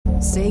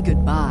Say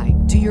goodbye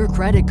to your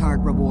credit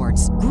card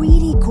rewards.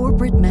 Greedy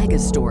corporate mega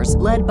stores,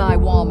 led by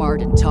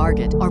Walmart and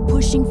Target, are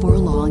pushing for a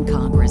law in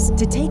Congress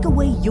to take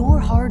away your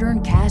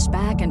hard-earned cash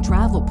back and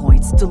travel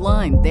points to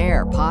line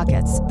their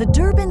pockets. The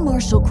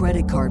Durbin-Marshall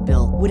credit card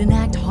bill would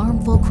enact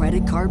harmful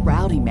credit card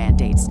routing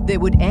mandates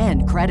that would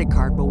end credit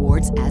card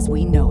rewards as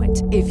we know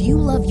it. If you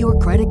love your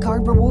credit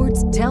card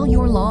rewards, tell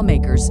your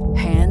lawmakers,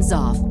 hands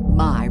off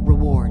my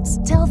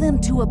rewards. Tell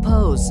them to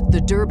oppose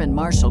the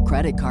Durbin-Marshall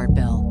credit card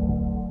bill.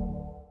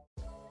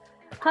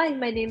 Hi,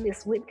 my name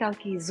is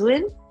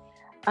Nguyen,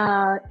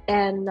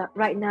 and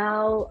right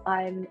now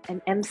I'm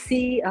an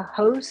MC, a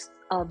host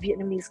of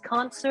Vietnamese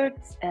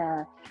concerts,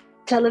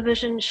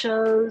 television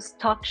shows,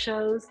 talk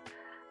shows.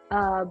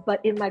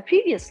 But in my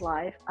previous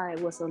life, I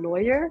was a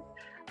lawyer.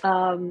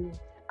 I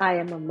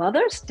am a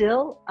mother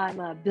still.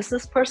 I'm a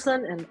business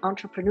person and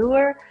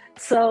entrepreneur.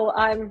 So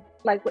I'm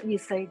like what you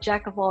say,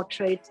 jack of all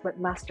trades, but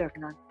master of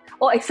none.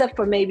 Oh, except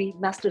for maybe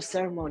master of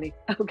ceremony.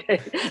 Okay,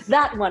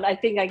 that one, I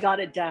think I got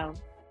it down.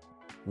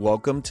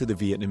 Welcome to The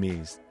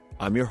Vietnamese.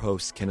 I'm your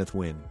host, Kenneth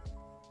Nguyen.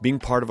 Being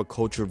part of a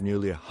culture of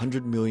nearly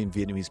 100 million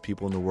Vietnamese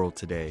people in the world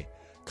today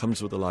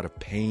comes with a lot of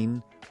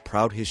pain,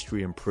 proud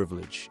history, and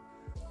privilege.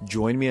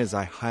 Join me as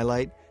I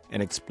highlight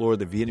and explore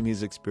the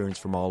Vietnamese experience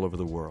from all over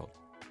the world.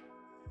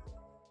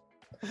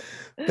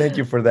 Thank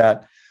you for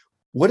that.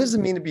 What does it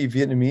mean to be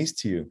Vietnamese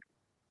to you?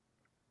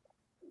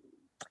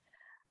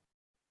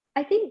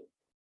 I think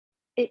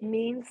it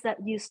means that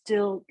you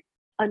still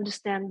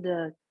understand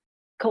the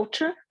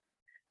culture.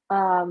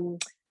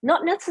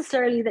 Not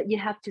necessarily that you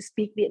have to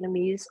speak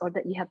Vietnamese or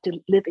that you have to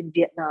live in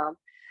Vietnam,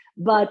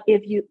 but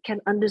if you can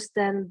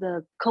understand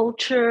the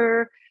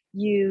culture,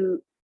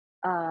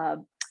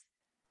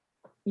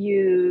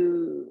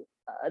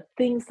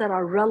 things that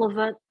are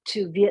relevant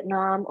to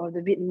Vietnam or the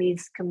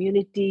Vietnamese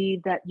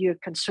community, that you're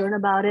concerned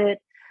about it,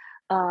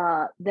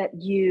 that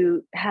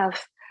you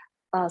have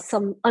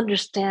some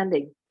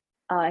understanding.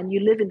 And you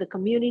live in the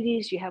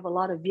communities, you have a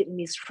lot of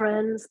Vietnamese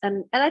friends.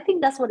 And I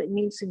think that's what it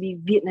means to be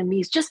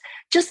Vietnamese,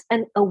 just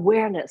an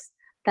awareness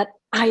that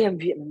I am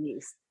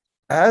Vietnamese.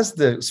 As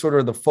the sort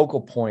of the focal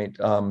point,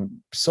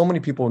 so many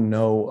people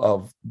know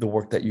of the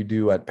work that you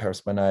do at Paris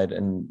by Night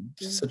and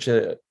such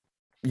a,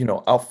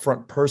 out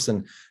front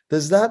person.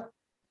 Does that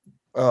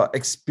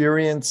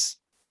experience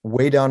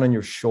weigh down on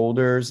your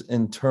shoulders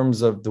in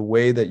terms of the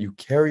way that you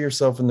carry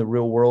yourself in the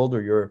real world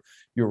or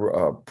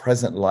your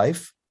present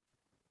life?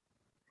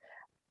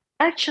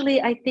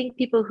 Actually, I think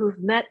people who've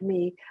met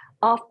me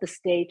off the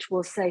stage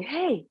will say,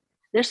 hey,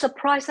 they're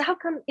surprised. How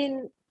come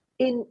in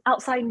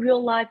outside in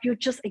real life, you're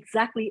just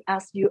exactly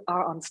as you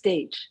are on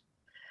stage?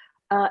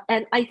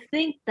 And I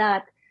think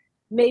that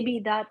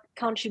maybe that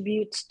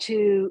contributes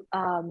to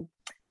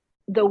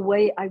the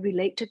way I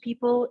relate to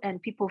people,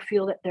 and people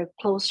feel that they're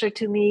closer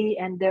to me,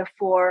 and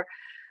therefore,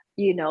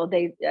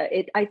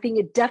 I think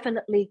it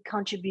definitely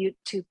contributes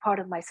to part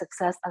of my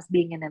success as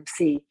being an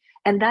MC.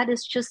 And that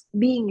is just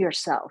being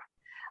yourself.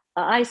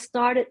 I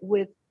started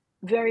with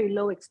very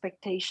low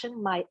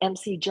expectation. My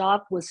MC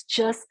job was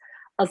just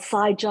a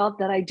side job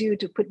that I do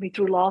to put me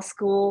through law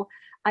school.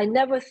 I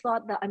never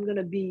thought that I'm going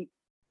to be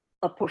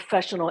a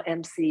professional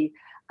MC.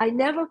 I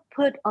never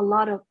put a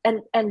lot of,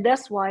 and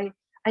that's why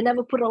I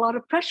never put a lot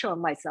of pressure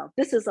on myself.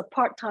 This is a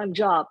part-time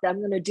job that I'm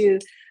going to do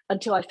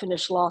until I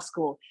finish law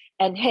school.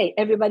 And hey,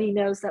 everybody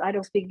knows that I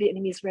don't speak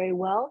Vietnamese very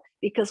well,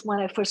 because when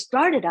I first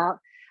started out,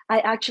 I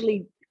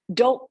actually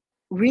don't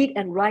read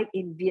and write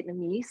in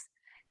Vietnamese.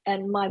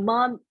 And my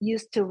mom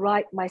used to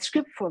write my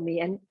script for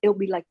me, and it'll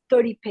be like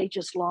 30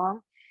 pages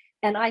long.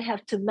 And I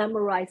have to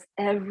memorize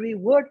every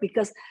word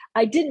because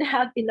I didn't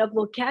have enough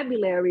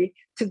vocabulary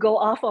to go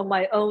off on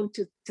my own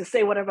to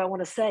say whatever I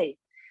want to say.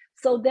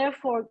 So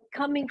therefore,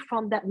 coming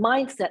from that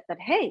mindset that,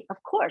 hey,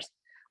 of course,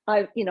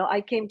 I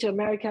came to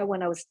America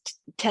when I was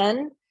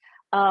 10.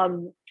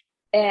 And,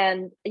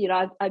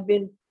 I've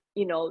been,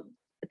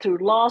 through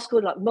law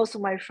school. Like most of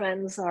my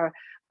friends are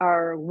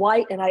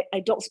white, and I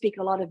don't speak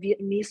a lot of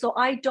Vietnamese, so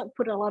I don't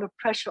put a lot of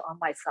pressure on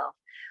myself.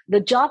 The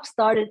job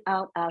started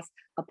out as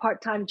a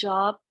part-time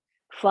job,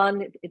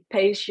 fun. It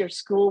pays your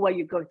school while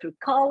you're going through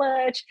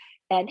college.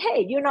 And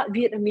hey, you're not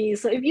Vietnamese,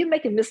 so if you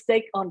make a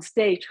mistake on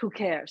stage, who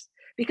cares?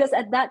 Because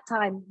at that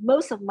time,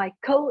 most of my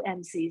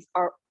co-MCs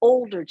are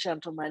older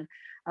gentlemen,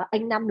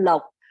 anh Nam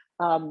Lộc,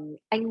 anh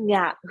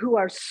Nhạc, who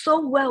are so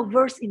well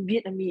versed in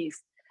Vietnamese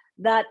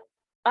that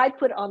I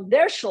put on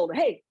their shoulder,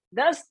 hey,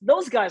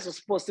 those guys are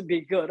supposed to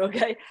be good,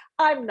 okay?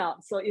 I'm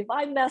not. So if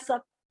I mess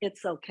up,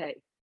 it's okay.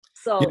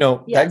 So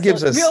that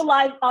gives us real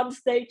life on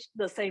stage,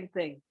 the same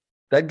thing.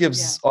 That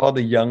gives all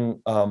the young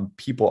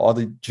people, all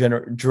the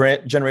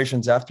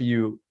generations after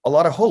you, a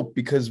lot of hope,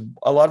 because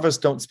a lot of us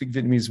don't speak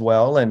Vietnamese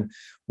well, and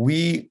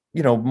we,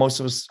 a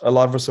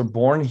lot of us are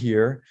born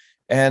here,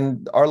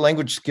 and our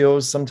language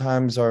skills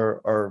sometimes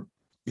are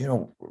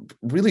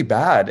really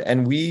bad,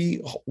 and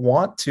we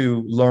want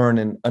to learn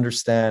and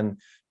understand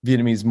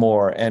Vietnamese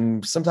more,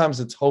 and sometimes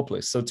it's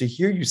hopeless. So to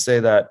hear you say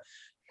that,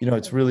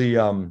 it's really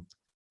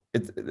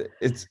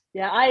It's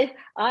Yeah,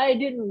 I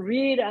didn't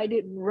read, I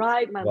didn't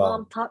write. My wow.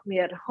 mom taught me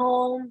at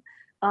home.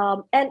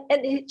 And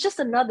it's just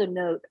another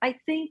note. I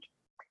think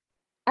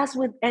as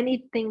with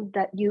anything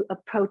that you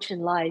approach in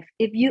life,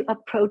 if you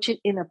approach it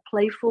in a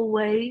playful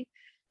way,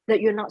 that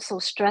you're not so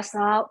stressed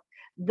out,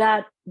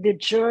 that the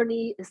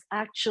journey is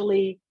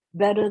actually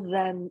better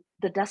than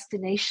the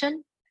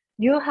destination,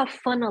 you'll have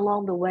fun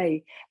along the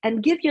way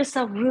and give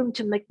yourself room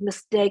to make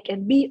mistake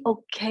and be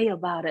okay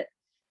about it.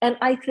 And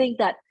I think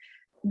that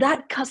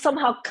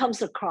somehow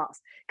comes across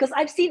because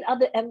I've seen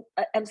other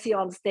MC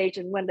on stage,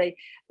 and when they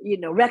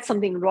read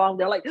something wrong,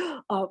 they're like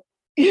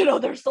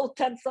they're so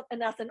tense up,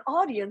 and as an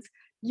audience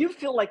you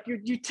feel like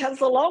you tense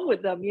along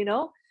with them.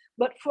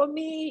 But for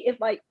me, if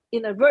I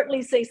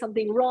inadvertently say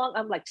something wrong,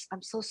 I'm like,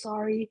 I'm so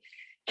sorry,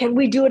 can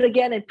we do it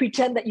again, and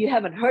pretend that you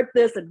haven't heard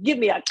this and give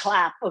me a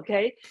clap,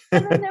 okay?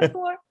 And then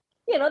therefore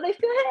they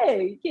feel,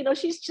 hey,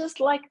 she's just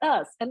like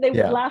us, and they would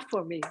Yeah. laugh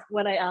for me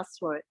when I asked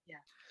for it. Yeah.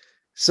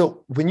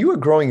 So when you were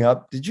growing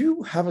up, did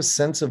you have a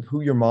sense of who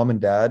your mom and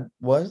dad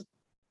was?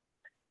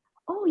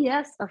 Oh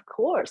yes, of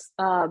course.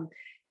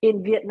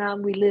 In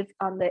Vietnam, we lived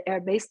on the air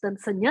base Tân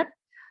Sơn Nhất,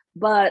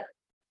 but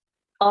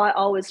I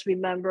always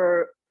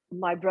remember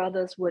my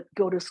brothers would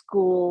go to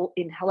school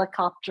in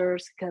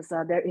helicopters because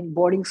they're in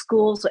boarding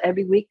school. So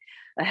every week,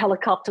 a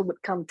helicopter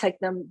would come take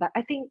them. But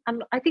I think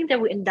they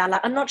were in Dallas.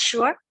 I'm not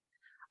sure.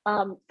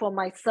 For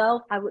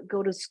myself, I would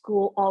go to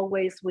school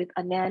always with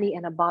a nanny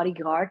and a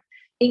bodyguard.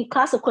 In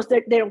class, of course,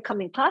 they don't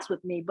come in class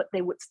with me, but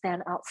they would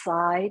stand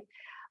outside.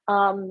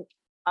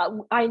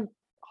 I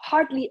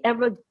hardly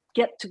ever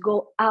get to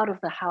go out of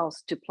the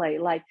house to play.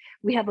 Like,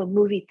 we have a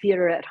movie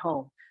theater at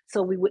home,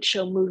 so we would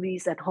show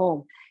movies at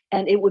home,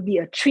 and it would be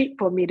a treat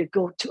for me to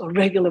go to a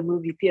regular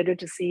movie theater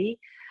to see.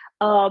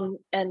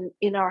 And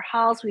in our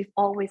house, we've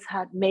always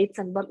had maids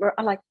and butler,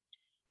 like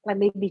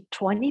maybe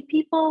 20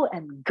 people,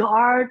 and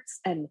guards,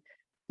 and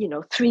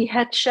 3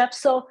 head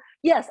chefs. So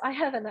yes, I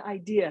have an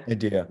idea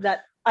Idea.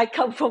 that I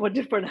come from a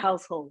different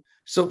household.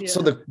 So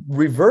Yeah. the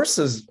reverse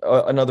is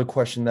another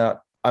question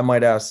that I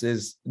might ask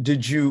is,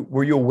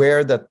 were you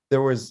aware that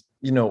there was,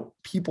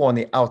 people on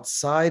the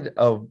outside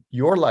of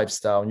your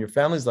lifestyle and your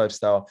family's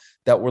lifestyle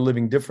that were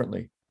living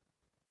differently?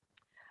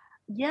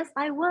 Yes,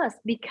 I was,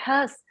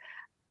 because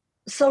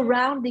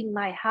surrounding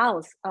my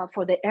house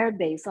for the air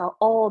base are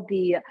all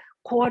the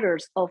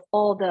quarters of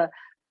all the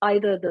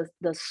either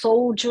the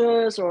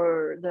soldiers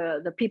or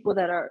the people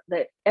that are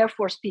the Air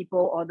Force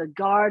people or the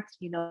guards.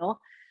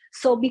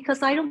 So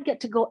because I don't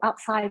get to go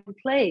outside and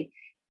play,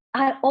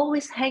 I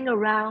always hang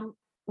around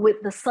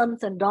with the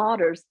sons and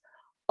daughters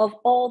of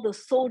all the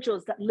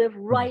soldiers that live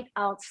right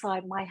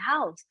outside my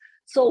house.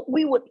 So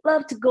we would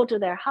love to go to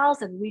their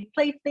house, and we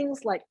play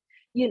things like,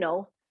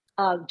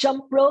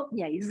 jump rope,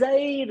 nhảy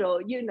dây,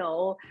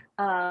 or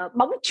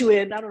bóng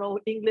chuyền. I don't know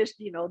English.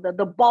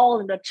 The ball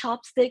and the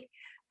chopstick.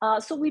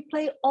 So we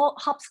play all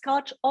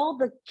hopscotch, all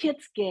the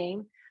kids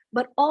game.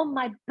 But all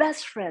my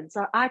best friends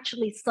are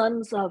actually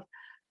sons of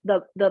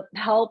the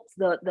helps,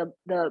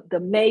 the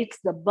maids,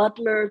 the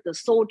butlers, the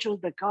soldiers,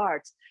 the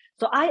guards.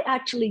 So I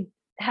actually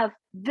have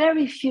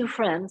very few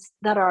friends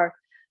that are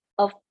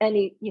of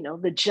any,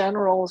 the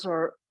generals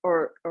or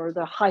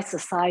the high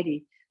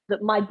society.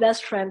 That my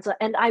best friends are,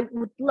 and I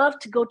would love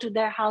to go to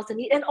their house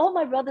and eat. And all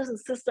my brothers and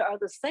sisters are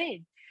the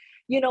same.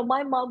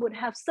 My mom would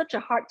have such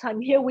a hard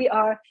time. Here we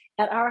are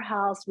at our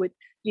house with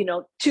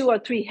 2 or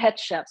 3 head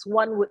chefs.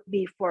 One would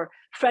be for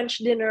French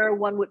dinner,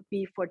 one would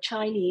be for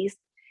Chinese,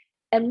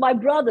 and my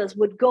brothers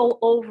would go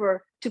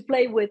over to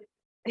play with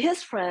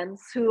his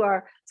friends who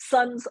are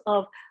sons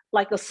of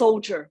like a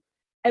soldier,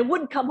 and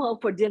wouldn't come home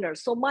for dinner.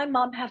 So my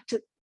mom had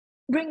to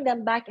bring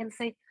them back and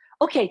say,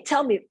 okay,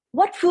 tell me,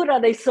 what food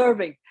are they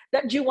serving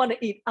that you want to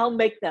eat? I'll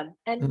make them.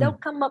 And they'll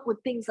come up with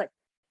things like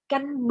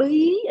canh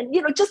bí, and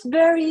just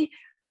very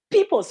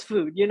people's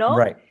food.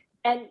 Right.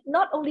 And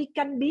not only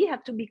canh bí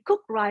have to be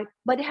cooked right,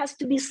 but it has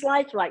to be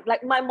sliced right.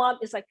 Like my mom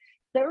is like,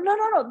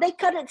 no, they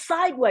cut it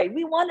sideways.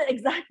 We want it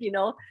exact.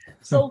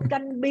 So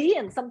canh bí,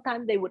 and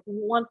sometimes they would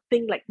want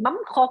things like mắm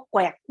kho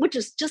quẹt, which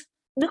is just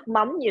nước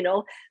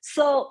mắm.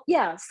 So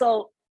yeah,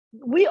 so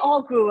we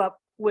all grew up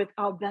with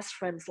our best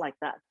friends like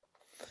that,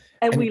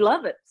 and we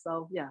love it.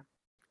 So yeah.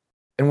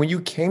 And when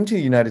you came to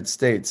the United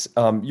States,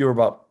 you were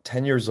about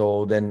 10 years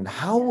old. And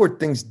how were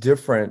things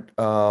different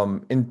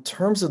in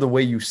terms of the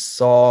way you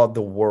saw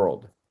the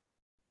world?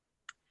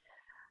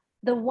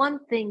 The one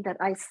thing that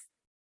I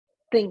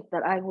think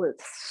that I was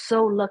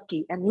so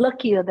lucky, and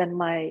luckier than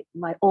my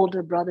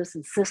older brothers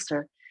and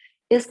sister,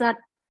 is that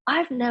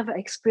I've never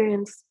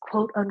experienced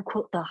quote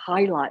unquote the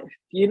high life.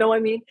 You know what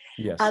I mean?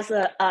 Yes. As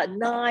a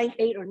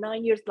 8 or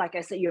 9 years, like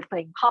I said, you're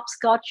playing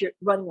hopscotch, you're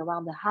running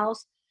around the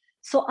house.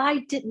 So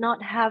I did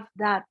not have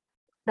that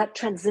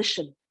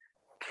transition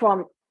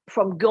from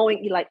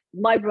going, like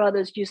my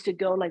brothers used to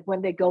go, like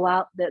when they go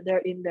out, they're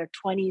in their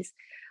 20s.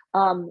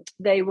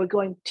 They were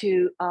going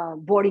to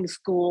boarding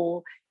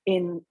school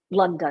in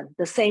London,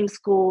 the same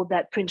school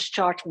that Prince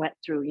Charles went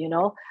through.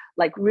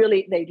 Like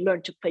really, they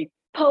learned to play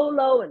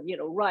polo and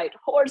ride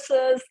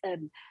horses,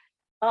 and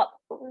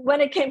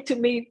when it came to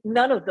me,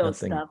 none of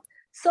those Nothing. stuff.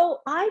 So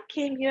I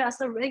came here as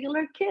a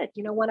regular kid.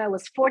 When I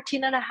was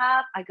 14 and a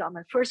half, I got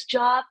my first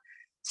job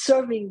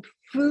serving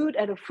food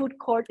at a food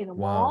court in a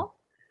Wow.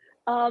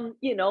 mall.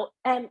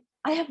 And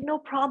I have no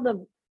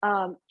problem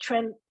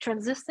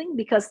transitioning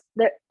because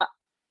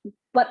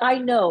but I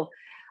know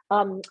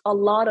a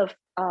lot of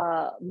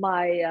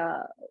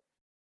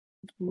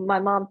my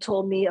mom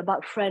told me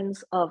about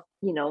friends of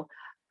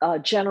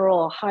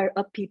general higher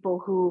up people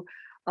who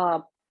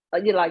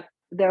like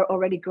they're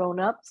already grown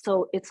up,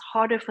 so it's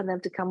harder for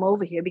them to come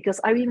over here. Because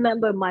I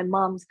remember my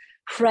mom's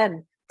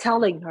friend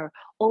telling her,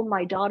 oh,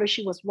 my daughter,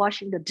 she was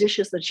washing the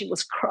dishes and she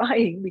was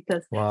crying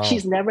because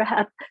she's Wow. never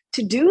had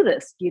to do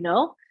this.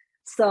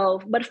 So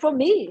but for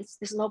me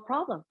it's no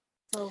problem.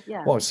 So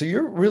yeah. Wow. So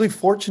you're really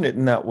fortunate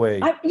in that way,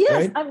 Yes,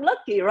 right? I'm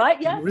lucky, right?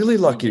 Yeah, Really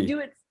you lucky. do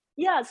it.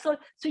 Yeah, so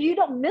you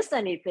don't miss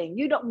anything.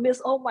 You don't miss.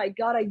 Oh my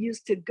God, I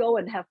used to go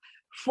and have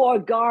 4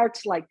 guards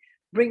like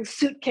bring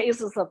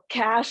suitcases of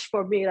cash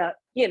for me to,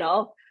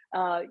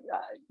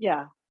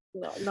 yeah.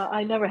 No,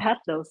 I never had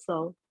those.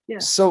 So yeah.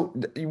 So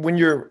when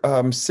your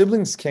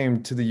siblings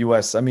came to the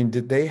US, I mean,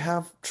 did they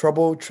have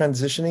trouble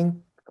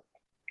transitioning?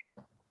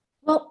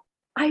 Well,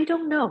 I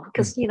don't know Mm.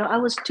 because I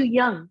was too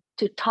young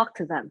to talk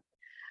to them.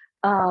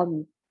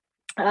 Um,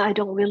 I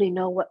don't really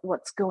know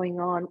what's going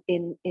on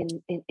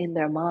in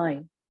their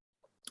mind.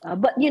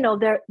 But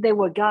they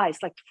were guys,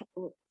 like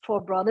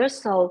 4 brothers.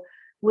 So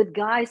with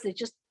guys, they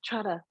just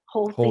try to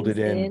hold Hold things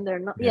it in. in. They're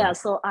not, Yeah. yeah.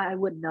 So I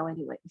wouldn't know,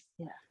 anyways.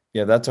 Yeah,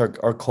 Yeah, that's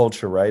our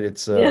culture, right? yeah,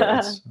 It's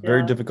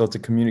very yeah, difficult to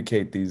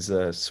communicate these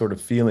sort of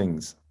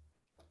feelings.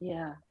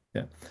 yeah.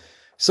 Yeah.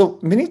 So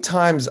many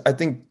times, I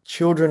think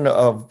children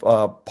of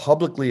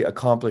publicly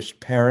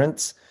accomplished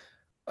parents,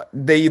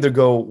 they either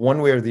go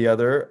one way or the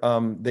other.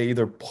 They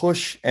either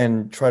push and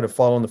try to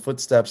follow in the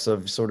footsteps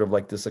of sort of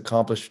like this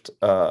accomplished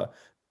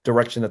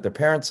direction that their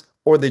parents,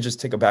 or they just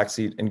take a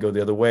backseat and go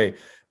the other way.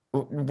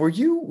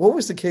 What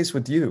was the case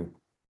with you?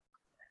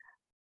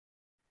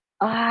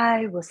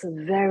 I was a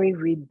very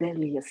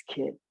rebellious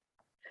kid.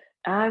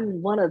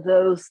 I'm one of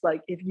those,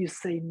 like, if you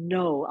say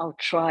no, I'll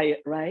try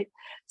it, right?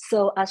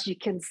 So as you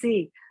can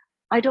see,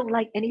 I don't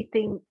like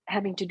anything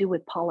having to do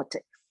with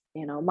politics.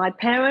 My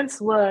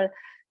parents were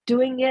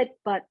doing it,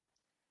 but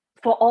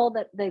for all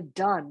that they've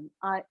done,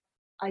 I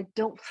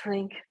don't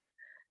think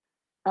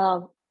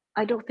um,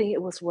 I don't think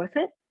it was worth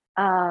it.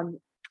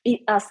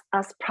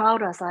 As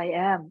proud as I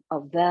am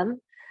of them,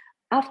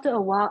 after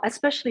a while,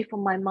 especially for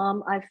my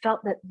mom, I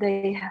felt that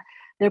they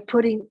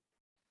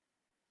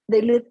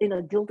live in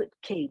a gilded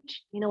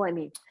cage. You know what I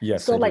mean?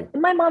 Yes, So I like do.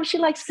 my mom, she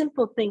likes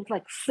simple things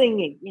like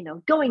singing,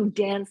 going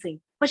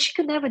dancing, but she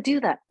could never do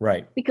that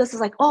Right. because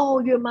it's like, oh,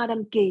 you're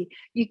Madame Gay.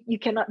 You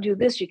cannot do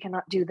this, you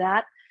cannot do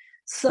that.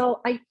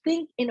 So I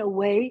think in a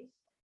way,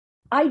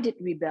 I did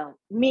rebel,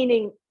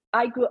 meaning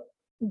I grew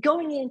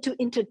going into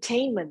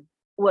entertainment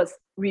was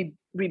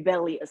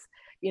rebellious.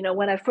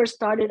 When I first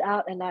started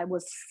out and I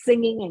was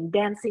singing and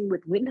dancing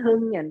with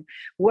Nguyen and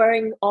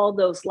wearing all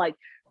those like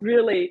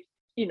really,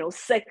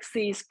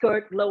 sexy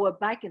skirt, lower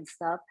back and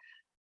stuff,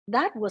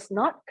 that was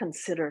not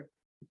considered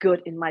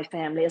good in my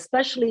family,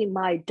 especially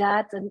my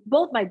dad, and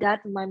both my dad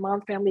and my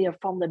mom family are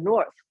from the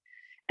north,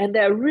 and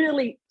they're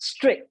really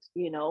strict.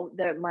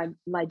 They're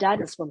my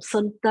dad is from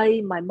Sơn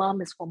Tây, my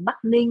mom is from Bắc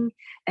Ninh,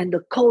 and the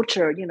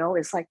culture,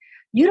 is like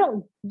you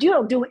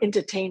don't do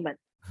entertainment.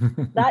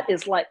 That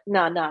is like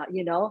nah.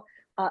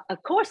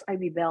 Of course, I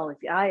rebel.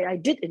 I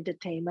did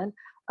entertainment.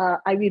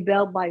 I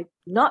rebelled by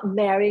not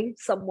marrying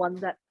someone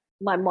that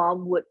my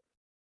mom would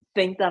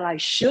think that I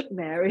should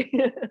marry.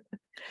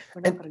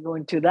 We're not And going to go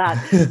into that,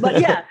 but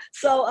yeah.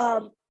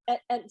 So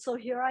and so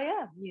here I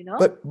am.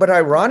 but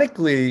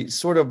ironically,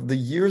 sort of the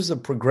years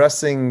of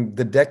progressing,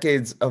 the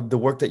decades of the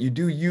work that you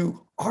do,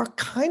 you are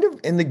kind of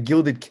in the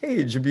gilded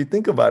cage if you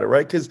think about it,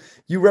 right? Because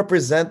you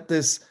represent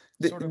this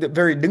the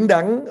very ding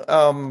dang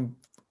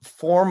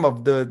form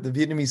of the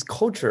Vietnamese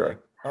culture.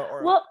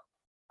 Well,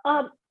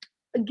 um,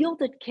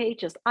 gilded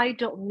cages. I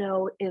don't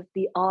know if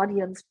the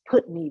audience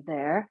put me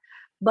there,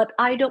 but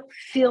I don't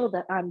feel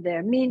that I'm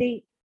there.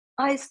 Meaning,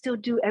 I still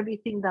do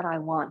everything that I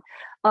want.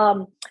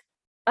 Um,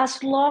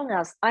 as long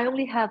as I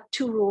only have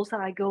 2 rules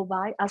that I go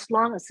by, as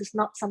long as it's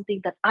not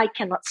something that I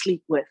cannot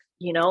sleep with,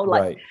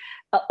 like Right.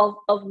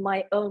 of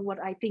my own, what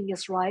I think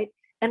is right.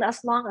 And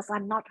as long as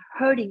I'm not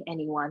hurting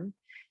anyone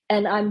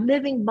and I'm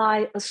living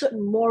by a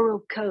certain moral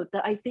code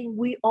that I think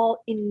we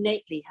all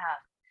innately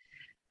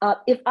have.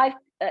 If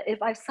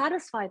I've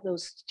satisfied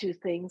those 2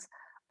 things,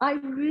 I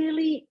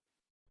really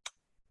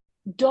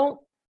don't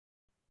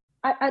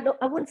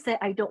I wouldn't say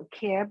I don't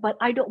care, but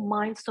I don't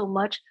mind so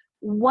much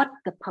what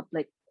the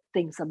public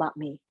thinks about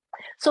me.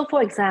 So,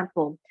 for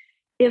example,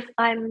 if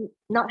I'm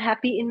not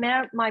happy in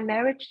my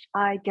marriage,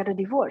 I get a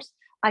divorce.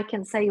 I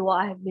can say, well,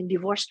 I have been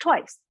divorced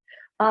twice.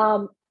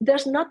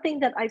 There's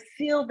nothing that I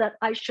feel that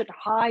I should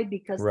hide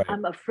because Right.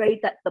 I'm afraid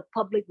that the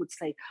public would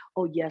say,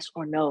 oh, yes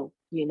or no,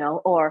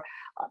 or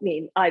I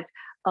mean,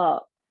 uh,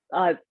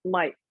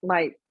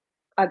 my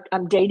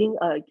I'm dating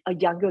a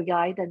younger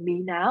guy than me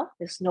now.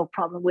 There's no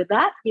problem with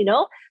that,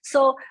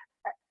 So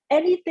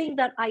anything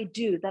that I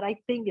do that I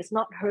think is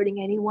not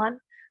hurting anyone,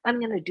 I'm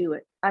gonna do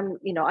it. I'm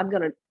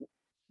gonna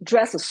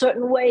dress a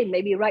certain way.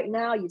 Maybe right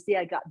now you see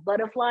I got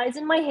butterflies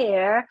in my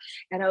hair,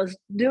 and I was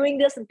doing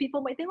this, and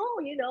people might think,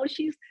 oh,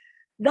 she's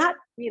that,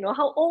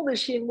 how old is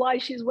she and why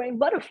she's wearing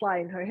butterfly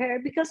in her hair?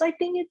 Because I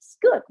think it's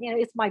good.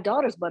 It's my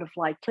daughter's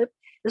butterfly clip.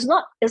 It's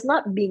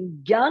not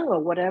being young or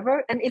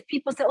whatever. And if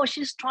people say, oh,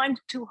 she's trying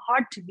too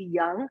hard to be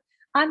young,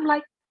 I'm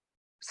like,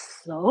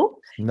 so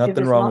if Nothing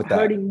it's wrong not with that.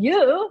 hurting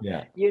you,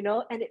 Yeah.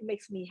 and it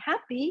makes me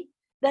happy,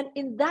 then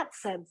in that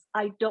sense,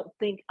 I don't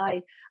think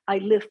I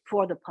live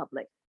for the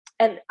public.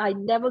 And I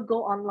never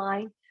go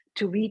online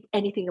to read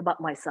anything about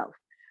myself.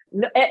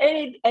 No,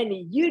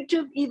 any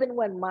YouTube, even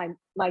when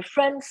my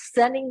friends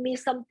sending me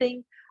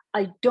something,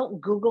 I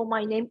don't Google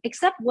my name,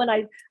 except when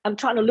I'm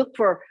trying to look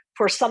for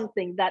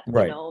something that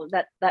Right.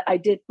 that I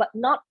did, but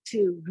not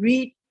to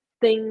read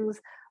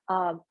things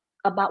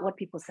about what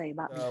people say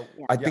about me.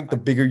 Yeah. I think the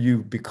bigger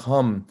you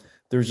become,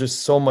 there's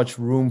just so much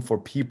room for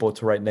people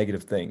to write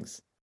negative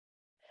things.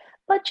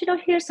 But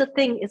here's the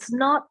thing: it's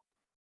not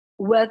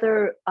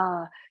whether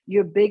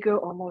you're bigger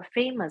or more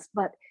famous,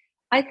 but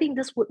I think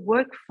this would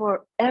work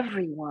for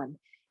everyone.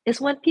 Is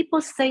when people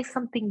say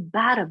something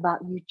bad about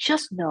you,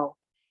 just know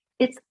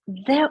it's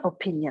their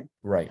opinion.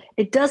 Right.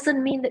 It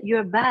doesn't mean that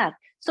you're bad.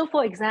 So,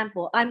 for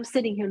example, I'm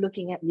sitting here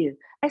looking at you.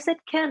 I said,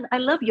 Ken, I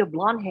love your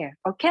blonde hair.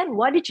 Or Ken,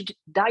 why did you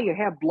dye your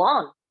hair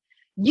blonde?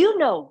 You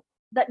know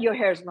that your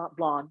hair is not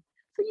blonde.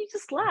 So you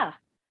just laugh.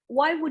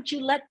 Why would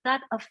you let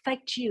that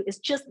affect you? It's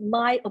just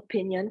my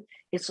opinion.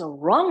 It's a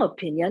wrong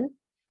opinion.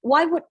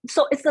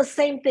 So it's the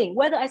same thing.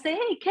 Whether I say,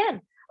 hey,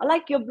 Ken, I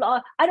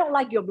don't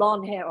like your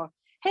blonde hair, or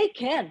hey,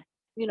 Ken,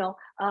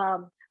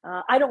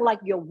 I don't like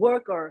your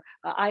work, or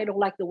I don't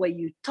like the way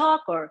you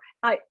talk,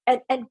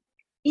 and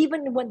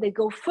even when they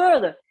go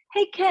further,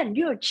 hey, Ken,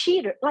 you're a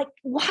cheater. Like,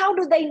 how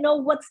do they know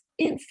what's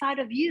inside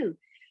of you?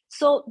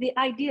 So the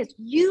idea is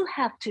you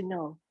have to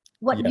know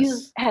what you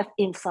Yes. have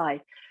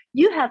inside.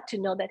 You have to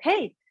know that,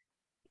 hey,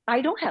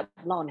 I don't have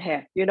blonde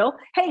hair,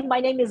 Hey, my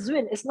name is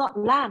Nguyen. It's not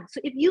Lan. So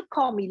if you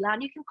call me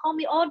Lan, you can call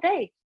me all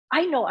day.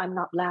 I know I'm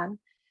not Lan.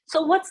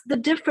 So what's the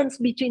difference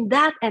between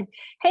that and,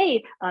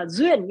 hey,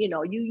 Nguyen,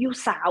 you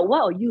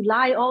sour or you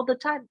lie all the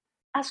time?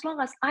 As long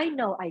as I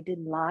know I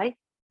didn't lie,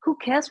 who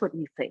cares what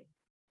you think?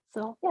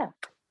 So yeah.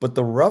 But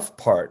the rough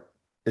part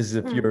is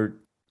if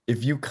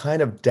you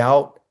kind of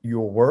doubt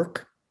your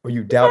work or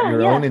you doubt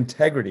your own Yeah.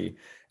 integrity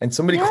and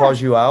somebody Yeah. calls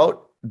you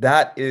out,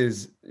 that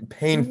is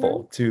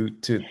painful to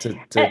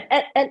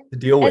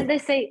deal with. And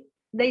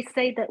they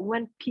say that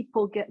when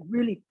people get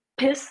really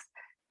pissed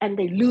and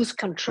they lose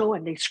control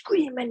and they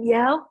scream and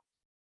yell,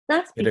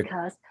 that's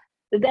because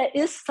there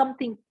is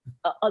something,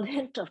 a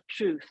hint of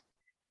truth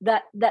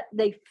that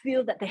they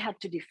feel that they have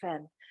to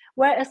defend.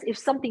 Whereas if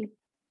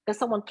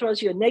someone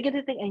throws you a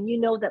negative thing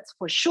and that's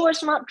for sure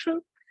it's not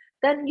true,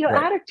 then your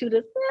Right. attitude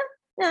is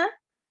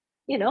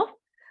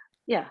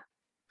yeah.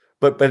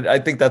 But I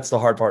think that's the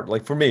hard part.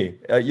 Like for me,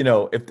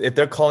 if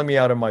they're calling me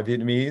out on my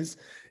Vietnamese,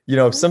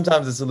 Mhm.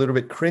 sometimes it's a little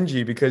bit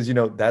cringy because,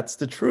 that's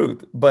the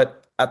truth.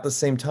 But at the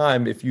same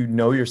time, if you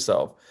know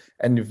yourself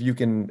and if you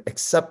can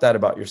accept that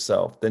about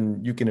yourself,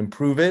 then you can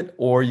improve it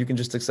or you can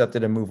just accept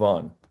it and move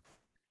on.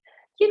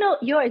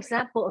 Your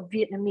example of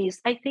Vietnamese,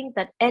 I think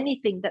that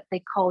anything that they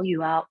call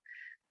you out,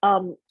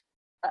 um,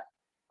 uh,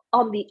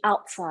 on the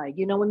outside,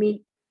 what I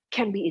mean,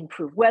 can be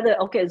improved. Whether,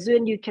 okay,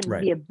 Duyen, you can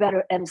Right. be a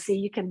better MC,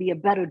 you can be a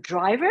better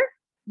driver.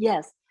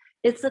 Yes,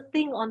 it's a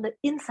thing on the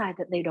inside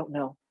that they don't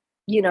know.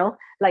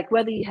 Like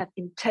whether you have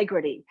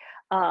integrity,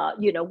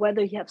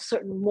 whether you have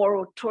certain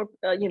moral.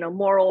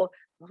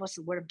 What's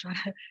the word I'm trying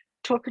to?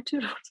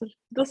 Turpitude.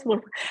 This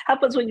one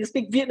happens when you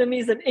speak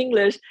Vietnamese and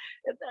English.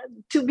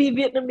 To be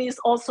Vietnamese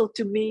also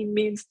to me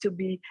means to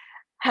be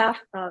half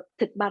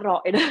thịt ba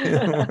rọi,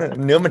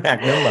 Nướng mình hạt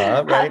nướng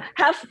mỡ, right?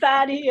 half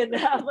fatty and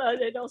half,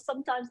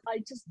 sometimes I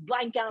just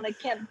blank out. I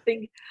can't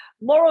think.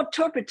 Moral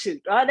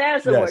turpitude.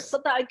 There's the word. Yes.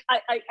 Sometimes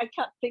I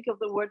can't think of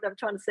the word I'm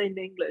trying to say in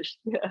English.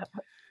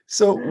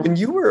 So when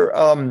you were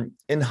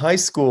in high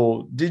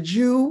school, did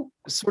you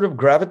sort of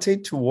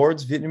gravitate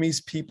towards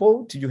Vietnamese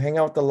people? Did you hang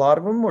out with a lot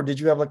of them, or did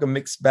you have like a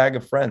mixed bag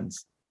of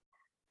friends?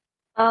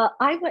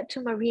 I went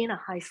to Marina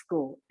High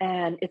School,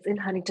 and it's in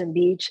Huntington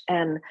Beach,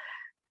 and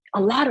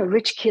a lot of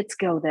rich kids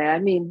go there. I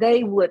mean,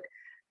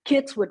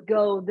 kids would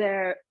go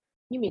there.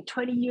 You mean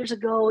 20 years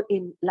ago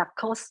in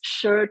Lacoste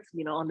shirts,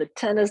 on the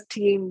tennis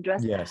team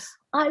dress? Yes.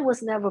 I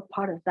was never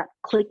part of that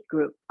clique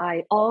group.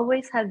 I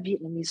always had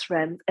Vietnamese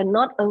friends, and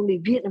not only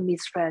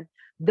Vietnamese friends,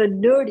 the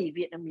nerdy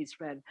Vietnamese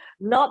friend,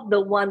 not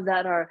the one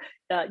that are,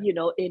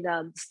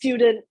 in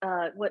student,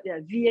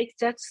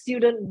 VHS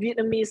student,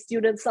 Vietnamese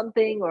student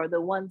something, or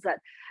the ones that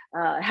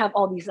have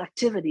all these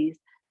activities.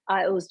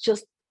 It was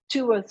just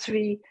 2 or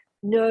 3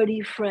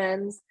 nerdy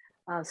friends,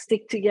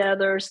 stick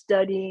together,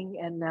 studying,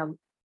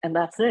 and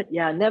that's it.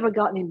 Yeah, never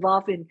gotten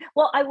involved in.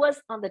 Well, I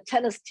was on the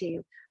tennis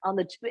team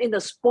in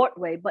the sport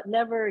way, but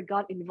never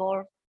got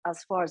involved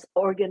as far as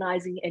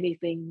organizing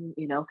anything,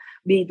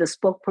 be the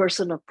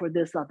spokesperson for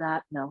this or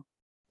that. No.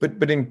 But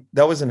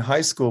that was in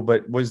high school,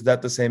 but was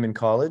that the same in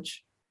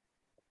college?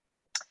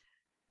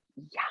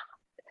 Yeah.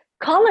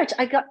 College,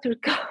 I got through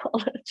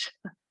college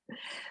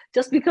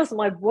just because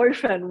my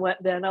boyfriend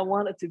went there and I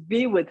wanted to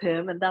be with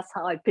him, and that's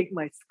how I picked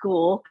my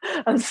school.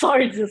 I'm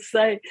sorry to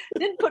say,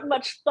 didn't put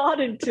much thought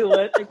into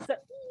it,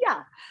 except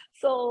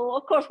so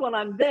of course when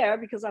I'm there,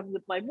 because I'm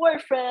with my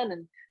boyfriend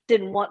and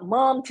didn't want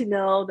mom to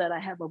know that I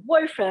have a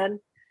boyfriend,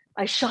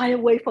 I shy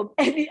away from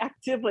any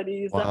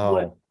activities that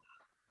would,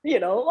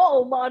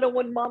 Wow. I don't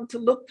want mom to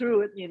look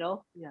through it,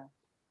 yeah.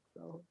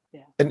 So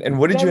yeah. And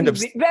what did you end up?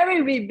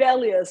 Very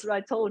rebellious,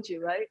 I told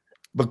you, right?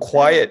 But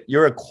quiet.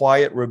 You're a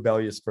quiet,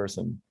 rebellious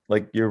person.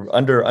 Like you're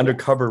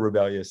undercover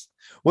rebellious.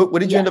 What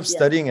did you end up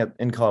studying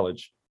in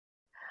college?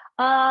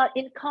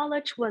 In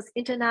college was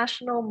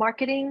international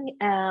marketing,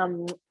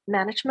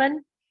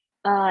 management,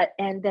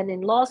 and then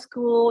in law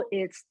school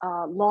it's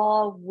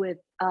law with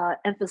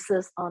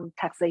emphasis on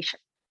taxation.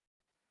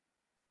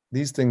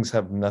 These things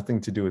have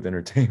nothing to do with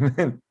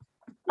entertainment.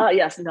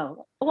 Yes,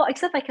 no. Well,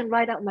 except I can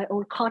write out my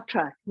own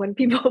contract. When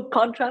people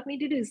contract me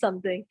to do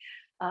something,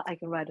 I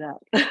can write it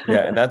out.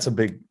 Yeah, and that's a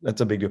big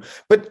deal.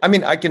 But I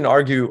mean, I can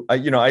argue.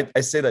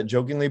 I say that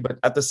jokingly, but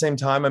at the same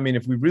time, I mean,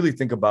 if we really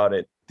think about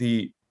it,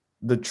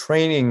 the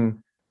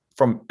training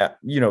from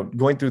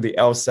going through the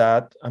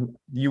LSAT,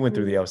 you went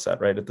through the LSAT,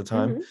 right, at the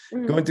time,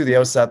 going through the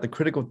LSAT, the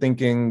critical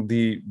thinking,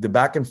 the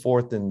back and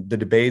forth, and the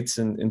debates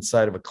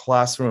inside of a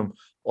classroom.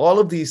 All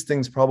of these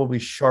things probably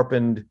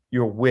sharpened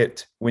your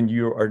wit when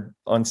you are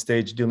on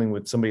stage dealing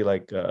with somebody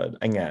like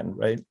Nguyen,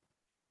 right?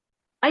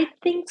 I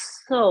think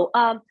so.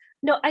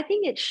 No, I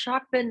think it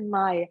sharpened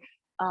my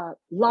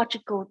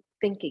logical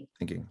thinking.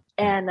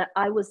 And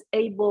I was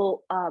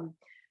able,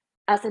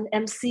 as an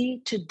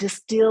MC, to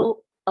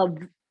distill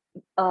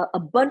a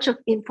bunch of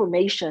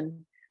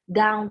information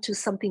down to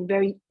something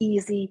very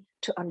easy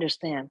to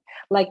understand.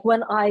 Like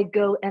when I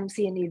go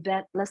MC an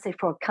event, let's say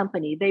for a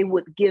company, they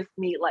would give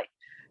me like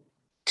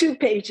 2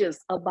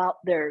 pages about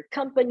their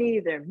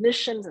company, their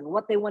missions, and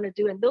what they want to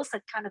do. And those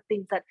are kind of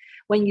things that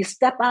when you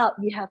step out,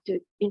 you have to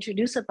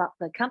introduce about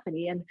the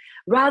company. And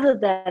rather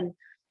than,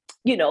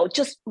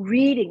 just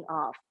reading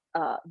off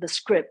the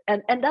script.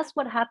 And that's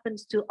what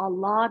happens to a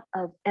lot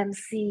of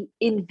MC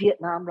in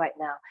Vietnam right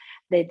now.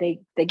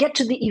 They get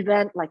to the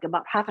event like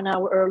about half an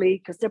hour early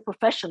because they're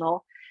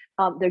professional.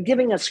 They're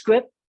giving a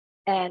script.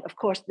 And of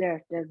course,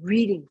 they're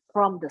reading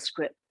from the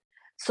script.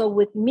 So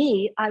with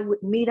me, I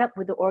would meet up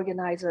with the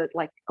organizer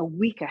like a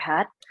week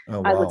ahead.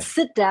 Oh, wow. I would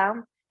sit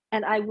down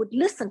and I would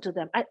listen to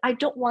them. I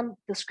don't want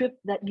the script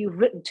that you've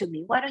written to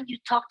me. Why don't you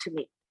talk to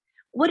me?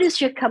 What is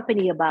your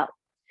company about?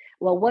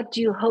 Well, what do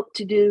you hope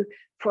to do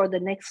for the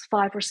next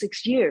 5 or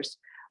 6 years?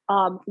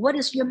 What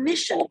is your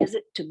mission? Is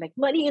it to make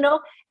money,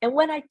 And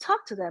when I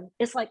talk to them,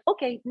 it's like,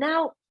 okay,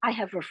 now I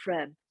have a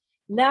friend.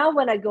 Now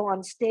when I go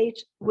on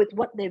stage with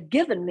what they've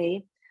given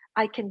me,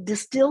 I can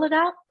distill it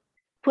out,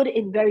 put it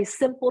in very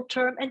simple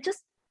term, and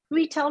just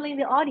retelling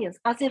the audience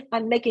as if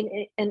I'm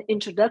making an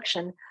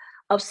introduction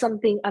of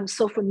something I'm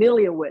so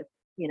familiar with,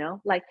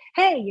 like,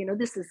 hey,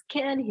 this is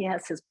Ken. He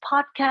has his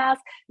podcast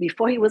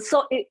before he was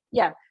so.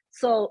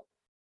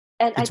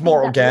 And it's I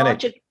more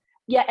organic.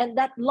 And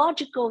that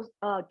logical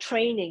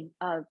training,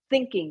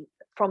 thinking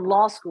from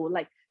law school,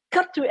 like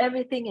cut through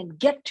everything and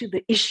get to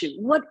the issue.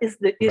 What is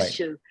the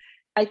issue?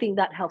 I think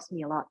that helps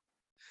me a lot.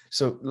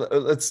 So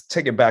let's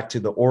take it back to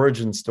the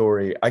origin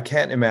story. I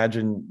can't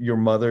imagine your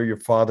mother, your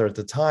father at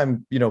the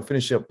time,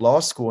 finishing up law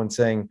school and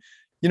saying,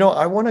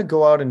 I want to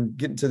go out and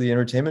get into the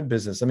entertainment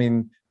business. I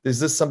mean, is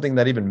this something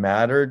that even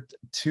mattered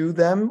to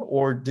them?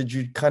 Or did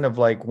you kind of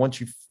like,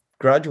 once you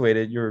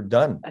graduated, you're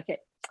done? Okay.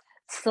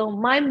 So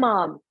my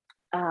mom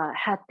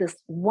had this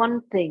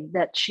one thing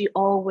that she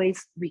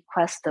always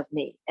requests of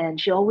me.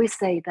 And she always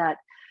say that,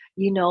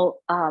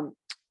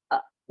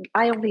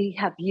 I only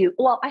have you.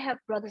 Well, I have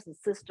brothers and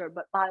sisters,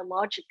 but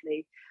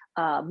biologically,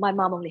 my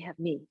mom only had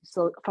me.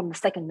 So from the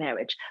second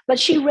marriage, but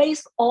she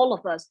raised all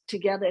of us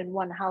together in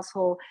one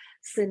household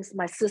since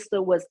my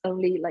sister was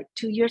only like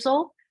 2 years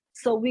old.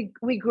 So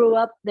we grew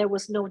up. There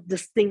was no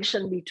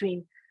distinction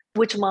between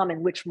which mom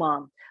and which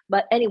mom.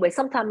 But anyway,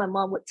 sometimes my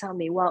mom would tell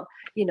me, well,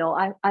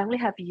 I only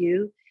have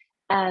you.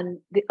 And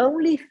the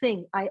only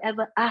thing I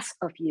ever ask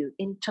of you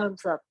in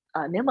terms of,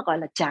 nếu mà gọi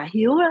là trả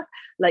hiếu,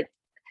 like,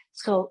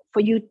 so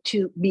for you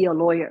to be a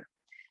lawyer.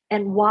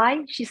 And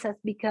why? She says,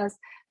 because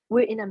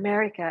we're in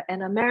America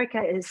and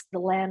America is the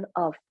land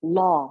of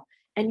law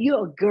and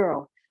you're a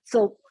girl.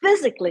 So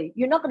physically,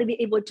 you're not going to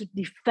be able to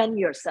defend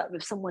yourself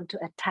if someone to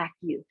attack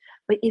you.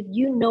 But if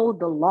you know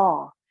the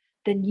law,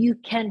 then you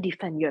can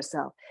defend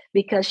yourself.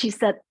 Because she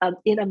said,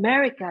 in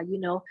America,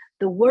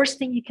 the worst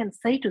thing you can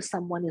say to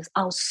someone is,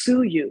 I'll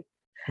sue you.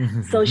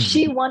 So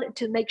she wanted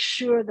to make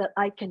sure that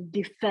I can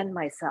defend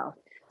myself.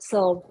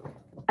 So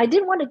I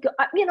didn't want to go,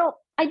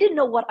 I didn't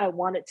know what I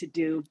wanted to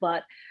do,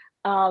 but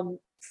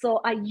so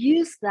I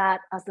used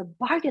that as a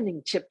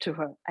bargaining chip to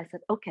her. I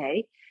said,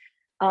 okay,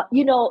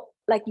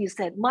 like you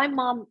said, my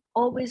mom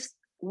always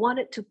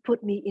wanted to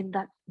put me in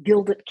that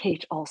gilded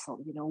cage also,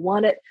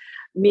 wanted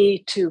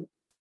me to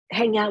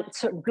hang out with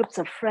certain groups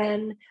of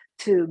friends,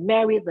 to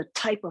marry the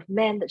type of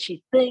man that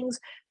she thinks,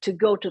 to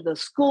go to the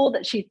school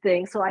that she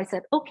thinks. So I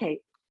said,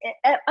 okay,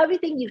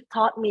 everything you've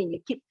taught me, you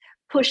keep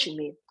pushing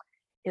me.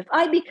 If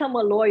I become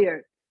a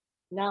lawyer,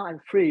 now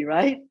I'm free,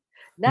 right?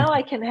 Now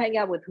I can hang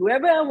out with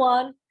whoever I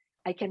want.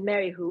 I can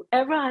marry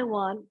whoever I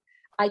want.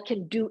 I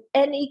can do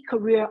any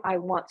career I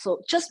want.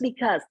 So just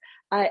because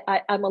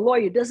I'm a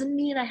lawyer doesn't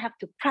mean I have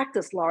to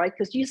practice law, right?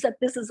 Because you said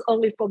this is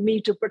only for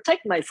me to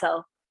protect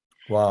myself.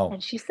 Wow.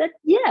 And she said,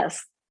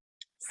 yes.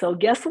 So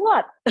guess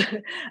what?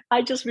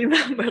 I just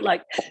remember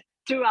like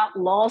throughout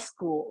law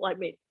school, I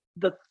mean,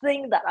 the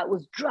thing that I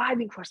was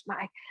driving for is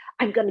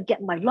I'm going to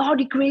get my law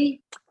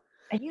degree.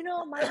 And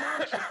my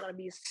mom, she's going to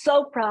be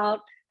so proud.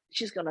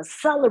 She's going to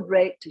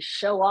celebrate to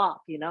show off,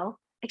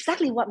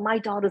 exactly what my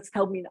daughters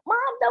tell me. Mom,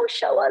 don't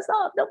show us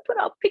off. Don't put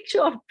our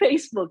picture on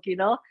Facebook,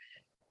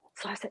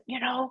 So I said,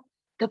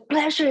 the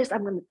pleasure is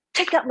I'm going to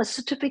take out my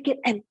certificate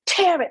and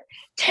tear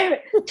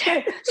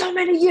it so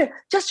many years,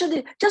 just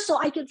so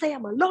I can say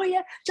I'm a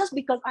lawyer. Just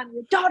because I'm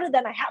your daughter,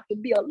 then I have to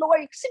be a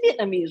lawyer. It's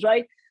Vietnamese,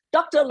 right?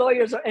 Doctor,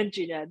 lawyers, or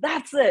engineer.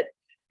 That's it.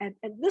 And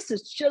this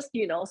is just,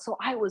 so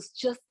I was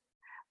just,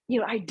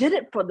 I did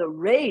it for the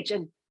rage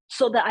and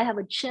so that I have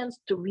a chance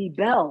to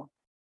rebel.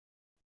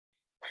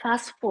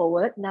 Fast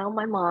forward, now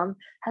my mom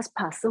has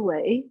passed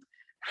away.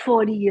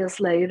 40 years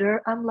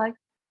later, I'm like,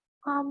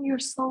 Mom, you're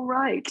so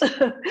right.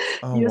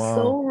 Oh, You're wow.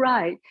 so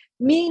right.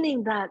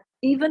 Meaning that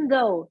even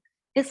though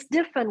it's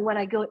different when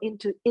I go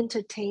into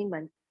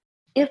entertainment,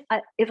 if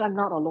I'm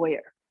not a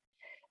lawyer,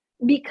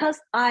 because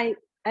I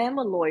am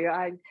a lawyer,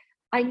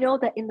 I know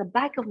that in the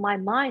back of my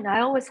mind,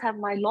 I always have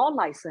my law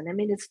license. I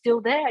mean, it's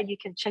still there. You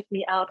can check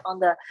me out on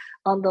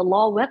the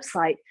law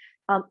website.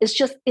 It's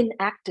just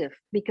inactive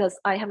because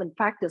I haven't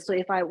practiced. So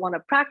if I want to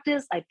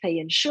practice, I pay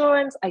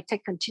insurance, I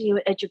take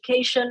continuing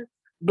education,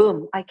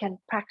 boom, I can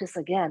practice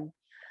again.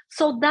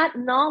 So that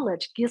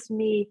knowledge gives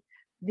me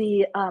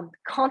the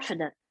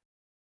confidence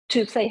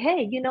to say,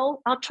 hey,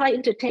 I'll try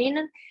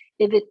entertainment.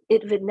 If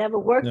it never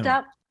worked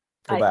out,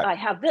 I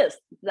have this.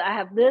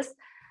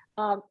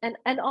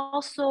 And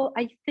also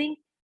I think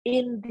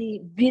in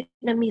the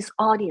Vietnamese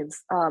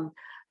audience,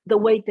 the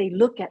way they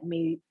look at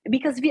me,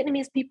 because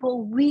Vietnamese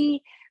people,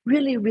 we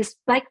really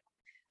respect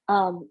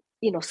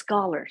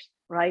scholars,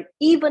 right?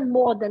 Even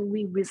more than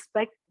we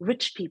respect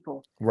rich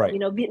people. Right.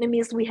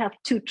 Vietnamese, we have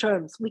two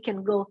terms. We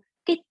can go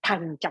cái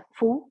thằng trọc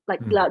phú,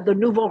 like the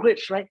nouveau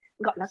rich, right?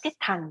 Gọi là cái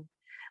thằng.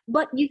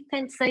 But you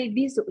can say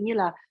ví dụ như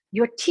là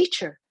your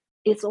teacher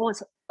is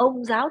always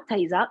ông giáo,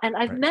 thầy giáo. And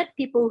I've met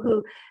people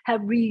who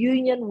have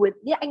reunion with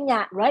anh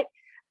Nhạc, right?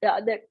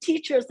 The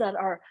teachers that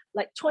are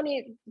like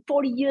 20,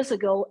 40 years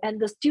ago, and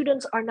the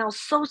students are now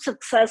so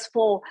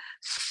successful,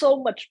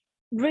 so much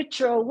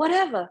richer or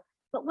whatever.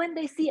 But when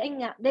they see anh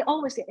Nhạc, they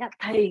always say,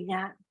 thầy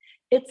Nhạc.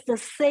 It's the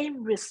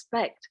same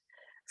respect.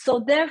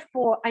 So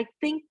therefore, I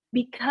think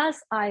because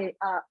I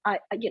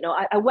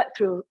went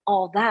through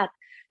all that,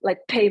 like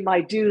pay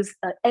my dues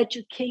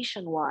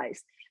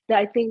education-wise, that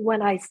I think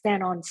when I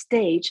stand on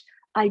stage,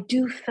 I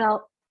do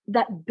felt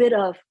that bit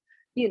of,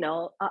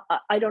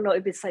 I don't know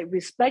if it's like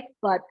respect,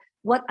 but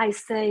what I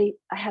say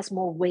has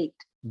more weight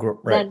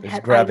than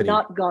had I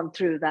not gone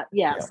through that.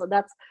 Yeah. So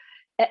that's,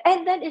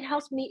 and then it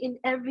helps me in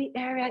every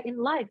area in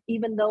life,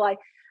 even though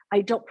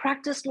I don't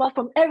practice law,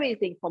 from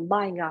everything from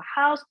buying a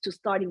house to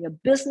starting a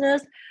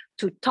business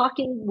to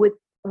talking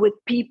with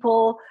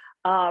people.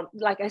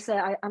 Like I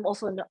said, I'm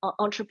also an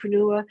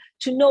entrepreneur.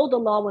 To know the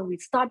law when we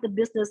start the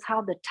business,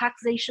 how the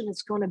taxation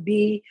is going to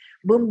be,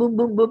 boom, boom,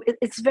 boom, boom.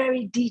 It's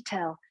very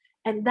detailed.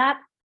 And that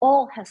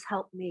all has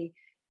helped me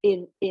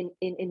in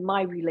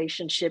my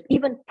relationship,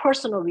 even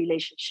personal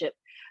relationship,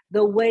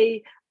 the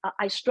way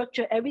I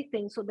structure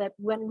everything so that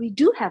when we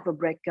do have a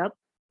breakup,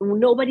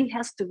 nobody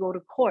has to go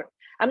to court.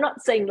 I'm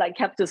not saying like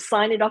have to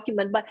sign a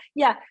document, but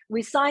yeah,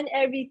 we sign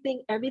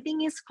everything.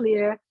 Everything is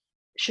clear.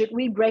 Should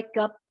we break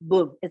up?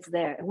 Boom, it's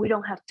there. And we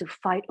don't have to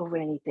fight over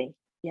anything.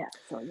 Yeah.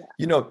 So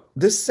yeah.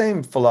 This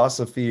same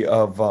philosophy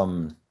of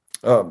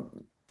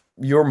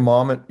your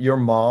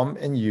mom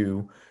and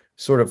you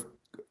sort of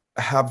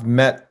have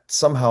met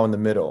somehow in the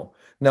middle.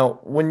 Now,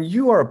 when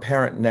you are a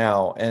parent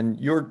now and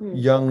your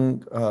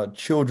young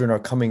children are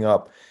coming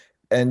up,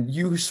 and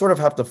you sort of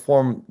have to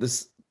form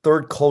this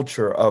third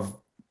culture of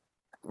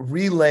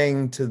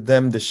relaying to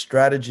them the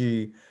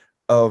strategy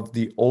of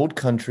the old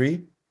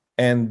country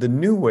and the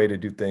new way to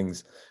do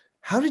things.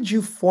 How did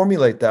you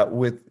formulate that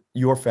with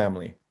your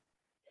family?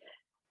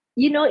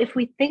 If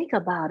we think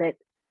about it,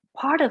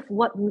 part of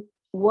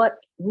what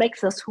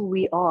makes us who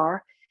we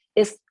are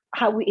is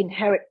how we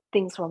inherit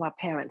things from our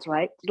parents,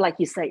 right? Like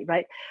you say,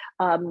 right?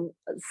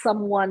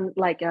 Someone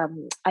like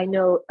I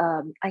know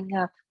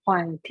anh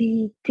Hoàng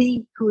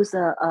Thi, who's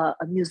a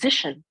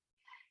musician.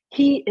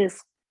 He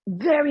is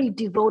very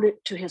devoted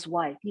to his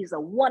wife. He's a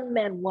one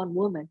man, one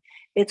woman.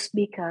 It's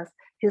because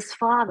his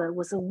father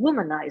was a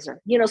womanizer,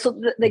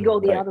 so they go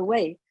the other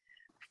way.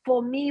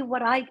 For me,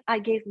 what I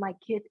gave my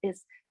kid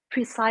is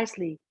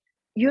precisely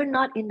you're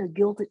not in a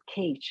gilded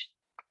cage.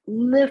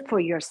 Live for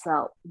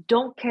yourself.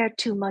 Don't care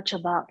too much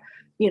about,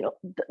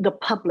 the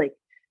public.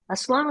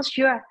 As long as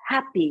you're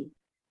happy,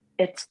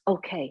 it's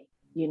okay.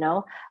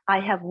 I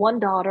have one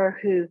daughter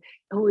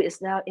who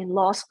is now in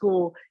law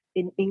school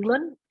in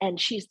England, and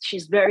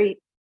she's very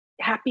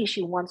happy.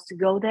 She wants to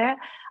go there.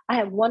 I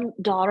have one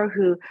daughter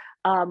who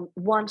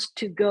wants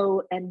to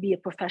go and be a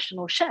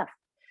professional chef.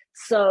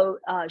 So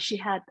she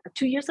had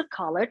 2 years of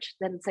college,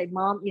 then say,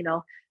 Mom,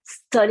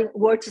 studying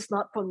words is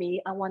not for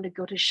me. I want to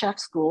go to chef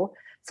school.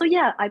 So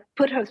yeah, I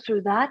put her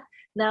through that.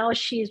 Now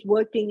she's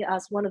working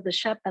as one of the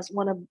chef, as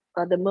one of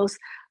the most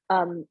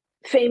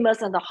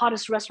famous and the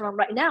hottest restaurant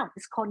right now.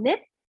 It's called Nip.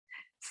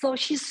 So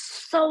she's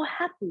so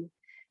happy.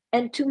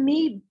 And to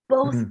me,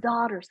 both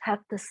daughters have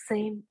the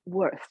same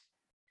worth.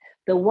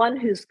 The one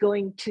who's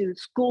going to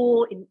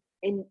school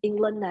in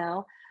England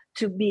now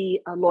to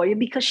be a lawyer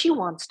because she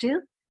wants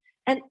to.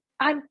 And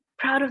I'm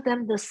proud of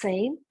them the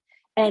same.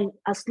 And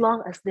as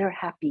long as they're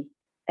happy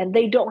and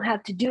they don't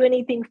have to do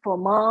anything for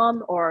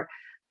mom or,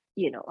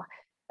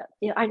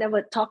 I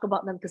never talk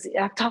about them because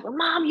I talk,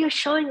 Mom, you're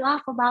showing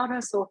off about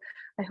us. So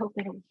I hope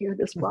they don't hear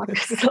this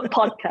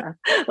podcast.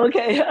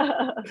 Okay.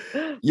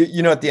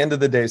 At the end of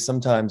the day,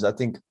 sometimes I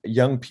think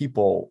young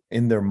people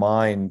in their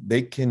mind,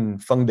 they can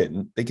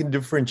they can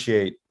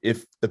differentiate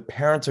if the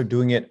parents are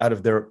doing it out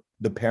of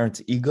the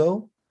parents'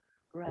 ego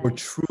or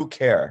true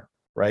care,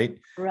 right?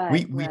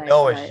 We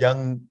know as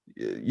young,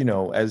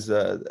 as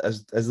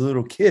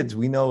little kids,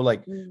 we know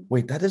like,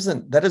 wait, that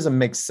doesn't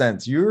make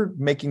sense. You're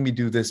making me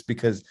do this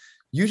because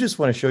you just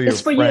want to show your it's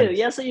for friends. you.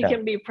 Yeah. So you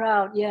can be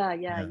proud. Yeah.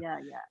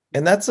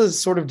 And that's a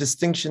sort of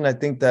distinction, I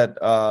think, that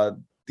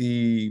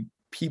the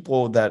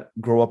people that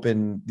grow up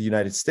in the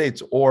United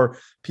States or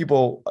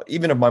people,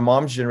 even of my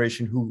mom's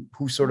generation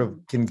who sort of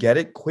can get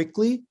it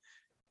quickly,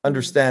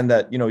 understand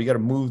that, you got to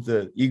move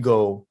the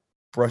ego,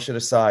 brush it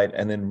aside,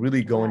 and then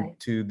really go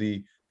into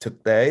the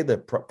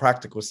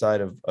practical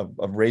side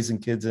of raising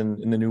kids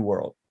in the new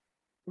world.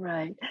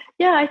 Right.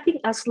 Yeah, I think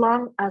as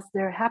long as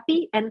they're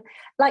happy, and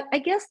like I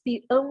guess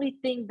the only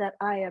thing that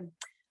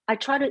I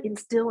try to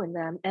instill in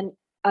them, and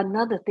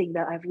another thing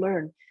that I've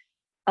learned,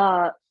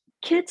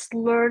 kids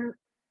learn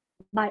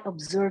by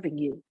observing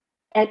you,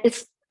 and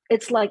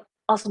it's like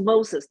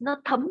osmosis,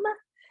 not thamma.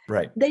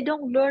 Right. They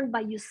don't learn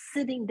by you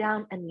sitting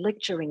down and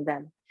lecturing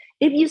them.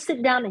 If you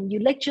sit down and you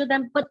lecture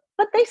them, but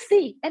they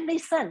see and they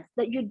sense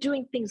that you're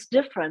doing things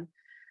different,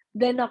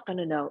 they're not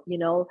gonna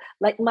know.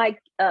 Like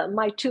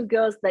my two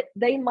girls, that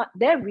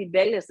they're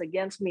rebellious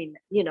against me,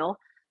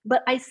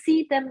 but I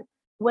see them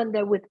when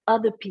they're with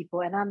other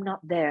people and I'm not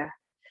there.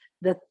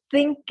 The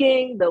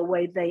thinking, the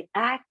way they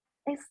act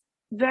is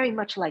very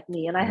much like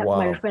me. And I have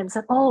my friends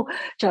said, oh,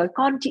 trời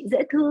con chị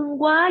dễ thương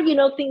quá,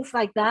 things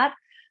like that.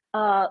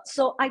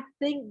 So I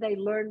think they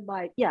learn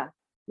by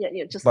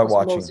just by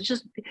osmosis,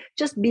 watching,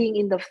 just being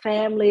in the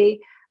family.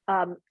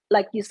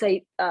 Like you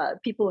say,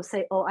 people will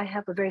say, oh, I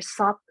have a very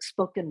soft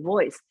spoken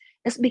voice.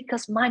 It's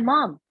because my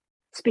mom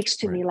speaks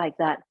to me like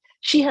that.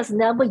 She has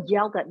never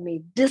yelled at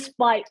me,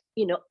 despite,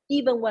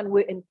 even when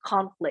we're in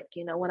conflict.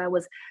 When I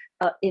was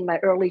in my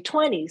early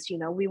 20s,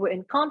 we were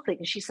in conflict,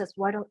 and she says,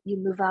 why don't you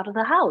move out of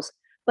the house?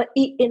 But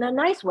in a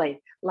nice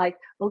way, like,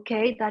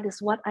 okay, that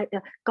is what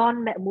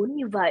con mẹ muốn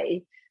như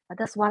vậy,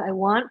 that's what I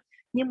want.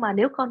 Nhưng mà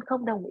nếu con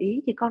không đồng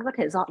ý thì con có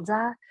thể dọn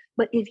ra.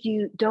 But if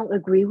you don't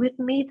agree with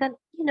me, then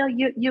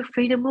you're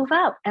free to move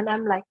out. And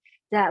I'm like,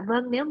 dạ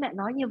vâng, nếu mẹ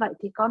nói như vậy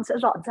thì con sẽ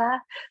dọn ra.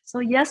 So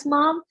yes,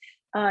 mom,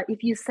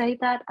 if you say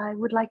that, I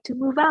would like to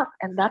move out.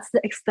 And that's the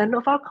extent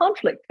of our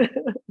conflict.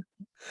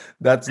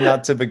 That's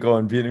not typical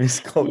in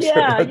Vietnamese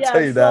culture. I'll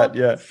tell you that.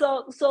 Yeah.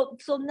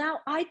 So now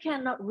I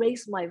cannot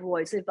raise my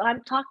voice. If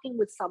I'm talking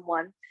with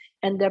someone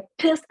and they're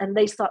pissed and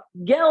they start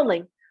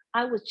yelling,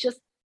 I would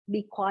just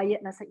be quiet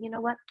and I say, you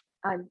know what?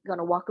 I'm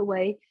gonna walk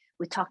away.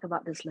 We talk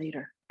about this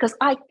later, because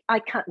I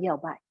can't yell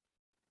back.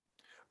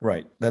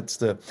 Right.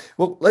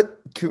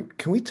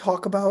 Can we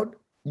talk about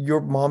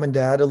your mom and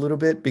dad a little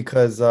bit?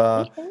 Because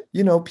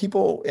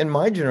people in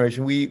my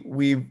generation,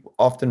 we've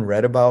often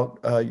read about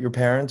your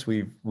parents.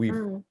 We've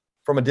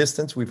from a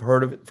distance, we've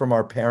heard of it from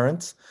our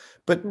parents.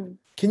 But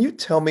can you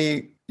tell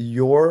me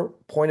your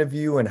point of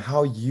view and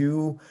how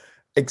you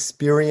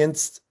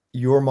experienced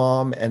your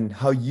mom and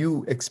how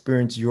you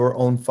experienced your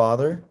own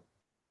father?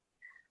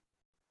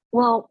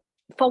 Well,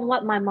 from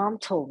what my mom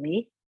told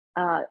me,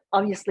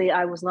 obviously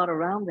I was not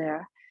around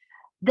there.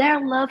 Their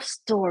love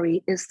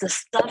story is the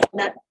stuff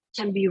that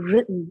can be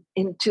written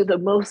into the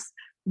most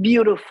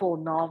beautiful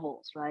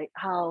novels, right?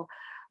 How,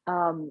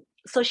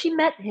 so she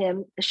met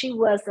him. She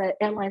was an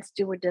airline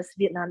stewardess,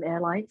 Vietnam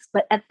Airlines.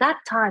 But at that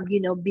time,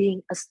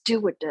 being a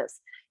stewardess,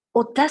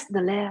 hôtesse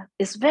de l'air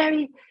is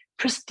very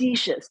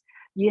prestigious.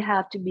 You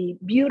have to be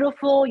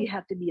beautiful. You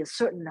have to be a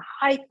certain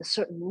height, a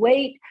certain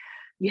weight.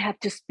 You have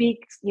to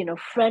speak,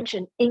 French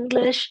and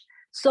English.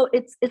 So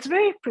it's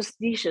very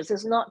prestigious.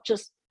 It's not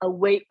just a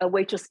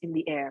waitress in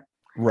the air.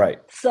 Right.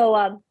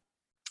 So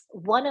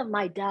one of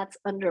my dad's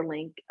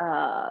underling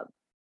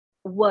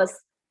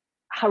was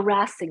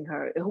harassing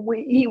her.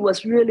 He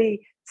was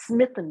really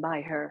smitten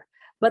by her.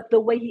 but the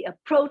way he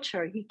approached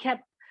her, he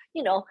kept,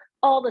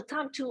 all the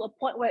time, to a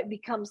point where it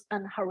becomes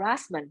an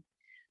harassment.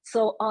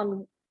 So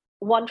on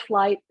one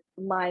flight,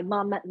 my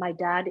mom met my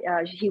dad.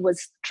 He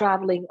was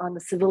traveling on a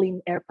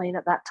civilian airplane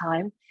at that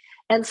time.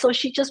 And so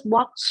she just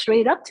walked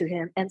straight up to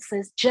him and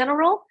says,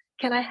 General,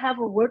 can I have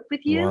a word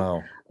with you?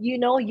 Wow.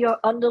 Your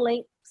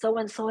underling so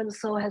and so and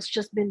so has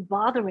just been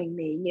bothering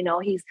me.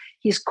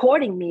 He's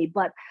courting me,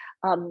 but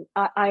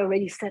I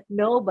already said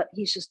no, but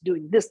he's just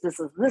doing this.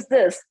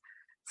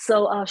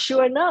 So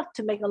sure enough,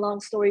 to make a long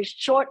story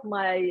short,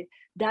 my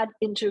dad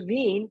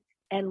intervened,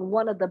 and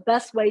one of the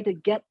best way to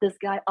get this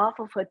guy off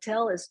of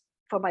hotel is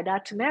for my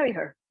dad to marry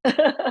her.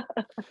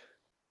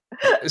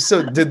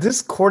 So did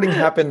this courting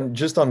happen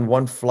just on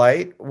one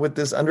flight with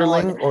this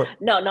underling, or?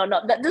 No.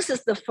 This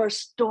is the first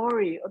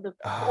story. Or the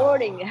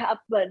courting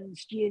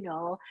happens.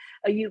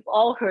 You've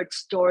all heard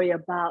story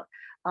about.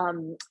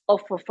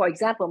 For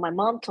example, my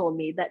mom told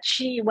me that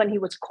when he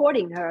was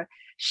courting her,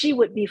 she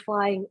would be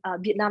flying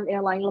Vietnam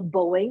Airlines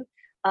Boeing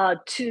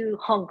to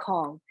Hong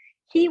Kong.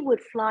 He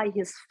would fly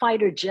his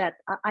fighter jet.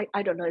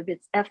 I don't know if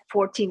it's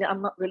F-14.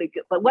 I'm not really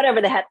good, but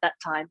whatever they had that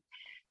time.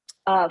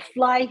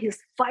 Fly his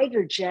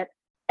fighter jet,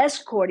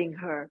 escorting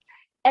her,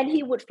 and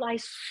he would fly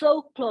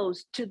so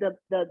close to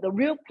the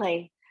real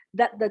plane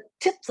that the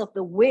tips of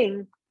the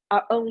wing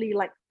are only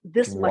like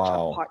this much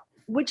apart,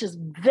 which is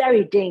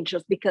very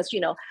dangerous because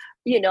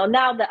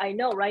now that I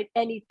know, right,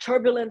 any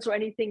turbulence or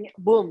anything,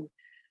 boom,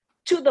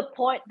 to the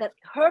point that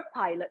her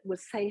pilot would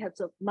say,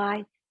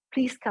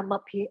 please come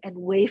up here and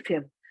wave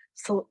him,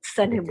 so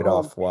send him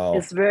home. Wow.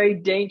 It's very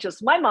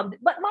dangerous. My mom,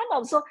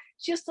 so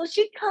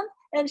she come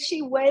and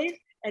she waved,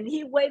 and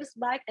he waves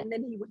back, and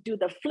then he would do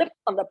the flip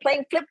on the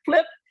plane,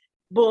 flip,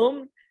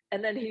 boom,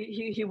 and then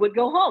he would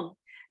go home.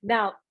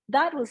 Now,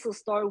 that was a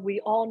story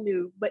we all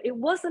knew, but it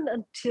wasn't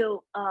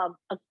until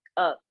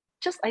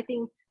just, I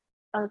think,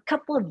 a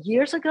couple of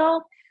years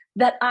ago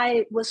that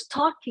I was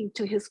talking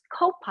to his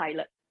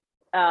co-pilot,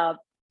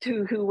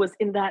 who was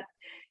in that.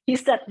 He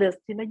said this,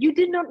 you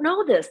did not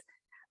know this.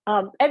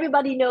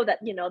 Everybody know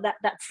that,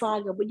 that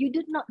saga, but you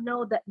did not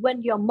know that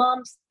when your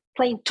mom's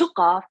plane took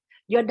off,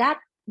 your dad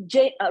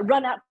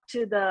run out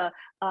to the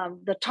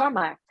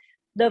tarmac.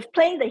 The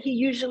plane that he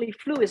usually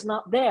flew is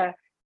not there.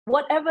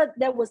 Whatever,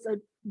 there was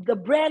the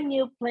brand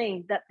new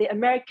plane that the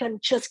American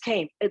just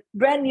came, a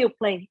brand new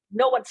plane.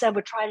 No one's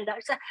ever tried it out.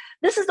 He said,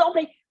 this is the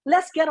only,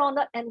 let's get on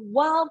that. And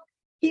while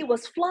he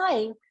was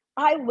flying,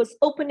 I was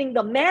opening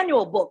the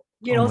manual book,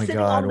 sitting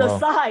on the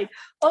side,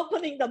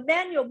 opening the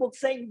manual book,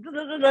 saying,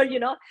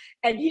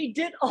 and he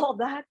did all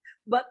that.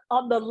 But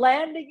on the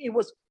landing, it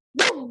was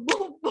boom,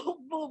 boom, boom,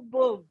 boom,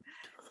 boom.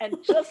 And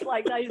just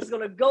like that, he's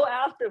going to go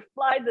after,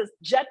 fly this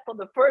jet for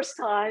the first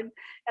time.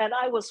 And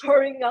I was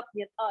hurrying up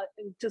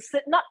to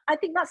sit, not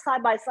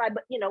side by side,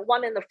 but,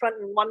 one in the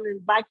front and one in the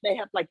back. They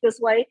had like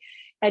this way.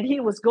 And he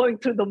was going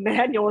through the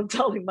manual and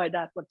telling my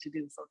dad what to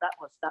do. So that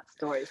was that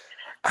story.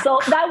 So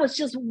that was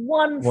just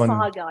one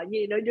saga.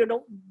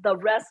 The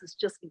rest is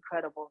just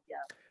incredible.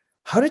 Yeah.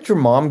 How did your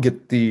mom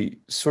get the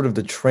sort of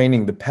the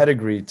training, the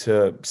pedigree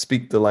to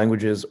speak the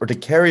languages or to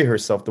carry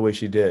herself the way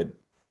she did?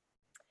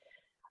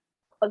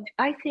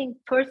 I think,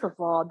 first of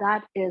all,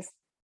 that is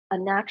a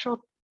natural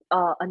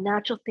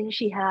thing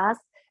she has.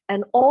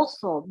 And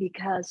also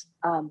because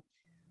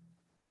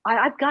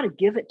I've got to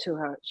give it to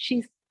her.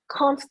 She's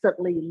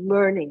constantly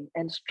learning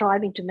and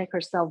striving to make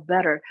herself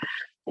better.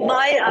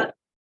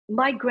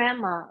 My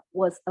grandma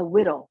was a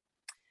widow.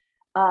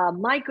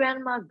 My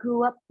grandma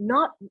grew up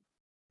not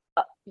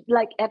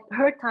like at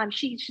her time.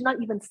 She's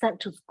not even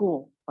sent to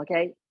school.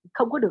 Okay,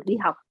 không có được đi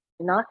học,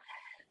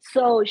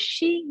 So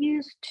she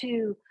used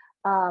to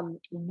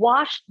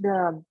wash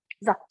the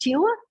giặt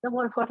chiếu.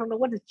 I don't know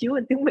what the chiếu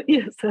in tiếng Việt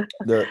is.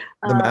 The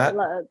mat.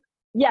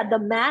 The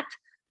mat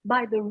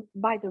by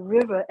the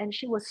river, and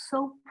she was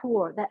so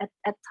poor that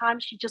at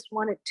times she just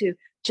wanted to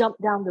jump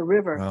down the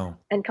river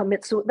and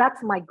commit suicide.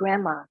 That's my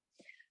grandma.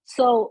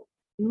 So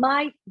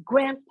my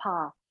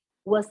grandpa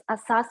was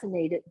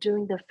assassinated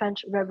during the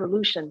French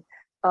Revolution,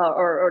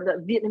 or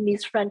the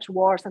Vietnamese-French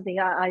War or something.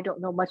 I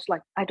don't know much,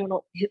 I don't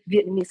know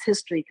Vietnamese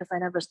history because I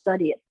never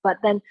studied it. But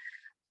then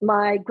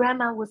my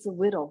grandma was a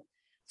widow.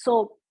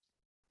 So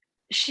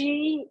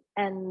she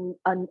and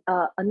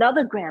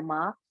another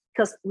grandma,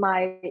 because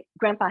my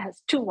grandpa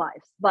has two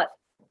wives, but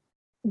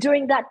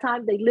during that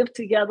time they lived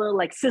together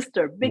like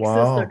sister, big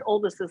sister, and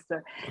older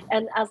sister.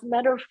 And as a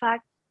matter of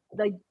fact,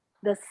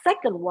 the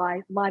second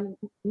wife,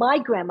 my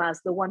grandma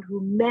is the one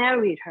who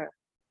married her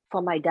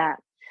for my dad,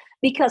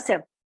 because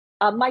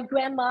my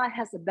grandma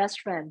has a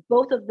best friend.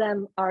 Both of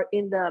them are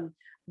in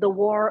the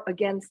war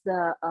against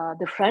the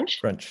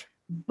French.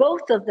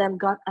 Both of them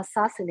got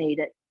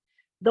assassinated.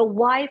 The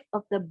wife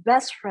of the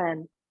best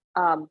friend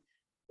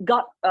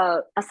got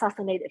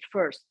assassinated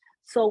first.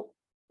 So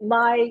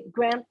my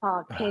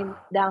grandpa came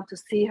down to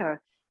see her,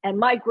 and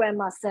my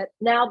grandma said,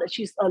 now that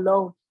she's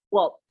alone,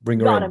 well,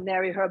 gotta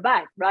marry her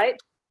back, right?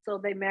 So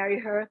they marry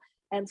her.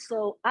 And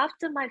so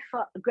after my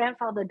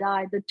grandfather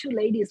died, the two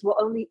ladies were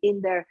only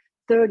in their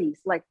 30s,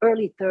 like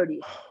early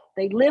 30s.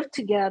 They lived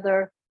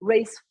together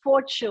raise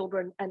 4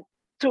 children and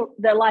through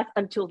their life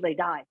until they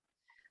die.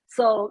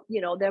 So,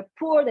 they're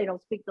poor, they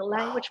don't speak the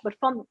language,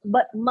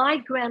 but my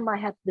grandma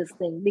had this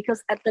thing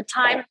because at the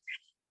time,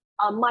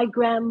 my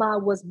grandma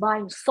was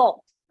buying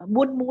salt,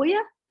 bún muối,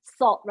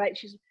 salt, right?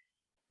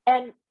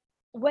 And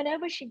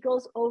whenever she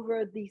goes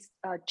over these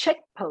check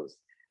posts,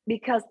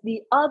 because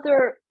the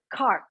other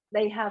cart,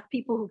 they have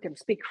people who can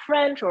speak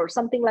French or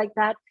something like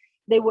that,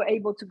 they were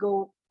able to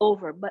go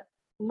over. But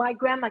my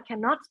grandma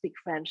cannot speak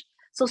French.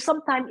 So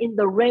sometime in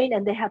the rain,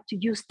 and they have to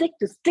use stick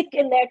to stick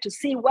in there to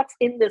see what's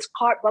in this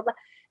cart, blah, blah,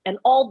 and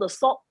all the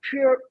salt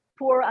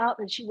pour out,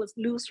 and she would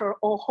lose her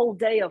whole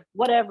day of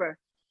whatever.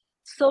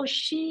 So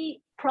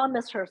she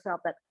promised herself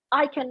that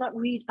I cannot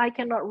read, I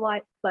cannot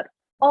write, but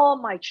all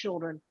my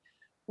children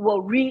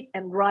will read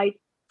and write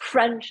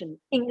French and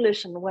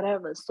English and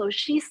whatever. So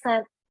she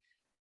sent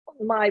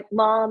my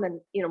mom and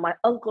my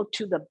uncle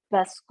to the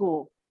best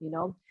school.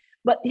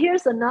 But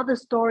here's another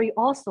story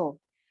also.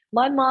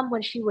 My mom,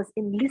 when she was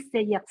in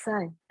Lycée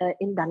Yaksan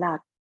in Dalat,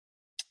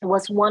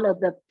 was one of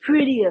the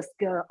prettiest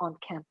girl on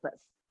campus.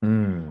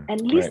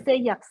 And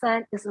Lycée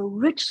Yaksan is a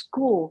rich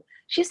school.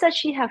 She said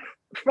she had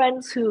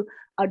friends who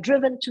are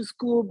driven to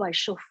school by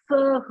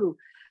chauffeur who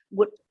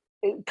would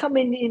come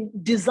in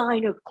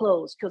designer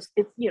clothes because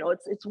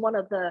it's one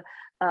of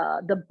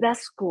the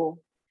best school.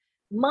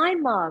 My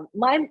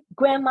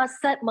grandma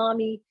sent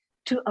mommy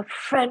to a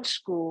French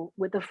school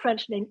with a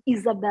French name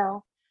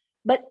Isabel,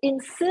 but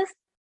insists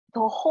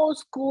the whole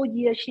school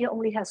year she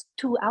only has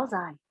 2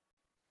 outside.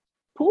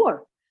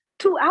 Poor,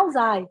 2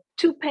 outside,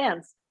 2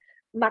 pants.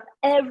 But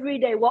every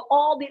day, well,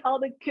 all the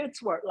other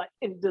kids were like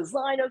in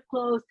designer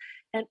clothes.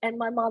 And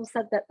my mom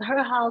said that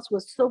her house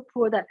was so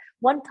poor that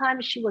one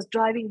time she was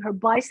driving her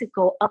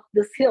bicycle up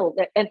this hill.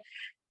 And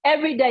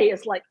every day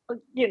is like,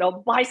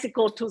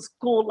 bicycle to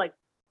school, like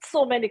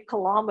so many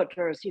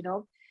kilometers,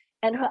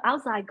 And her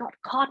outside got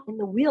caught in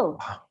the wheel.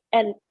 Wow.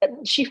 And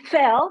she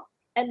fell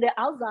and the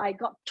outside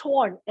got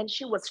torn and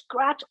she was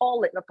scratched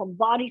all from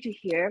body to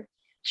here.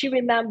 She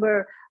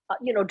remember,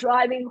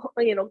 driving,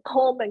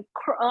 home and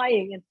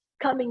crying and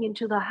coming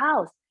into the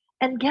house.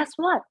 And guess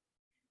what?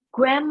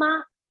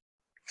 Grandma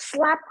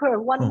slapped her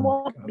one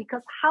more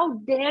because how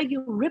dare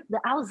you rip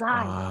the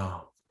outside?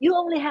 Wow. You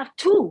only have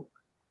 2.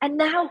 And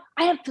now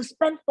I have to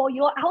spend for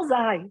your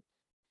outside.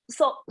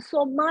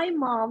 So my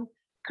mom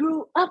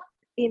grew up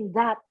in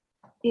that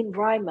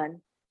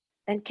environment.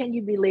 And can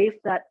you believe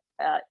that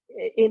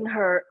in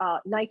her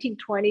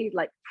 1920,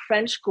 like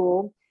French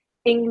school,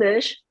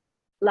 English,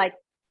 like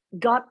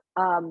got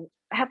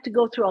have to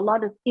go through a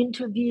lot of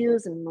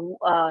interviews and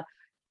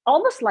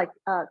almost like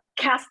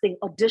casting,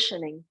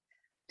 auditioning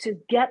to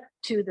get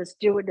to the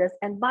stewardess.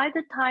 And by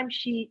the time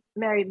she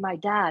married my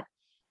dad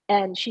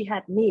and she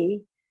had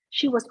me,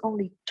 she was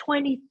only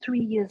 23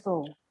 years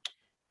old.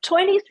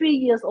 23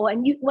 years old.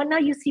 And when now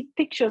you see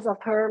pictures of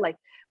her, like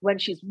when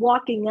she's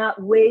walking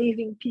out,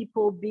 waving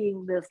people,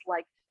 being this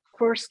like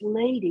first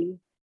lady,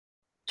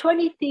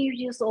 23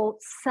 years old,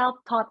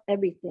 self-taught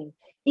everything.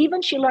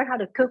 Even she learned how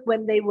to cook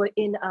when they were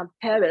in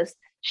Paris.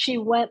 She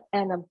went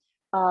and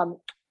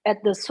at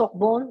the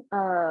Sorbonne.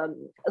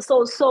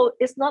 So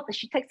it's not that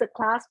she takes a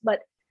class, but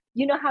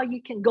you know how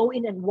you can go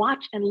in and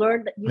watch and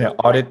learn that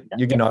audit.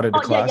 You can audit the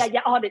class.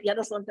 Audit. Yeah,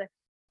 that's something.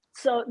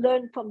 So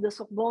learn from the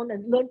Sorbonne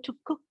and learn to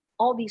cook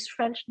all these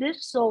French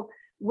dishes. So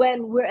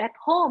when we're at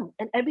home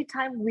and every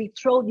time we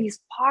throw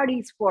these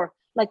parties for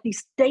like these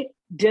state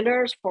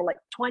dinners for like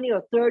 20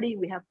 or 30,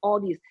 we have all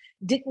these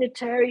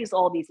dignitaries,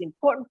 all these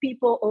important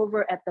people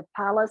over at the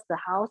palace, the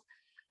house.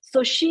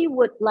 So she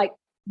would like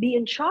be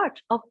in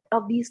charge of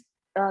these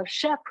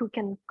chefs who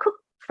can cook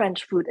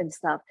French food and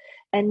stuff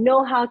and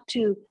know how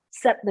to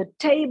set the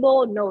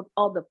table, know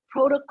all the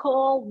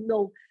protocol,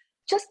 know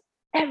just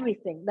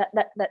everything that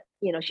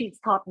she's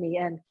taught me,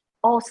 and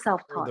all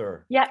self-taught.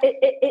 Further. Yeah,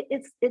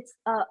 it's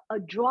a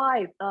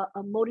drive,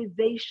 a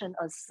motivation,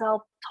 a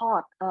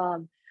self-taught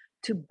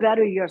to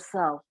better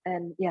yourself.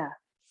 And yeah.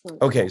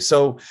 Okay,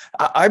 so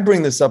I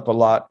bring this up a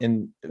lot,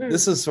 and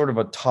this is sort of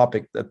a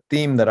topic, a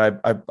theme that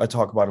I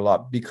talk about a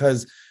lot,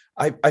 because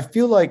I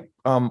feel like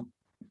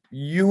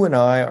you and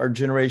I, our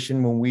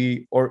generation,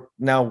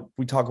 now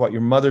we talk about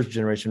your mother's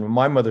generation,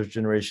 my mother's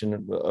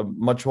generation,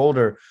 much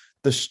older,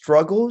 the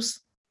struggles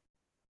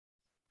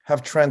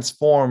have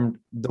transformed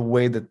the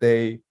way that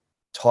they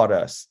taught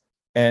us.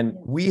 And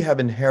we have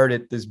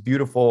inherited this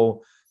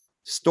beautiful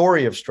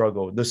story of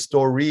struggle, the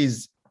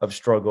stories of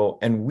struggle,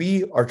 and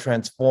we are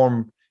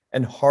transformed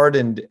and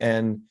hardened,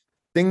 and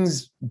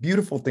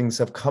beautiful things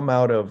have come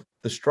out of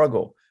the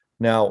struggle.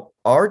 Now,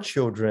 our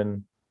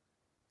children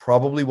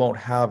probably won't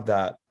have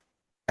that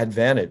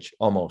advantage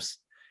almost.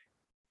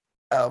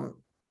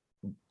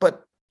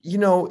 But,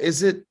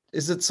 is it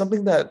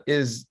something that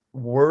is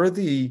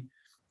worthy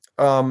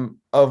of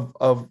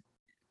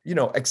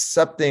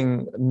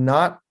accepting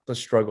not the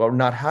struggle or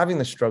not having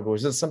the struggle?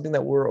 Is it something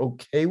that we're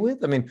okay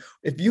with? I mean,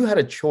 if you had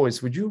a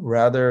choice, would you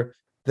rather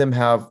them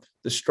have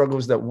the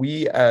struggles that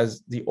we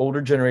as the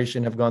older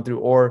generation have gone through,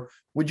 or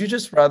would you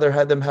just rather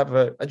have them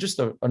have just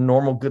a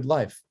normal good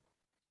life?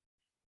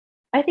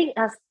 I think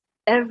as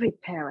every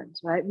parent,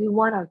 right, we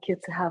want our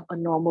kids to have a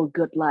normal,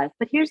 good life.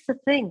 But here's the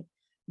thing,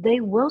 they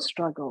will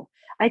struggle.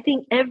 I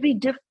think every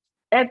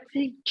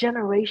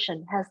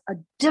generation has a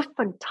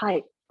different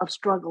type of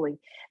struggling.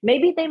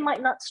 Maybe they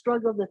might not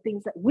struggle the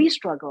things that we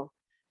struggle,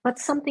 but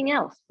something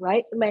else,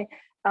 right?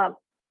 Um,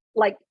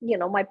 like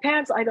my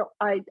parents, I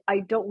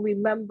don't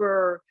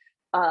remember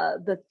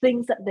the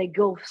things that they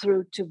go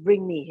through to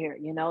bring me here.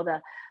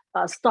 The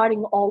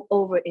starting all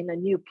over in a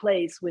new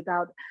place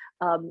without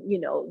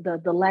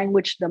the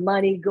language, the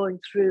money, going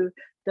through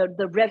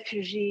the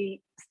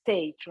refugee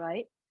stage,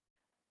 right?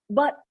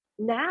 But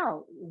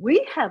now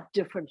we have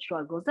different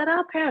struggles that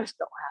our parents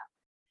don't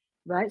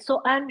have, right?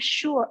 So I'm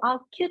sure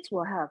our kids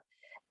will have.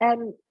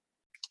 And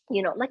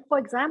like for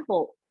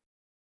example,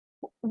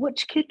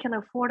 which kid can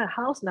afford a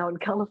house now in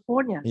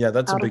California Yeah,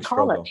 that's a out of big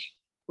struggle. college,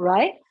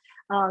 right?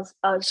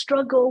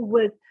 Struggle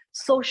with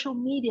social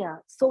media,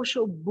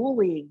 social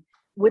bullying,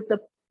 with the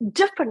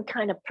different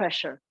kind of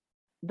pressure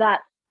that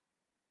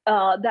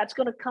that's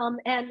going to come.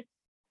 And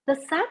the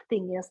sad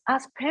thing is,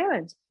 as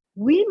parents,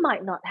 we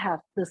might not have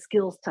the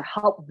skills to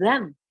help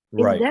them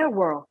in Right. their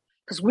world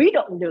because we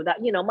don't do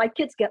that. My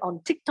kids get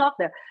on TikTok,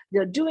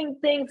 they're doing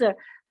things.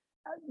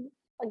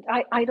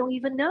 I don't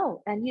even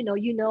know. And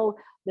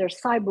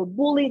there's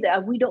cyberbullying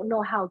that we don't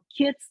know how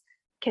kids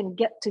can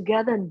get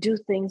together and do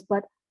things,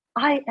 but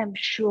I am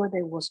sure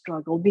they will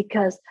struggle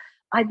because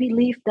I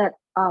believe that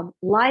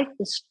life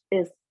is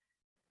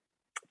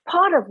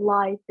part of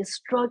life is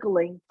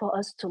struggling for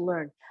us to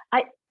learn.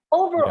 I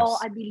Overall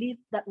Yes. I believe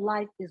that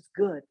life is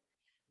good,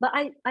 but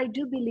I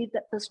do believe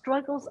that the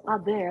struggles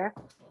are there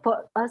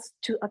for us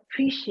to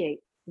appreciate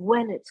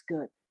when it's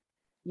good.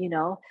 You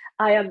know,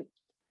 I am,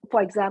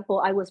 for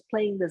example, I was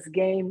playing this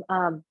game,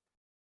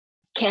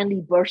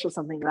 Candy Burst or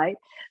something, right?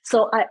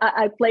 So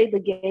I played the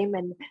game,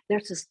 and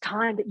there's this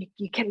time that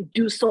you can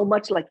do so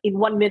much like in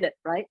 1 minute,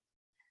 right?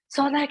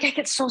 So like I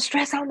get so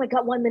stressed out. Oh my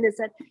God, 1 minute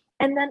set.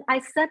 And then I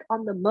set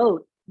on the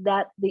mode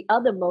that the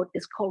other mode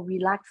is called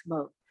relax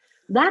mode.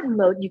 That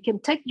mode, you can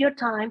take your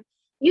time,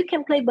 you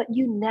can play, but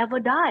you never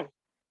die.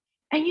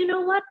 And you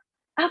know what?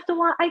 After a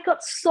while, I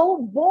got so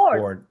bored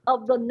Bored.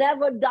 of the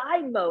never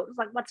die mode. It's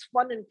like, what's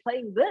fun in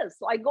playing this?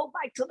 So I go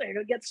back to there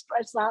to get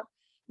stressed out.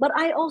 But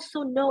I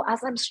also know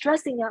as I'm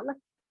stressing out, like,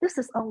 this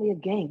is only a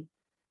game,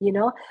 you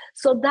know?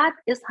 So that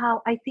is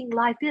how I think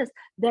life is.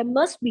 There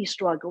must be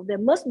struggle, there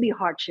must be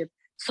hardship.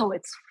 So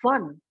it's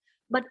fun.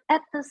 But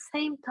at the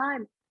same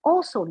time,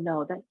 also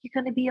know that you're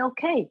going to be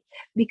okay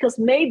because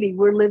maybe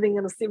we're living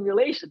in a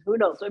simulation. Who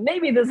knows? Or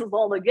maybe this is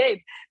all a game.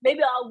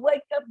 Maybe I'll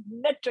wake up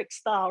metric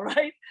style,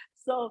 right?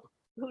 So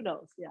who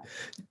knows? Yeah.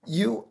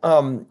 You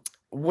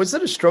was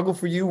it a struggle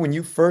for you when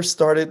you first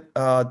started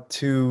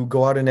to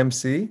go out and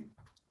MC?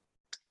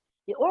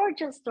 The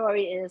origin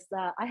story is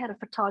that I had a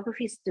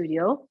photography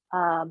studio.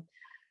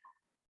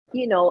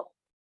 You know,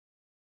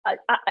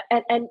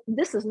 and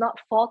this is not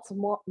false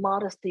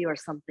modesty or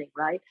something,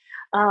 right?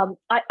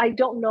 I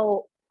don't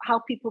know how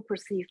people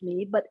perceive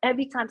me, but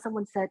every time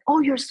someone said,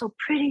 "Oh, you're so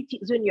pretty,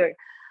 Junior,"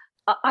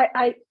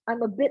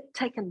 I'm a bit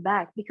taken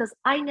back because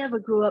I never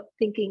grew up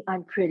thinking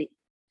I'm pretty.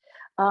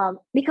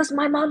 Because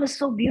my mom is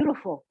so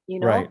beautiful,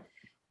 Right.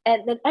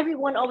 and then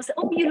everyone always say,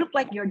 "Oh, you look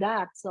like your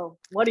dad." So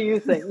what do you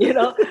think?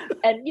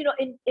 And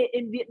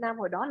in Vietnam,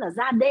 hồi đó là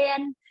da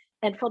đen,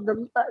 and for the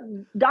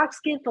dark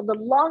skin, for the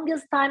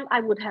longest time, I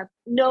would have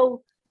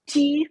no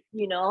teeth,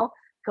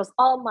 because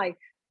all my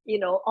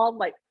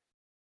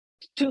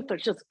tooth are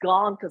just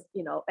gone, because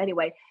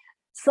anyway.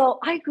 So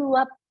I grew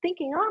up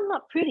thinking, oh, I'm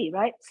not pretty,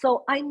 right?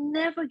 So I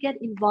never get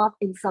involved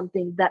in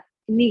something that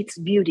needs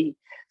beauty.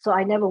 So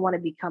I never want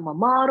to become a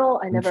model.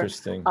 I never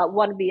Interesting.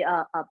 want to be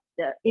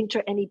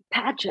enter any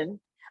pageant.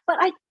 But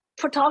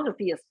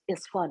photography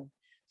is fun.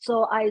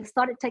 So I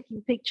started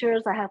taking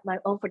pictures. I have my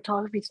own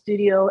photography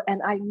studio,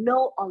 and I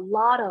know a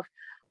lot of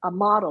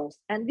models.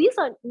 And these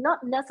are not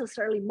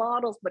necessarily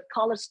models, but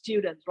college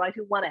students, right,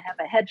 who want to have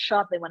a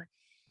headshot. They want to.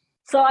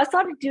 So I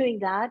started doing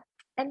that.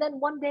 And then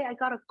one day I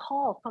got a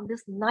call from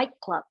this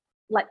nightclub,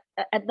 like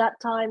at that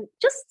time,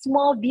 just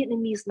small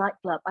Vietnamese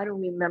nightclub. I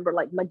don't remember,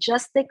 like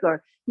Majestic,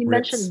 or you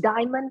mentioned Ritz.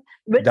 Diamond,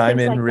 Ritz, things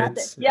Diamond like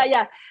that. Ritz. Yeah,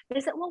 yeah. They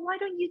said, well, why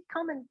don't you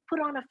come and put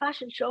on a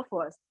fashion show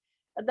for us?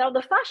 And now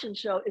the fashion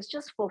show is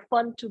just for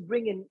fun to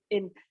bring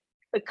in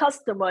a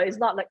customer. It's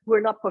not like we're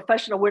not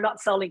professional. We're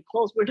not selling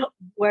clothes. We're not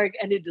wearing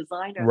any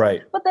designer.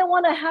 Right. But they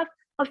want to have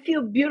a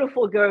few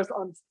beautiful girls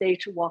on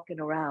stage walking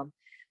around.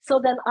 So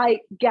then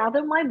I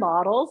gather my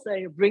models,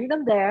 I bring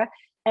them there.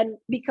 And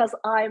because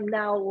I'm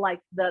now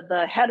like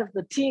the head of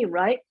the team,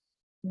 right?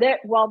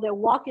 While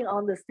they're walking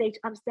on the stage,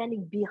 I'm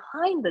standing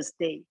behind the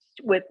stage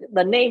with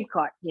the name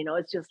card.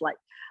 It's just like,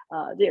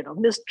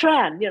 Miss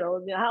Tran,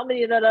 how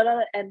many,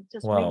 and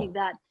just reading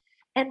Wow. that.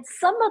 And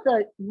some of the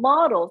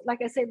models,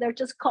 like I said, they're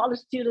just college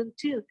students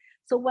too.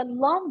 So when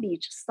Long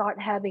Beach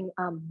start having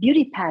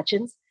beauty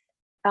pageants,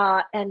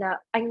 and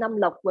Anh Nam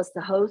Lộc was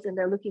the host, and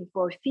they're looking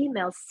for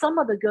females. Some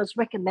of the girls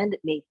recommended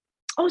me.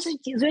 Oh, she's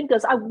doing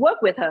this. I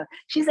work with her.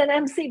 She's an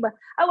MC, but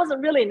I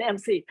wasn't really an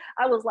MC.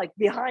 I was like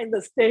behind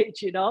the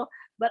stage,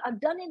 But I've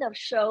done enough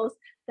shows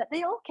that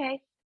they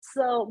okay.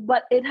 So,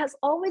 but it has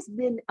always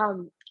been,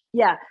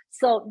 yeah.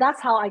 So that's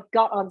how I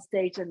got on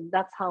stage, and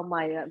that's how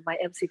my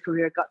MC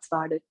career got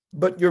started.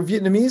 But your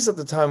Vietnamese at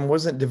the time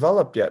wasn't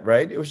developed yet,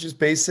 right? It was just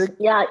basic.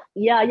 Yeah.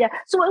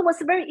 So it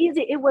was very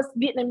easy. It was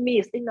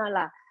Vietnamese. Ý nói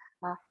là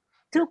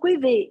thưa quý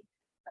vị,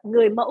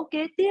 người mẫu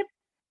kế tiếp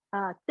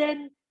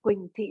tên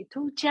Quỳnh Thị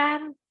Thu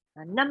Trang,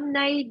 năm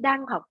nay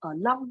đang học ở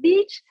Long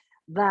Beach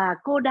và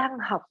cô đang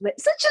học về.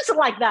 So just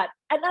like that,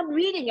 and I'm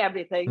reading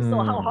everything. So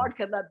how hard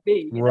can that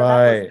be? That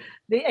was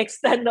the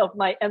extent of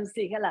my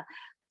MC. Hay là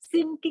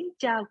xin kính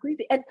chào quý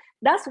vị, and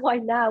that's why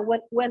now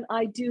when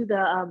I do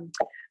the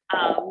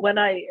when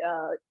I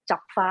chọc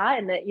phá,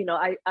 and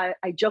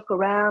I joke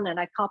around and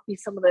I copy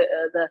some of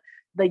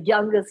the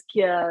youngest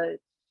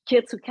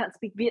kids who can't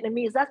speak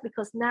Vietnamese. That's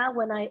because now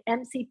when I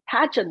MC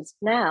pageants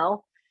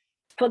now,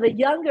 for the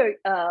younger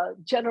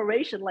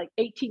generation, like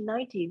 18,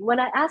 19, when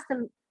I ask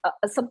them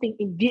something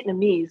in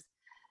Vietnamese,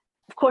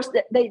 of course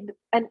they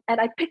and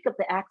I pick up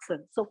the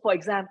accent. So for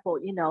example,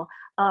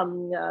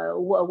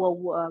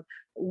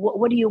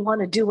 what do you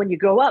want to do when you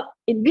grow up?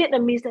 In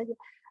Vietnamese, they say,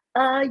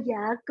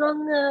 dạ con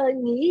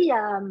nghĩ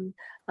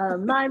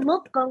mai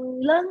mốt con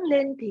lớn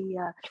lên thì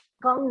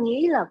con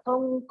nghĩ là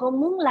con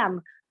muốn làm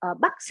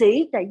bác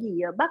sĩ, tại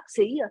vì bác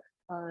sĩ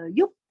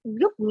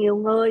giúp nhiều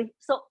người.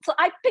 So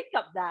I pick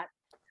up that.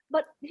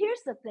 But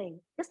here's the thing.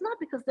 It's not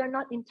because they're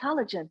not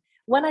intelligent.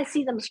 When I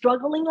see them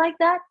struggling like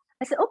that,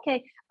 I say,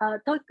 okay,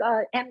 thôi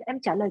em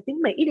trả lời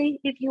tiếng Mỹ đi.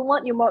 If you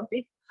want, you more.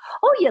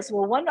 Oh yes,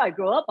 well, when I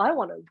grow up, I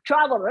want to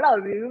travel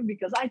around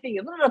because I think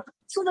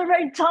so. They're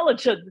very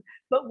intelligent,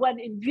 but when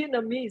in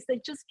Vietnamese, they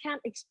just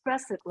can't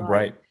express it right.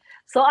 Right.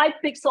 So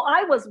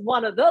I was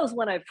one of those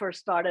when I first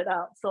started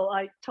out. So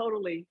I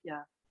totally,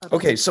 yeah.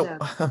 Okay, so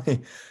I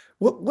mean,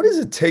 what does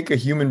it take a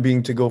human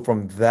being to go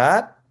from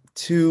that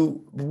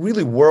to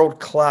really world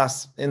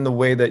class in the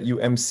way that you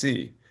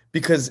MC?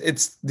 Because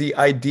it's the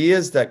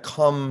ideas that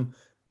come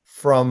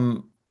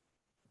from.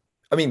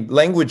 I mean,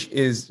 language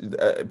is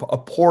a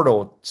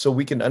portal so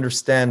we can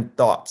understand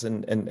thoughts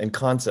and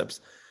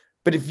concepts.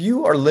 But if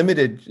you are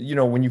limited,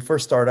 when you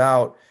first start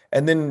out,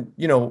 and then,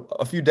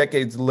 a few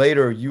decades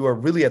later, you are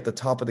really at the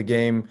top of the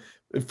game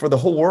for the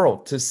whole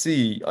world to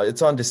see.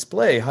 It's on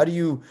display.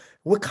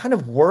 What kind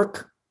of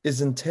work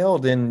is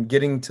entailed in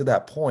getting to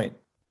that point?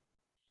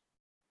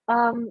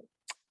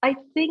 I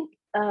think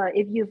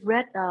if you've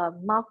read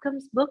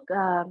Malcolm's book,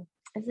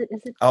 is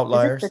it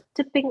Outliers? Is it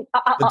the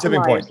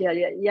tipping point?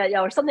 Yeah,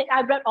 or something.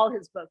 I've read all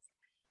his books.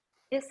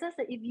 It says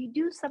that if you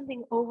do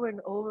something over and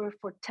over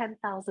for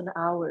 10,000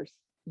 hours,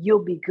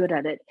 you'll be good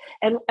at it.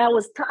 And I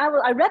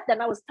read that,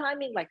 and I was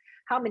timing like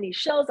how many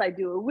shows I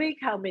do a week,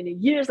 how many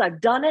years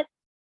I've done it.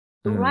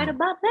 Right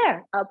about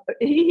there.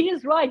 He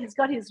is right. He's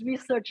got his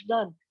research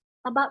done.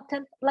 About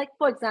 10, like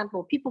for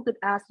example, people could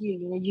ask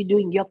you, you're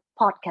doing your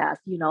podcast,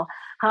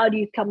 how do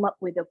you come up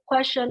with a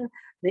question,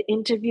 the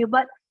interview?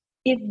 But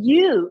if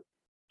you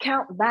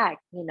count back,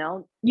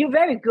 you're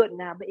very good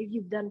now, but if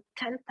you've done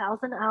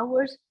 10,000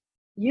 hours,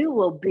 you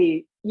will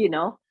be,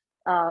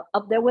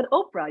 up there with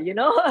Oprah,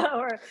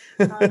 or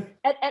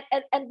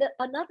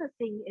another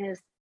thing is,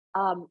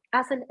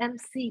 as an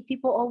MC,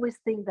 people always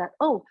think that,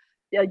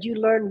 you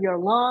learn your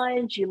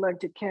lines, you learn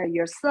to carry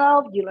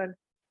yourself,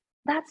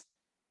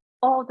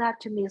 all that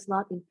to me is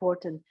not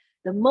important.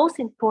 The most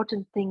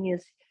important thing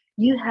is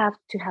you have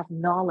to have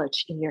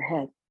knowledge in your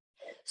head.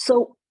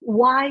 So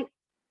why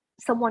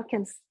someone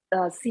can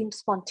seem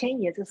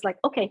spontaneous, it's like,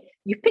 okay,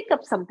 you pick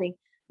up something,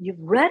 you've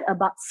read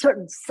about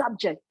certain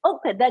subject,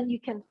 okay, then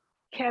you can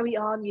carry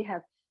on, you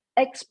have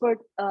expert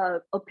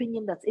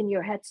opinion that's in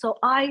your head. So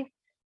I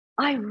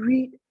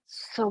read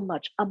so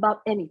much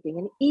about anything,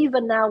 and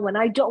even now when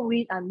I don't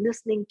read, I'm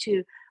listening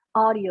to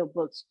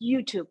audiobooks,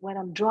 YouTube, when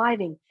I'm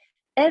driving.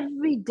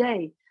 Every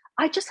day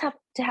I just have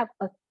to have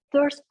a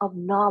thirst of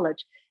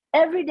knowledge.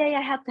 Every day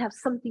I have to have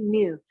something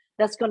new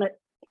that's going to,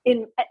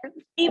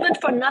 even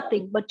for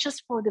nothing, but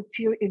just for the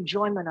pure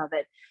enjoyment of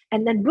it.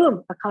 And then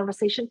boom, a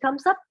conversation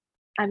comes up,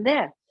 I'm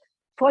there.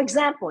 For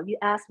example, you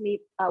asked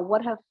me,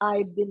 what have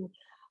I been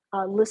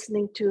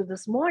listening to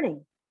this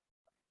morning?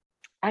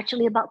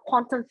 Actually about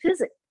quantum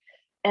physics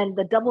and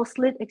the double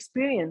slit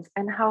experience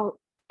and how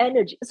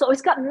energy. So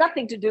it's got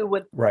nothing to do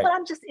with, right. But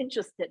I'm just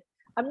interested.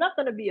 I'm not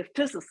going to be a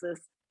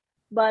physicist,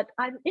 but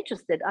I'm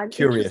interested. I'm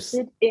curious.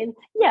 Interested in,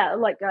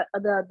 like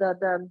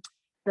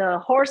the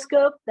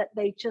horoscope that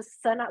they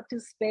just sent out to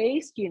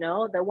space,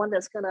 the one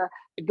that's going to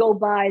go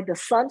by the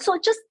sun. So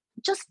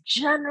just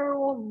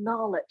general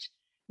knowledge,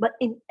 but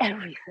in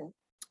everything.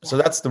 So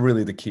that's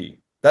really the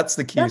key. That's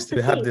the key, is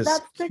to have this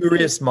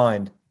curious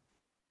mind.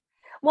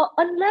 Well,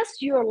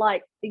 unless you're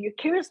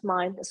curious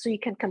mind, so you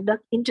can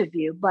conduct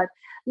interview. But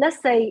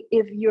let's say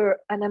if you're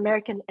an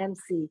American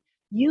MC,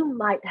 you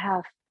might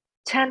have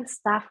 10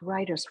 staff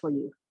writers for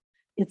you.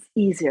 It's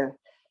easier.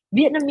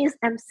 Vietnamese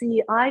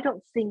MC, I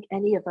don't think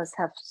any of us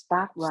have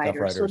staff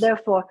writers. So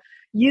therefore,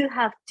 you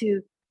have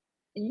to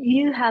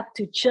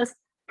just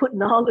put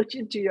knowledge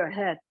into your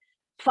head,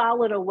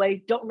 file it away,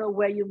 don't know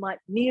where you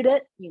might need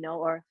it,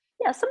 or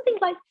something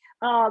like,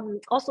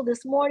 also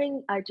this morning,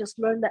 I just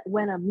learned that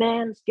when a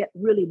man get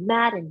really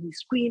mad and he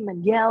scream and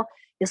yell,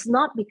 it's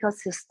not because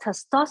his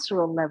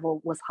testosterone level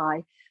was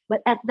high, but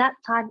at that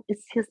time,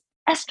 it's his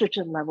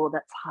estrogen level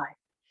that's high.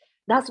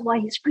 That's why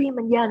he scream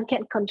and yell and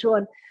can't control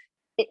and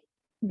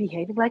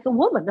behaving like a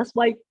woman. That's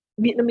why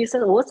Vietnamese say,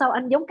 "Ủa sao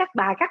anh giống các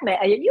bà, các mẹ?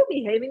 You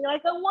behaving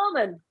like a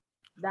woman."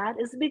 That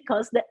is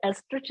because the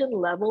estrogen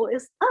level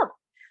is up.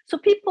 So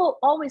people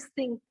always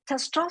think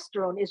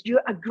testosterone is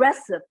you're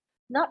aggressive.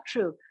 Not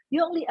true.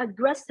 You're only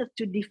aggressive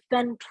to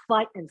defend,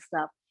 fight, and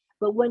stuff.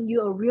 But when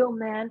you're a real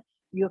man,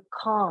 you're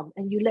calm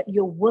and you let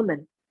your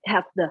woman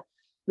have the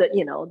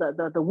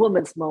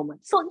woman's moment.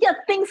 So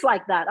things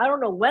like that. I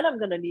don't know when I'm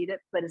gonna need it,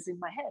 but it's in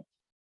my head.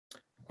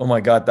 Oh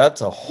my God,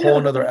 that's a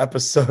whole nother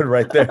episode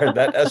right there.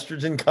 That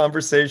estrogen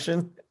conversation.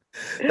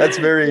 That's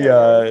very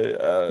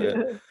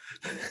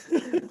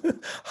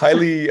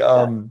highly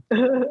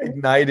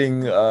igniting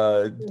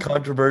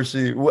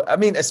controversy. I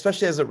mean,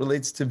 especially as it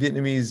relates to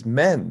Vietnamese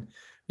men,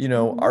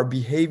 our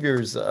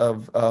behaviors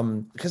of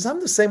because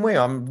I'm the same way.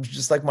 I'm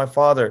just like my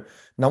father.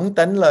 Nóng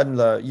tính lên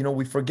là,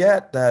 we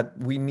forget that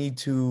we need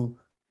to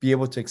be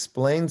able to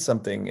explain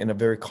something in a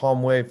very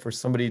calm way for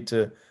somebody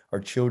our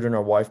children,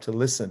 our wife to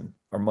listen,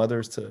 our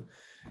mothers to.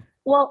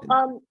 Well,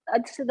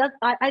 so that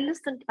I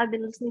listened. I've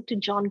been listening to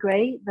John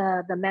Gray,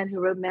 the man who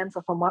wrote *Men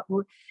of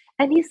Martin*,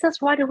 and he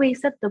says right away. He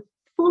said the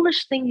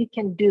foolish thing you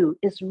can do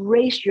is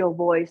raise your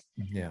voice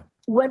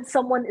when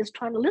someone is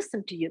trying to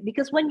listen to you,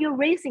 because when you're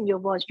raising your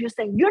voice, you're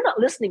saying you're not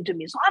listening to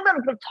me, so I'm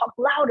going to talk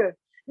louder.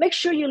 Make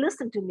sure you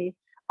listen to me.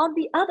 On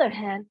the other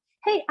hand,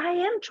 hey, I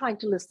am trying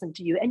to listen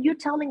to you, and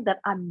you're telling that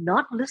I'm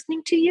not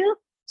listening to you.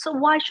 So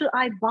why should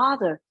I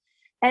bother?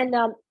 And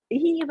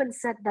he even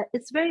said that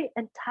it's very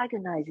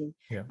antagonizing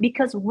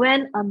because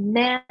when a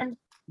man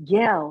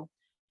yells,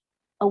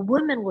 a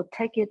woman will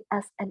take it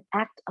as an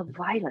act of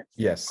violence.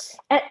 Yes.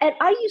 And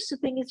I used to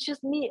think it's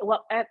just me.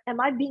 Well, am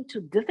I being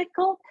too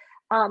difficult?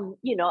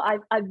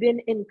 I've been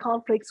in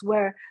conflicts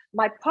where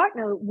my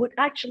partner would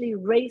actually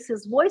raise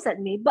his voice at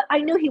me, but I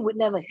knew he would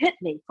never hit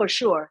me for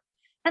sure.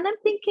 And I'm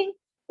thinking,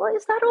 well,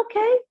 is that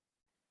okay?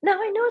 Now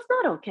I know it's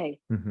not okay.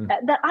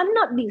 That I'm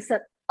not being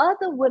said.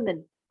 Other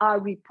women are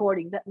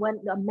reporting that when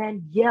a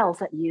man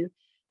yells at you,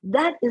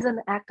 that is an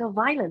act of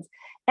violence.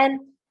 And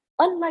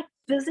unlike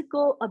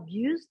physical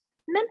abuse,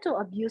 mental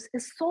abuse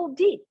is so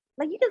deep.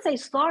 Like you can say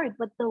sorry,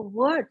 but the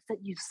words that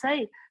you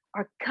say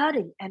are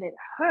cutting and it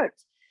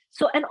hurts.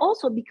 So, and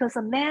also because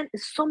a man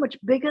is so much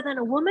bigger than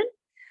a woman,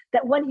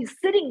 that when he's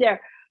sitting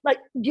there, like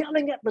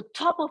yelling at the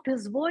top of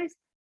his voice,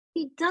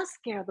 he does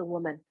scare the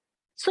woman.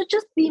 So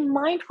just be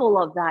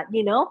mindful of that,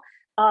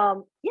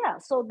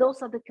 so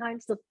those are the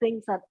kinds of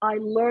things that I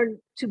learned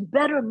to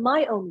better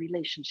my own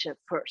relationship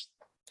first.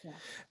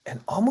 And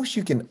almost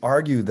you can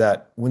argue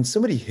that when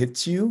somebody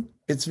hits you,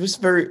 it's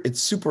just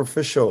it's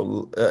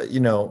superficial,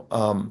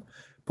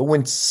 but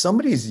when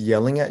somebody's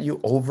yelling at you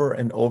over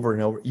and over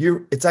and over,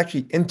 it's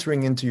actually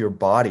entering into your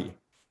body.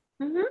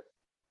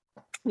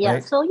 Yeah.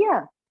 Right? So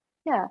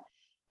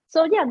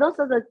those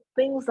are the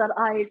things that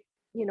I,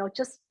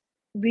 just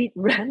read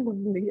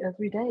randomly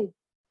every day.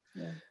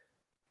 Yeah.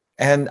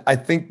 And I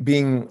think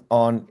being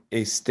on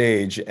a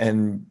stage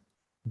and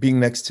being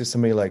next to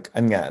somebody like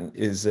Nguyen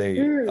is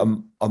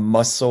a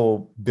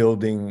muscle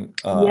building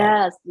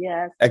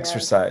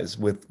exercise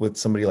with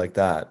somebody like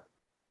that.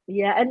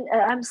 Yeah, and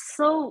I'm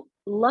so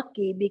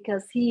lucky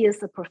because he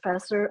is a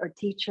professor or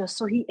teacher,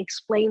 so he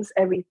explains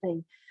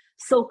everything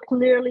so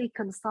clearly,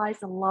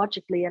 concise, and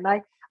logically. And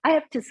I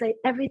have to say,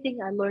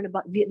 everything I learned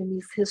about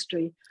Vietnamese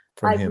history,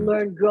 I've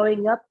learned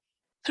growing up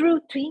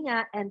through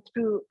Duyen and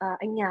through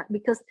Nguyen,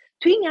 because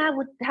Duyen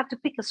would have to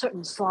pick a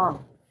certain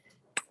song.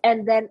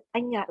 And then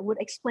Nguyen would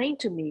explain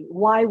to me,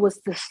 why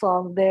was this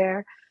song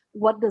there?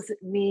 What does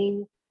it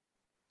mean?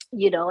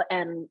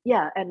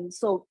 And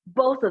so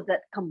both of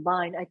that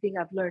combined, I think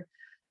I've learned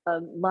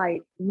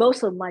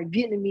most of my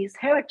Vietnamese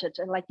heritage.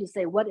 And like you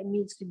say, what it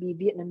means to be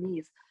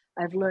Vietnamese,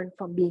 I've learned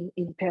from being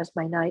in Paris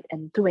by night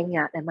and through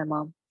Nguyen and my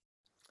mom.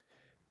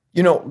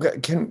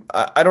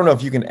 I don't know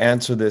if you can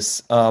answer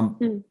this,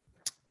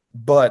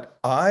 but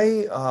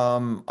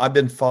I've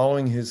been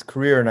following his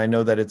career and I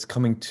know that it's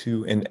coming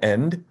to an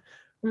end.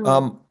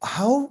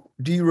 How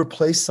do you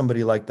replace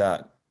somebody like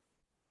that?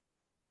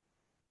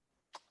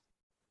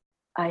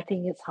 I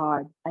think it's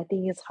hard.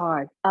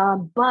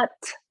 But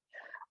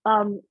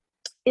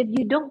if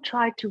you don't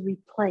try to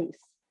replace,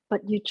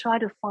 but you try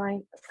to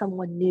find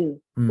someone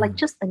new, like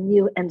just a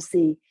new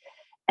MC,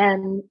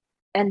 and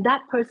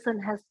that person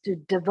has to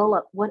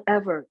develop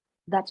whatever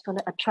that's going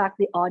to attract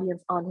the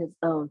audience on his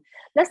own.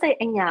 Let's say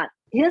Nguyen,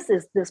 his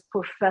is this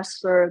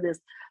professor,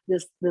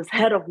 this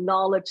head of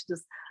knowledge,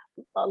 this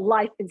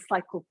life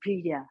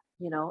encyclopedia,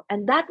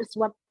 and that is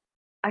what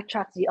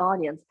attracts the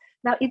audience.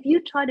 Now, if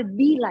you try to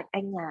be like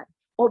Nguyen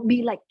or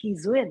be like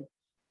Duyen,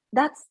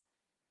 that's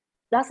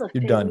a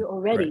failure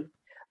already. Right.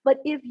 But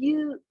if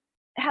you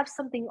have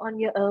something on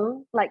your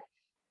own, like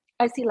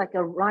I see like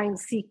a Ryan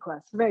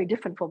Seacrest, very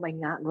different from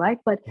Nguyen, right?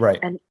 But Right.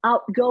 an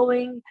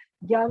outgoing,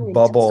 young,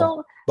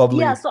 Bubble,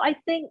 bubbly. so I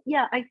think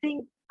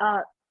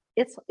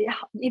it's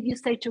if you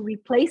say to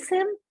replace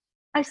him,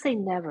 I say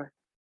never,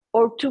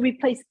 or to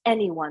replace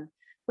anyone.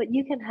 But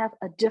you can have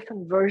a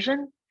different version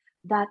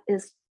that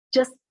is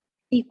just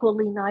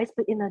equally nice,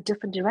 but in a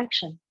different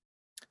direction.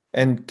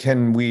 And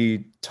can we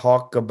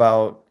talk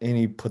about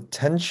any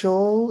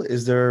potential?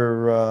 Is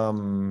there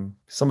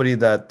somebody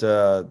that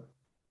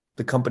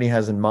the company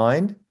has in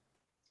mind?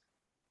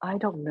 I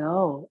don't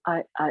know.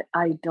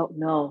 I don't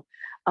know.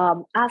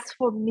 As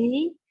for me,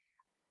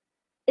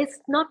 it's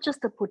not just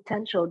the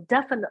potential.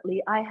 Definitely,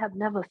 I have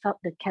never felt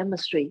the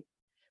chemistry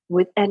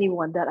with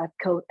anyone that I've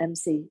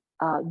co-MC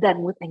than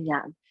with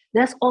Enyan.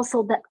 There's also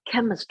that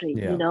chemistry,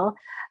 Yeah.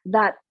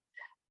 that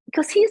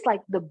because he's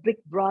like the big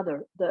brother,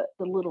 the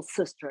little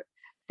sister.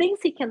 Things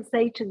he can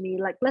say to me,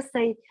 like let's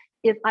say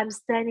if I'm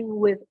standing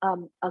with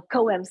a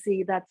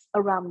co-MC that's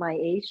around my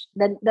age,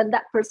 then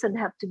that person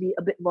have to be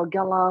a bit more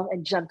gallant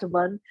and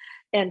gentleman,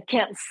 and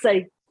can't say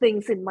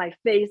things in my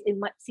face. It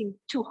might seem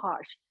too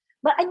harsh,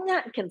 but Anya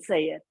can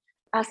say it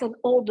as an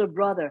older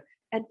brother,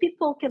 and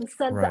people can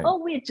sense that, Right. oh,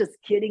 we're just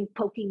kidding,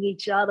 poking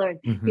each other, and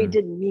he Mhm.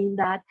 didn't mean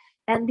that,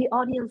 and the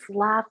audience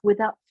laugh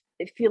without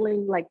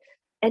feeling like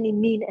any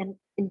mean and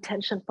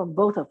intention from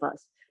both of us.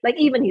 Like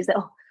even he said,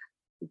 oh,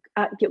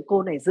 kiểu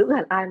cô này giữ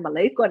hẳn ai mà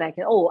lấy cô này,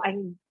 oh,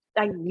 anh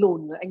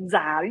lùn, anh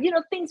già,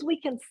 things we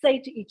can say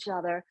to each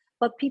other,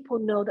 but people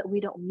know that we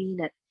don't mean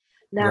it.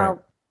 Right. Now,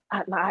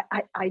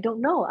 I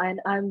don't know, and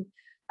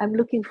I'm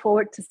looking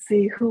forward to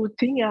see who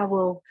Tina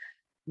will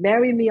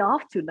marry me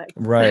off to next.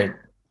 Right.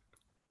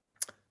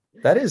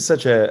 That is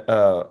such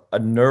a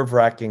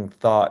nerve-wracking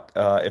thought,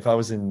 if I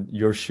was in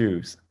your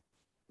shoes.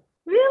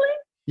 Really?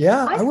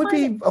 Yeah, I I would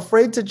find be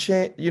afraid to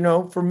change.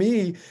 For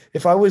me,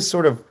 if I was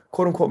sort of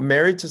quote unquote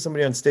married to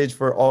somebody on stage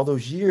for all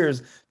those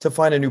years, to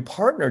find a new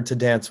partner to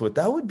dance with,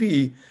 that would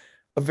be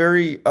a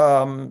very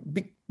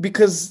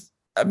because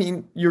I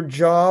mean your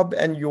job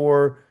and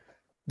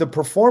the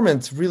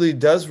performance really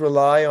does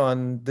rely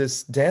on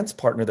this dance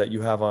partner that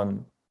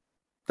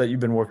you've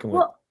been working with.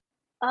 Well,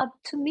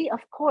 to me,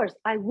 of course,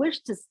 I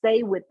wish to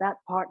stay with that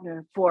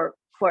partner for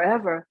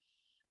forever.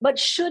 But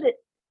should it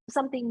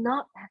something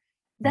not,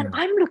 then Mm.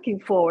 I'm looking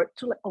forward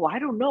to like, oh, I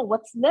don't know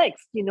what's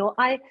next.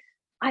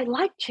 I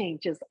like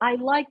changes. I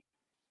like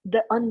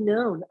the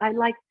unknown. I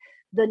like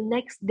the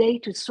next day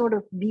to sort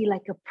of be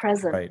like a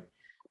present. Right.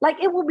 Like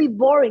it will be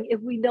boring if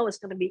we know it's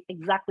going to be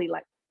exactly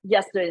like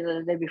yesterday,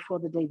 the day before,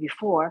 the day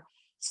before.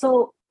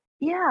 So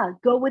yeah,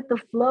 go with the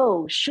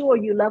flow. Sure,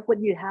 you love what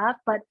you have,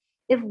 but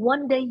if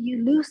one day you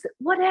lose it,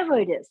 whatever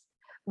it is,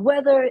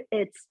 whether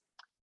it's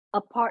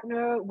a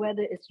partner,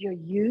 whether it's your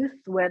youth,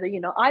 whether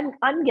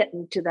I'm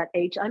getting to that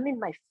age. I'm in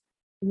my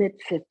mid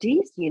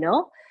 50s.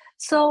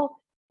 So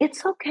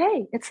it's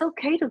okay. It's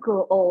okay to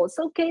grow old. It's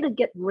okay to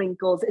get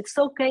wrinkles. It's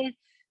okay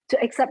to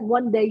accept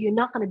one day you're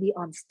not going to be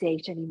on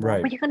stage anymore,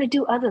 Right. but you're going to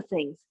do other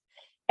things.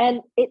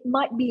 And it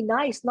might be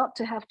nice not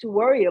to have to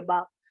worry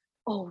about,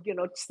 oh,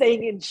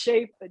 staying in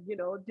shape and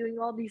doing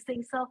all these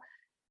things. So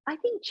I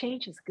think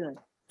change is good.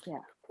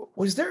 Yeah.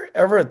 Was there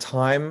ever a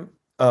time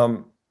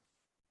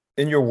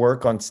in your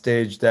work on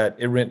stage that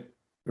it went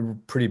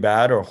pretty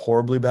bad or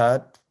horribly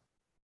bad?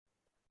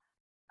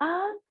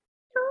 Uh,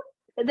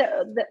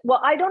 well,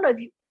 I don't know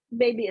if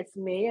maybe it's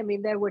me. I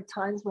mean, there were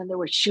times when they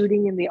were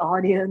shooting in the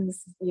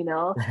audience. We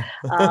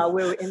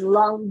were in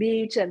Long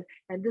Beach, and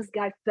this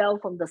guy fell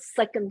from the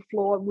second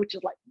floor, which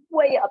is like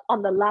way up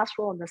on the last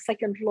floor on the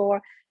second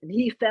floor, and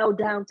he fell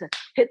down to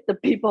hit the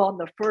people on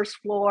the first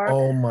floor.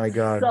 Oh my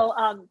God. So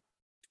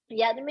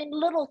yeah, I mean,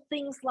 little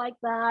things like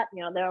that.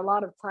 There are a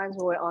lot of times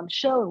when we're on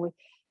show and we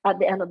at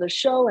the end of the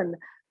show and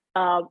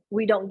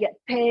we don't get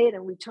paid,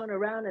 and we turn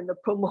around and the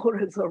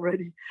promoters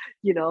already,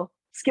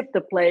 skip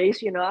the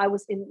place. I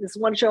was in this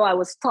one show, I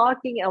was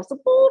talking, I was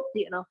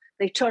boop,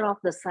 they turn off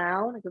the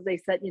sound because they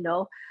said,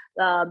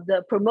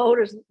 the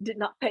promoters did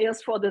not pay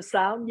us for the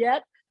sound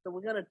yet, so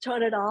we're gonna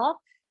turn it off.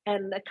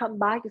 And I come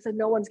back and said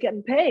no one's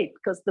getting paid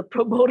because the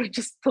promoter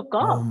just took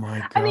off. Oh my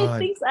God. I mean,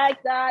 things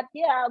like that.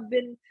 Yeah, I've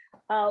been,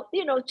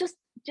 just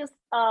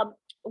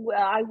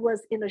I was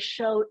in a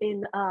show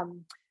in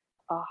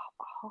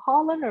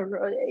Holland,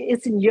 or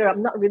it's in Europe,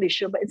 I'm not really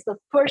sure, but it's the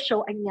first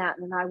show Anyat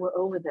and I were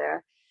over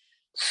there.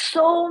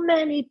 So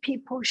many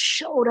people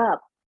showed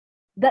up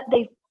that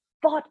they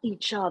fought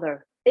each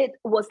other. It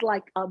was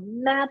like a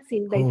mad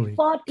scene. They Holy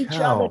fought each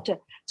cow. other to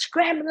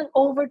scrambling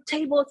over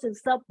tables and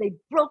stuff. They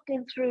broke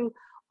in through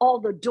all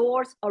the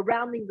doors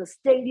surrounding the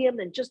stadium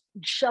and just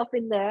shoved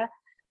in there,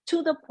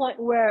 to the point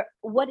where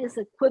what is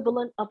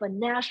equivalent of a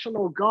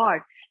National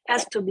Guard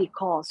has to be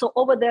called. So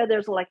over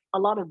there's like a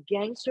lot of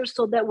gangsters.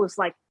 So that was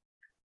like,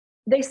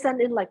 they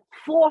sent in like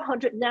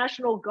 400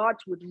 National Guards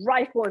with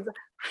rifles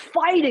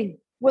fighting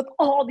with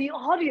all the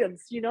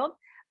audience.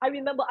 I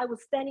remember I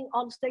was standing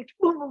on stage,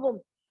 boom, boom, boom.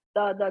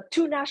 The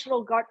two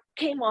National Guard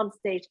came on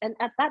stage, and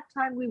at that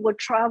time we were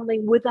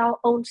traveling with our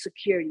own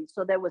security.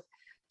 So there was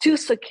two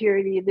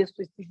security. This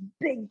was these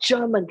big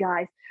German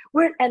guys.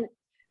 And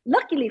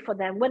luckily for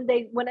them,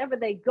 whenever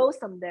they go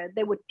somewhere,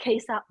 they would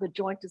case out the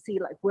joint to see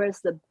like where's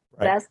the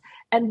Right. best.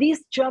 And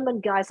these German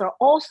guys are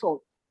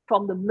also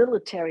from the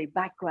military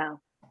background,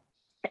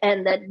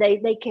 and that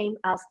they came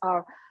as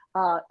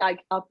like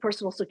our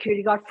personal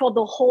security guard for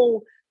the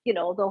whole,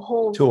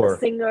 the Tour.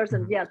 singers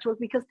and Mhm. yeah, tour,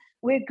 because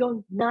we're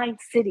going 9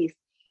 cities.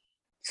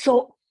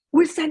 So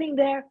we're standing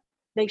there.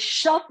 They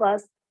shove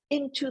us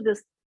into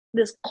this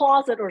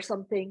closet or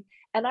something.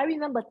 And I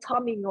remember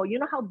Tommy Ngo. You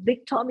know how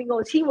big Tommy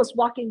Ngo is? He was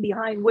walking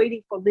behind,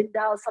 waiting for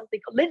Linda or something.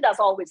 Linda's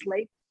always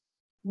late.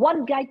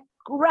 One guy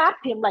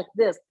grabbed him like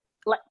this,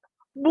 like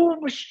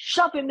boom,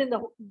 shove him in the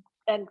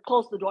and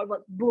close the door.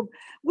 But boom,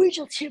 we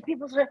just hear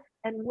people say,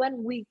 and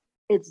when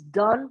it's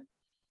done,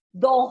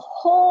 the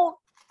whole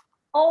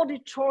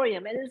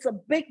auditorium, and it's a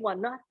big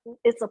one,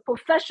 it's a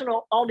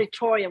professional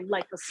auditorium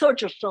like the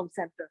Surgery Film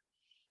Center.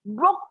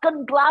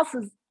 Broken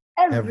glasses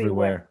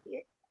everywhere.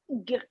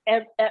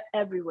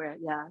 Everywhere,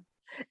 yeah.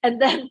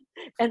 And then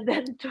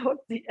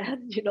towards the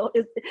end,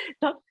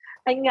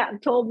 anh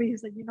Ngạn told me, he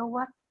said, you know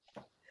what?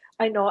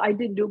 I know I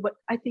didn't do, but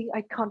I think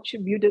I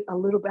contributed a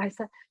little bit. I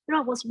said,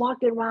 I was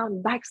walking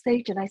around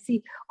backstage and I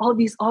see all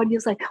these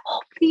audience like,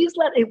 oh, please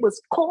it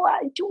was cold.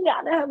 I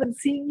haven't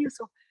seen you.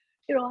 So,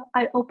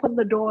 I opened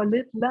the door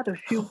and let a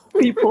few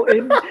people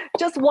in,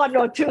 just one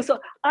or two. So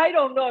I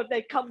don't know if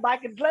they come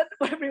back and let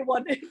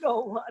everyone in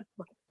or what.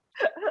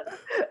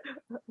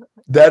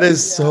 That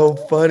is so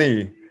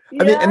funny.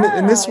 I mean,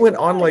 and this went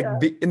on like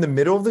yeah. in the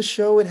middle of the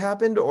show it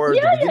happened, or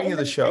the beginning of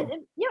the show?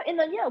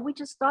 We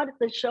just started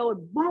the show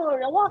and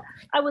boom,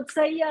 I would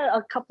say,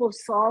 a couple of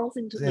songs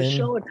into the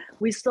show, and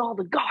we saw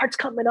the guards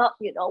coming up,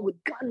 with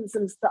guns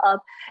and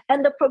stuff.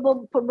 And the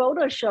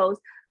promoter shows,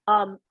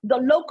 the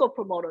local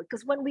promoter,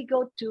 because when we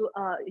go to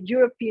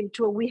European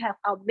tour, we have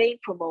our main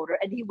promoter,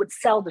 and he would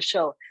sell the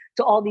show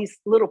to all these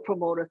little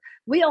promoters.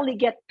 We only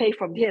get paid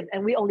from him,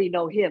 and we only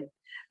know him.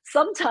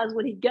 Sometimes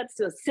when he gets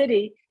to a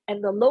city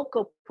and the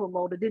local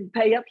promoter didn't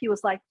pay up, he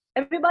was like,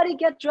 everybody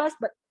get dressed,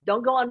 but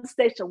don't go on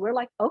stage. So we're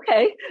like,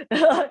 okay.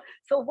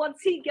 So once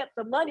he gets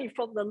the money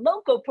from the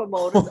local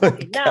promoters,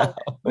 okay, now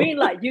green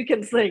light, you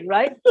can sing,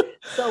 right?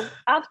 So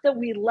after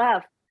we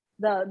left,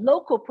 the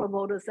local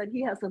promoter said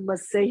he has a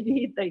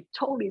Mercedes. They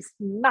totally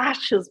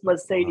smashed his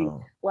Mercedes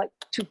like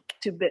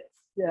to bits.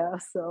 Yeah,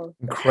 so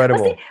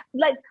incredible. See,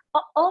 like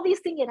all these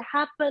things, it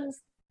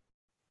happens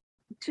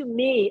to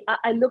me.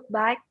 I look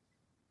back,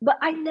 but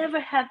I never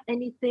have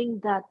anything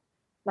that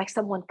like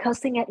someone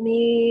cussing at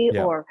me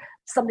or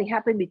something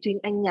happened between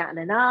anh Ngạn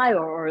and I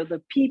or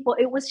the people.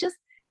 It's just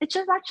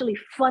actually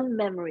fun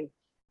memory,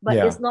 but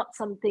it's not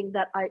something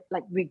that I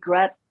like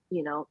regret,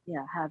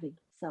 having.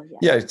 So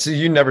so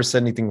you never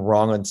said anything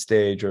wrong on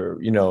stage,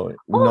 or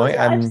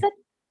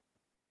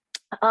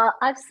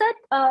I've said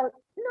no,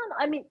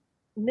 I mean,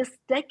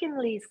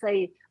 mistakenly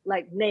say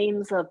like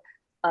names of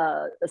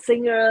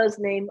singers,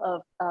 name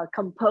of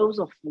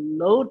composers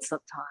loads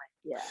of time.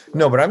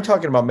 No, but I'm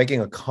talking about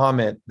making a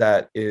comment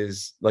that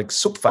is like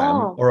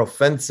supfam or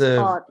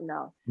offensive.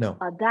 No.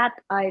 That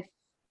I've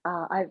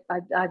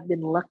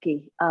been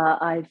lucky.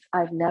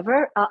 I've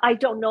never. I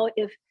don't know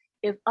if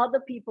other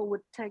people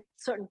would take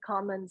certain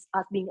comments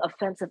as being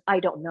offensive.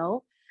 I don't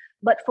know,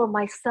 but for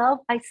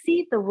myself, I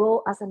see the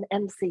role as an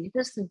MC.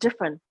 This is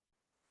different.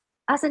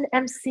 As an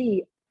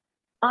MC,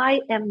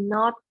 I am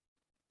not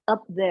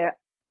up there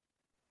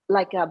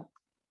like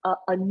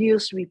a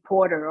news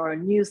reporter or a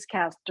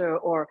newscaster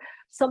or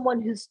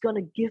someone who's going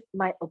to give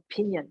my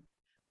opinion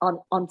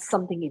on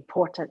something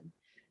important.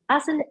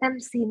 As an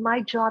MC,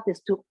 my job is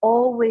to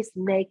always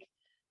make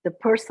the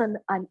person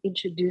I'm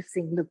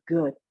introducing look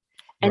good.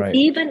 And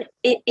even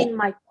in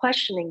my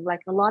questioning,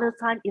 like a lot of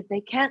time, if they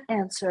can't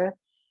answer,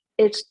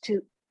 it's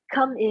to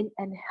come in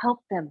and help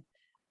them,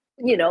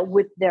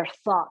 with their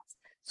thoughts.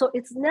 So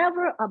it's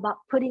never about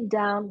putting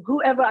down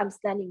whoever I'm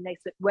standing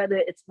next to, whether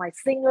it's my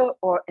singer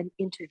or an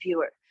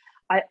interviewer.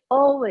 I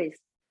always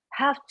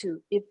have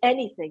to, if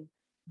anything,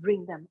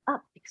 bring them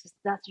up because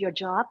that's your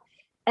job.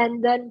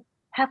 And then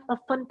have a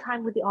fun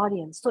time with the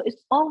audience. So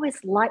it's always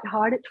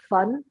lighthearted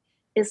fun.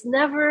 It's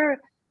never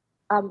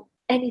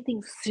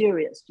anything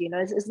serious,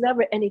 it's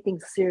never anything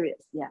serious.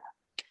 Yeah.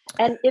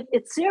 And if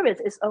it's serious,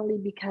 it's only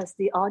because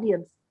the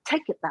audience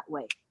take it that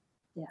way.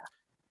 Yeah.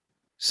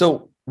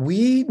 So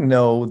we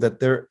know that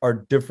there are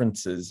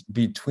differences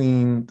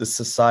between the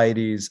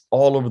societies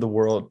all over the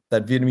world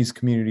that Vietnamese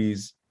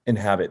communities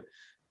inhabit.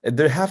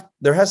 There has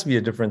to be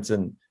a difference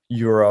in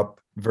Europe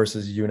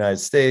versus United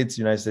States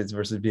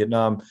versus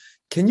Vietnam.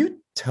 Can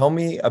you tell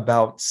me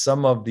about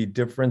some of the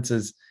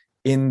differences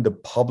in the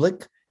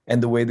public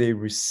and the way they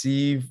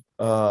receive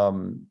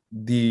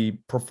the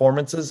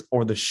performances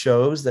or the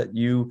shows that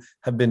you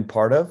have been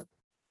part of?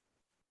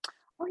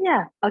 Oh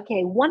yeah.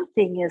 Okay. One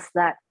thing is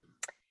that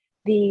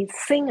the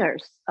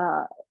singers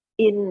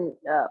in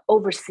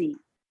overseas,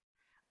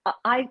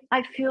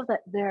 I feel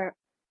that they're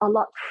a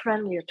lot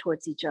friendlier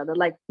towards each other.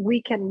 Like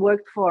we can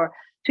work for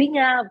Thúy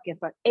Nga, we can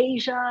for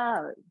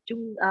Asia,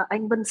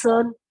 Anh Vân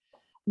Sơn.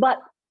 But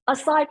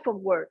aside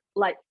from work,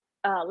 like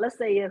let's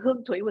say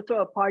Hương Thủy would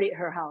throw a party at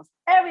her house,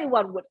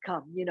 everyone would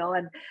come,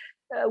 and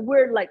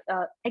we're like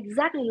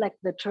exactly like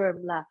the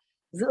term là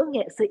giữa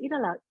nghệ sĩ, đó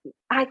là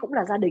ai cũng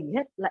là gia đình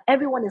hết, là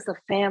everyone is a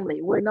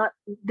family. We're not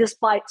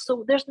despite,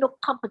 so there's no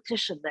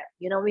competition there,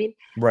 you know what I mean?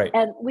 Right.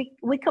 And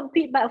we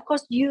compete, but of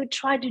course you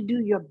try to do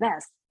your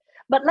best.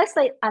 But let's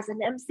say as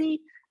an MC,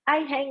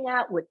 I hang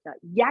out with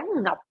Yang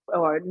Ngọc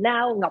or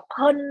now Ngọc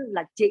Hân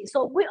là chị,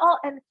 so we all,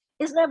 and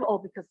it's never all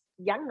because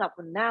Yang Ngọc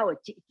and now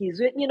chị Kỳ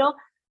Duyên,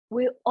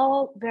 we're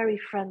all very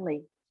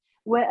friendly.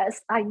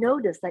 Whereas I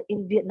noticed that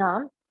in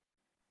Vietnam,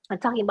 I'm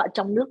talking about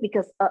trong nước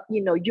because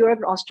Europe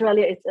and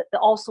Australia, it's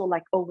also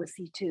like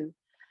overseas too.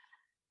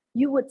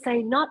 You would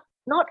say not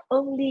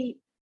only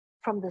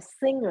from the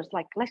singers,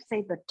 like let's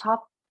say the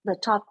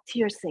top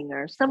tier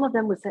singers. Some of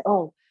them would say,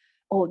 oh,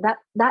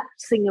 that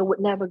singer would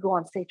never go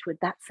on stage with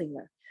that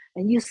singer,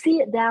 and you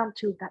see it down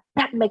to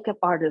that makeup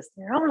artist.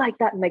 They don't like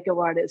that makeup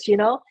artist,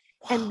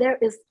 and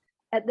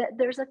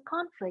there's a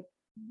conflict.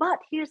 But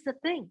here's the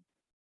thing: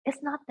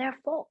 it's not their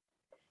fault.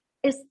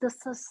 It's the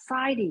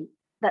society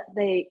that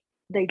they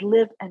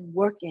live and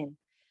work in.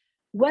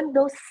 When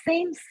those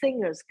same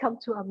singers come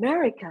to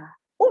America,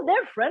 oh,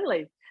 they're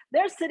friendly.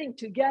 They're sitting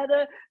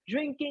together,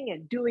 drinking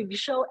and doing the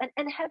show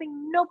and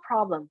having no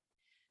problem.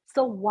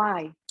 So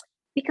why?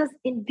 Because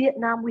in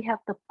Vietnam, we have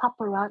the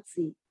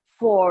paparazzi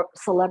for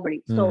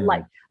celebrities. So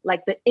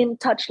like the In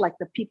Touch, like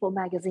the People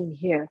magazine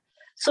here.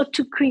 So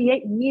to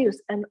create news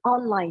and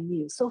online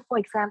news. So for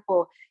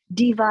example,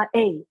 Diva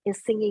A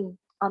is singing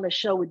on a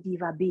show with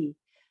Diva B.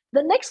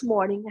 The next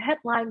morning, the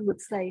headline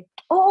would say,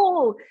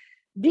 oh,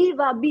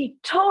 Diva B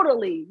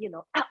totally,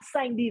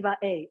 outsang Diva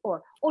A.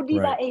 Or, oh,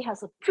 Diva A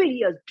has a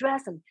prettier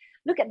dress and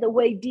look at the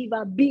way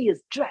Diva B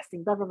is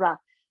dressing, blah, blah, blah.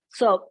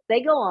 So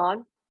they go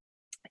on.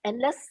 And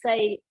let's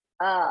say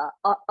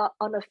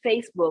on a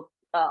Facebook,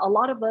 a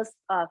lot of us,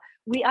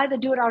 we either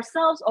do it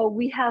ourselves or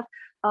we have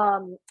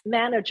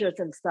managers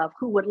and stuff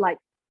who would like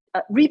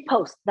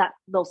repost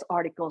those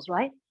articles,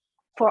 right?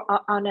 For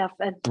on our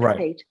fan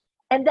page.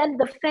 And then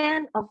the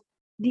fan of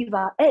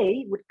Diva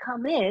A would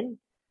come in,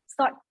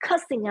 start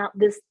cussing out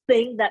this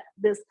thing that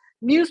this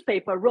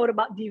newspaper wrote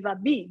about Diva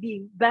B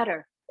being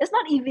better. It's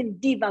not even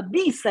Diva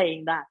B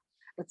saying that.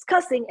 It's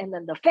cussing, and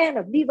then the fan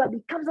of Diva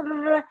B comes up,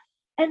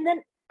 and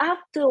then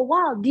after a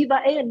while, Diva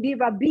A and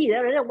Diva B,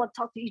 they don't want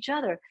to talk to each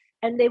other.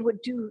 And they would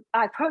do,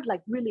 I've heard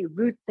like really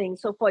rude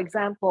things. So for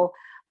example,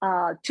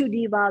 two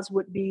divas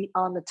would be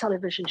on the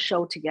television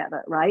show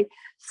together, right?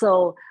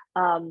 So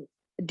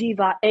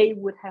Diva A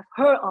would have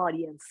her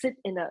audience sit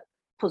in a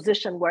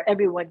position where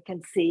everyone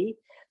can see.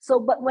 So,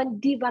 but when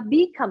Diva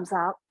B comes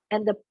out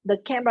and the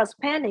camera's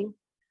panning,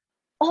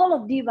 all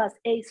of Diva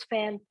A's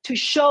fans to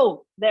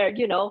show their,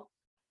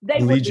 they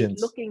allegiance would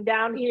be looking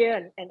down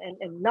here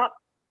and not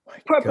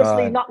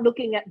purposely not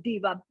looking at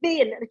Diva B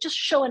and just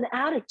show an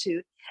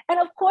attitude. And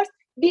of course,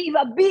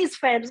 Diva B's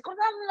fans go,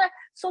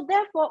 so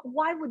therefore,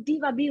 why would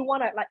Diva B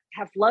want to like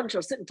have lunch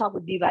or sit and talk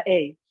with Diva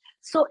A?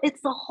 So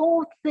it's the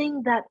whole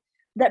thing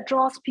that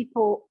draws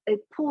people, it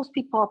pulls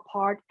people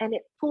apart, and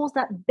it pulls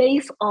that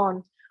based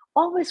on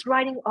always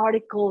writing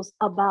articles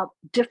about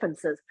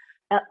differences,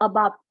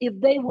 about if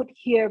they would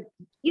hear,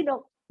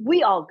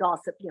 we all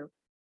gossip,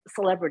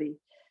 celebrity.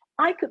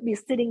 I could be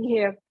sitting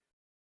here,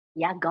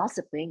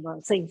 gossiping or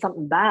saying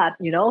something bad,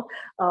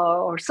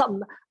 or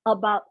something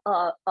about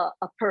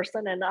a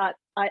person. And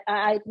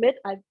I admit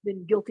I've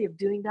been guilty of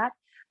doing that.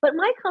 But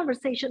my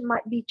conversation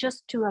might be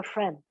just to a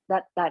friend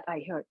that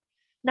I heard.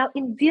 Now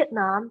in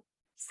Vietnam,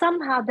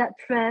 somehow that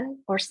trend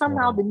or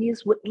somehow the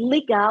news would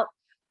leak out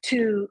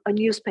to a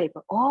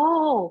newspaper.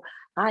 Oh,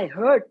 I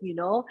heard,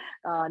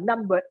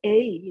 number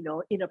A,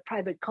 in a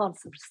private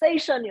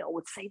conversation,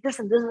 would say this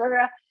and this,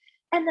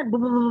 and then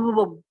boom, boom, boom, boom,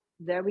 boom,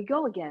 there we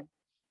go again.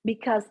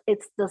 Because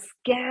it's the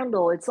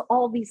scandal, it's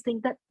all these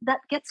things that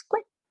gets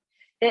clicked.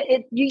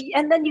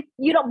 And then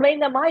you don't blame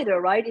them either,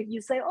 right? If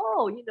you say,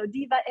 oh,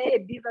 Diva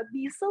A, Diva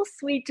B, so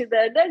sweet to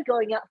them, they're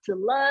going out to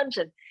lunch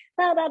and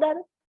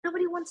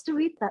nobody wants to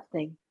read that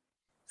thing.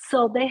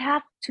 So they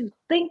have to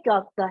think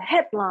of the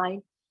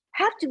headline,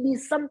 have to be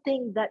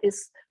something that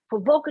is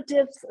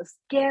provocative,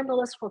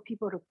 scandalous for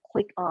people to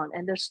click on.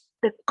 And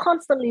they're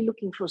constantly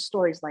looking for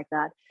stories like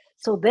that.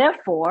 So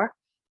therefore,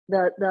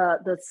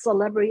 the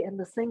celebrity and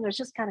the singers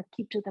just kind of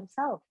keep to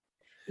themselves.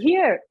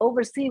 Here,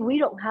 overseas, we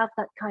don't have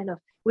that kind of,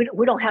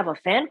 we don't have a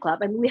fan club.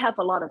 I mean, we have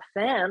a lot of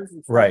fans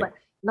and stuff, but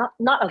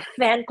not a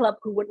fan club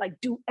who would like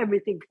do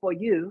everything for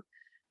you.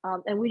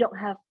 And we don't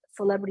have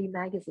celebrity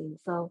magazines.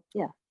 So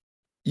yeah.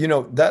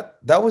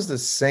 That was the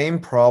same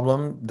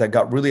problem that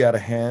got really out of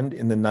hand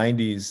in the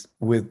 90s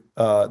with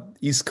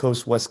East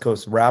Coast, West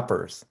Coast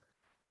rappers.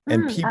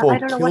 And people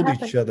killed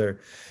each other.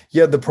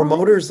 Yeah, the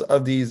promoters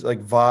of these like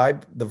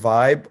the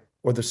Vibe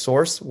or the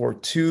Source were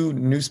two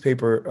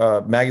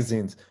newspaper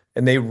magazines,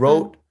 and they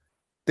wrote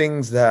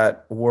things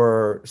that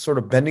were sort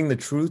of bending the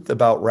truth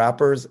about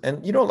rappers.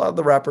 And a lot of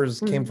the rappers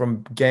came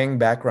from gang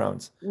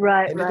backgrounds.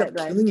 Right, and ended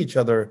up killing each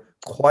other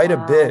quite a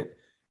bit.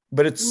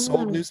 But it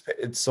sold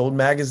it sold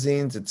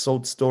magazines, it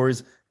sold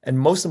stories, and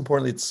most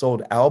importantly, it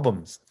sold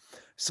albums.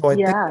 So I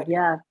think Yeah,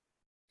 yeah.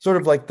 sort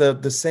of like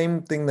the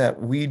same thing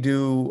that we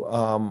do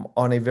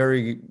on a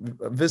very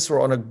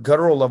visceral, on a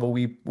guttural level,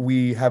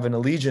 we have an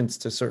allegiance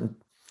to certain,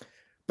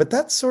 but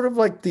that's sort of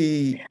like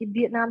the In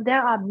Vietnam,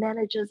 there are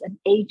managers and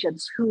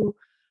agents who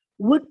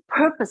would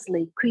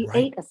purposely right.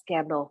 create a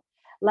scandal.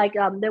 Like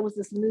there was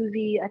this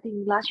movie, I think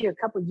last year, a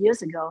couple of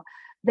years ago,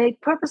 they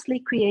purposely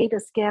create a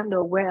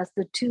scandal whereas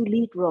the two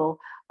lead role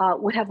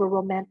would have a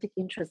romantic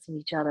interest in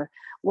each other.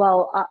 Well,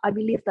 I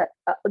believe that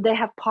they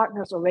have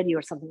partners already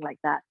or something like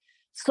that.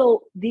 So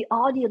the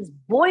audience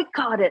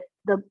boycotted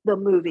the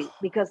movie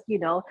because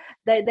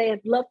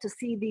they love to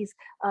see these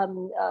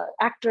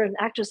actor and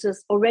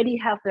actresses already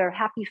have their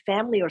happy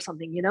family or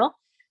something.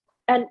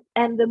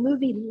 And the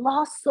movie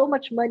lost so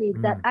much money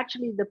that Mm.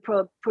 actually the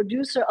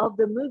producer of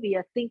the movie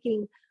are thinking,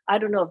 I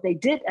don't know if they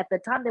did at the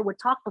time, they were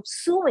talk of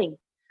suing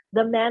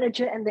the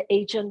manager and the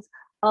agents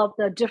of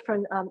the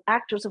different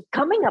actors of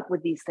coming up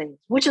with these things,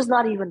 which is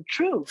not even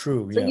true.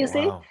 True. So Yeah. you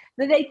see, Wow.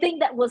 they think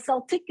that will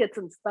sell tickets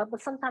and stuff,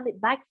 but sometimes it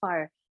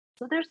backfire.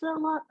 So there's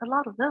a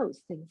lot of those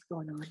things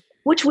going on,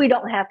 which we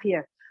don't have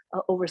here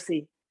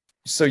overseas.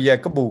 So yeah,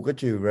 Kabul got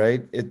you,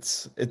 right? Yeah,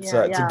 It's a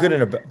yeah, good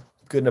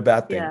and a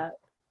bad thing. yeah.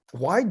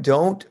 Why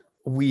don't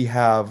we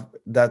have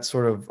that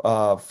sort of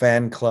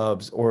fan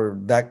clubs or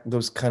that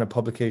those kind of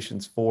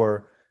publications for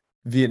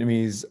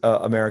Vietnamese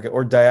American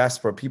or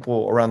diaspora people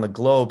around the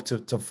globe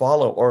to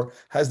follow? Or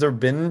has there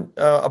been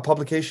a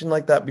publication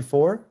like that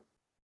before?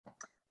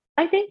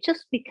 I think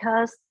just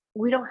because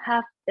we don't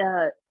have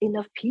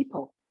enough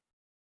people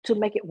to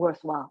make it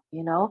worthwhile.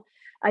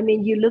 I mean,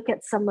 you look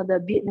at some of the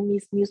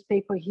Vietnamese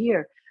newspaper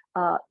here,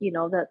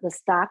 the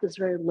staff is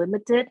very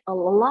limited. A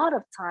lot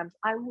of times,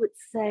 I would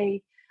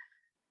say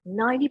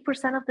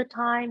 90% of the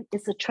time,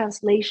 it's a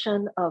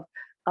translation of,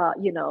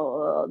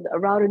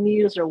 Router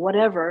News or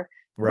whatever.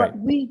 But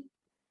Right.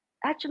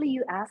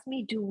 you asked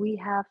me, do we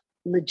have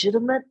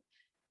legitimate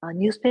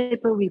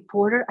newspaper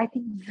reporter? I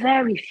think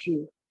very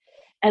few.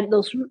 And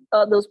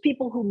those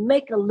people who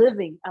make a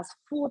living as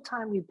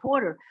full-time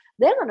reporter,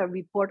 they're going to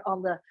report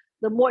on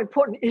the more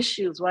important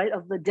issues, right,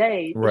 of the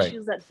day, Right.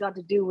 issues that got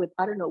to do with,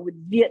 I don't know, with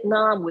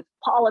Vietnam, with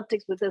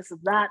politics, with this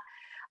and that.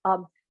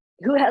 um,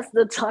 who has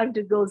the time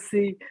to go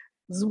see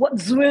what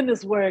Nguyen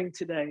is wearing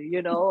today,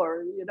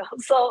 or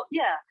so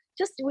yeah,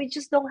 just we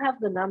just don't have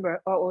the number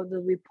or the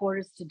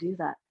reporters to do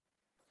that.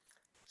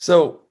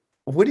 So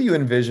what do you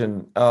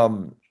envision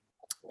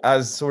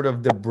as sort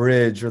of the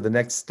bridge or the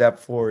next step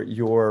for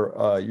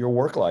your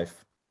work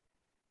life?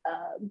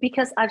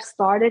 Because I've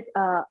started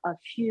a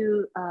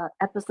few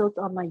episodes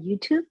on my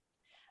YouTube,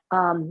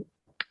 um,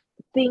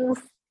 things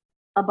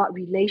about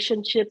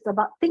relationships,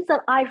 about things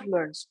that I've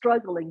learned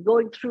struggling,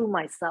 going through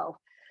myself,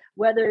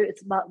 whether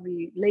it's about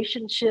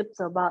relationships,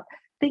 about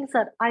things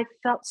that I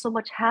felt so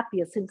much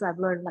happier since I've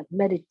learned, like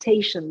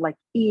meditation, like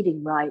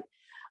eating right.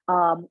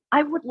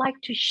 I would like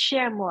to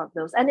share more of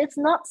those. And it's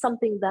not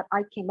something that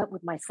I came up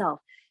with myself.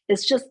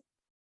 It's just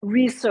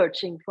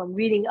researching from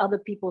reading other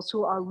people's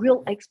who are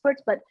real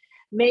experts, but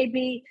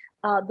maybe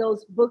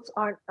those books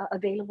aren't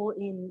available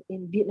in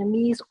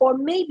Vietnamese, or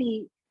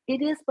maybe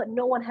it is, but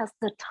no one has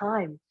the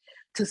time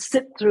to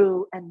sit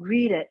through and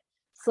read it.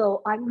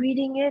 So I'm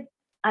reading it,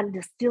 I'm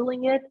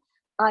distilling it,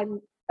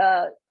 I'm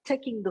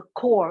taking the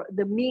core,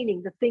 the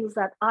meaning, the things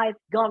that I've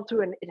gone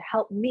through, and it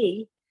helped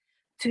me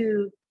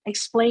to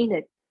explain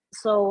it.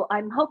 So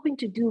I'm hoping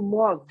to do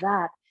more of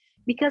that,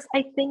 because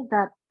I think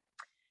that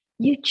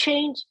you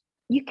change,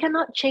 you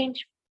cannot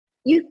change,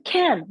 you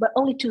can, but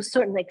only to a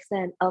certain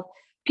extent of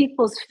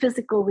people's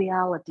physical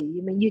reality.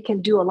 I mean, you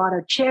can do a lot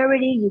of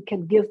charity, you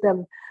can give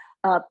them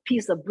a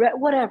piece of bread,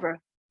 whatever.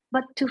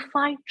 But to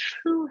find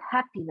true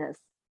happiness,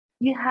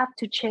 you have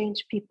to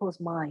change people's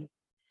mind.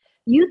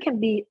 You can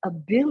be a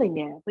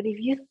billionaire, but if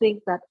you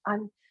think that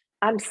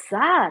I'm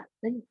sad,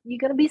 then you're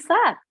gonna be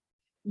sad.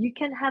 You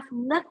can have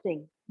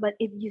nothing, but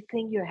if you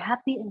think you're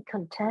happy and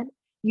content,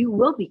 you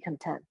will be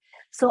content.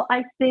 So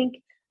I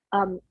think,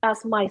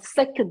 as my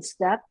second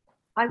step,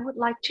 I would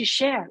like to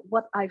share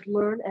what I've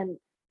learned and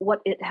what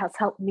it has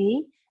helped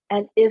me.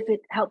 And if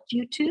it helped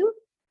you too,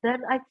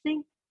 then I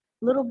think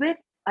a little bit.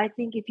 I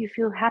think if you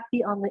feel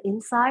happy on the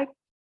inside,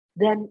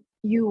 then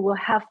you will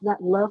have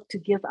that love to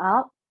give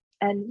out.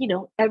 And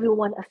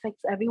everyone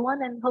affects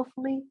everyone, and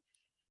hopefully,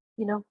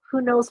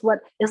 who knows what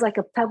is like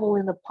a pebble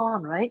in the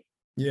pond, right?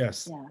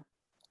 Yes. Yeah.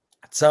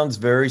 It sounds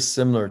very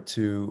similar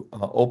to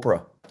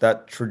Oprah.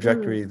 That Mm.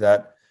 trajectory,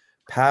 that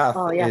path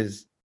Oh yeah.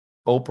 is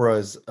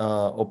Oprah's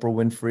Oprah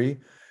Winfrey.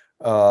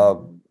 Uh,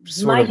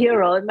 sort My of,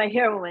 hero, my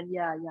heroine.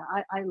 Yeah,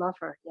 yeah. I love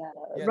her. Yeah.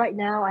 yeah, Right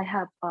now, I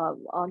have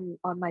on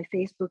my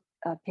Facebook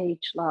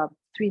page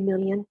 3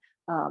 million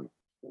um,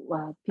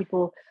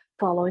 people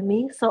following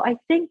me. So I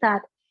think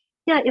that,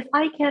 yeah, if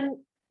I can,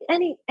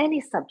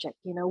 any subject,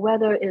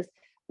 whether it's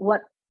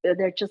what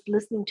they're just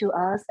listening to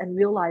us and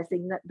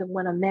realizing that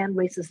when a man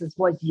raises his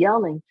voice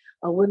yelling,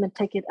 women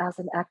take it as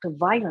an act of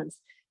violence.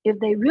 If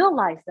they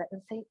realize that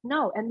and say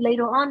no, and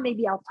later on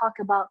maybe I'll talk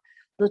about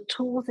the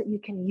tools that you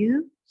can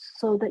use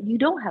so that you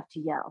don't have to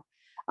yell.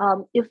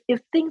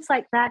 If things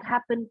like that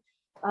happen,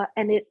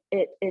 and it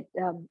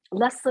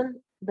lessened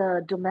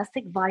the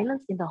domestic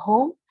violence in the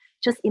home.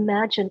 Just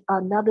imagine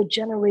another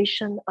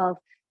generation of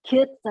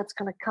kids that's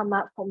going to come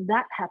out from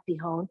that happy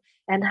home,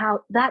 and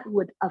how that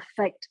would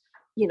affect,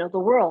 the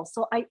world.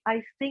 So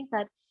I think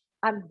that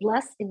I'm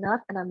blessed enough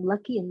and I'm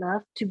lucky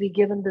enough to be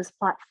given this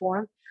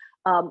platform,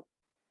 um,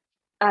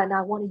 and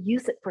I want to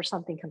use it for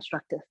something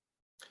constructive.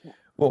 Yeah.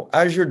 Well,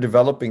 as you're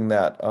developing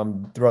that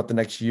throughout the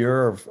next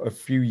year or a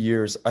few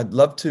years, I'd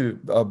love to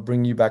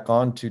bring you back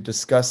on to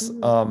discuss,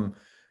 Mhm.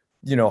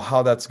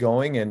 how that's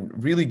going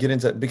and really get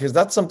into it, because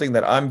that's something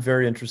that I'm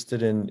very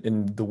interested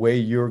in the way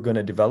you're going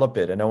to develop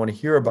it. And I want to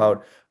hear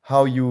about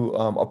how you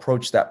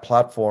approach that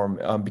platform,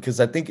 because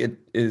I think it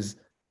is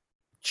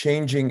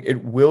changing,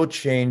 it will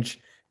change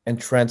and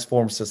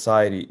transform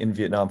society in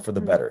Vietnam for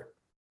the Mm. better.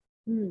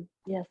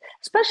 Yes,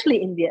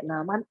 especially in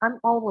Vietnam. I'm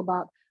all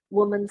about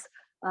women's,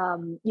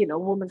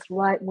 women's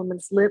right,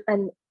 women's live,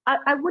 and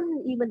I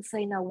wouldn't even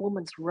say now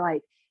women's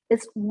right.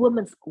 It's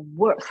women's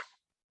worth.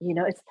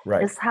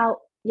 Right. It's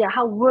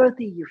how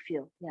worthy you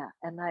feel. Yeah,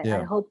 and I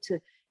Yeah. hope to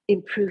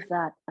improve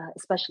that,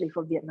 especially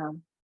for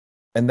Vietnam.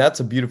 And that's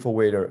a beautiful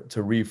way to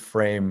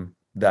reframe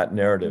that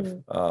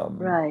narrative.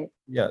 Right.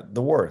 Yeah,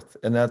 the worth.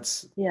 And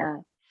that's Yeah.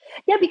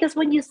 Yeah, because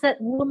when you said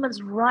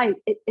women's right,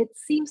 it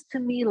seems to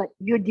me like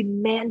you're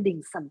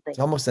demanding something. it's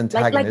almost Like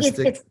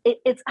antagonistic.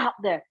 it's out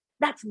there.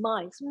 That's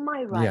mine. It's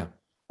my right. Yeah.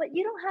 But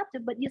you don't have to.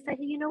 But you say,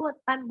 hey, you know what?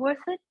 I'm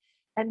worth it,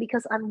 and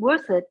because I'm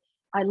worth it,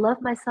 I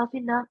love myself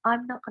enough.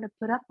 I'm not going to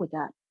put up with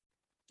that.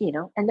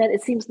 And then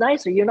it seems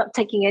nicer. You're not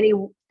taking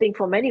anything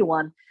from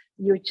anyone.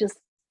 You're just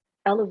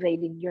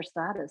elevating your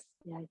status.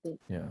 Yeah, I think.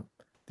 Yeah.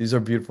 These are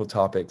beautiful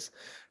topics.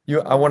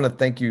 I want to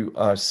thank you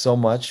so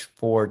much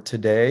for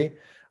today.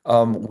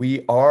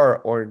 We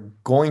are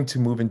going to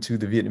move into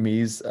the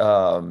Vietnamese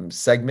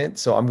segment.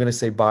 So I'm going to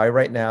say bye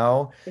right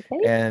now. Okay.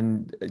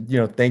 And,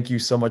 thank you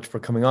so much for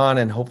coming on.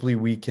 And hopefully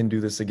we can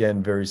do this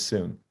again very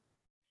soon.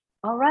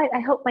 All right. I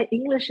hope my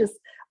English is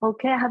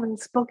okay. I haven't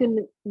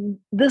spoken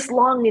this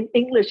long in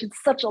English. It's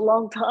such a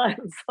long time.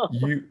 So.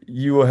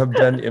 You have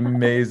done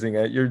amazing.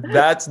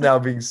 That's now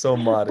being so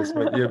modest,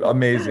 but you're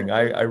amazing.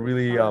 I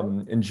really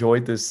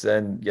enjoyed this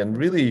and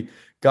really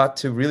got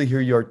to really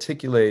hear you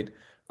articulate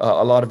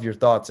a lot of your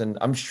thoughts. And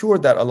I'm sure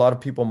that a lot of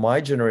people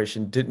my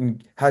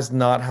generation has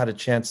not had a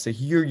chance to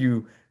hear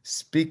you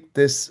speak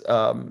this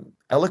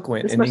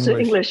eloquent This in much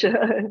English.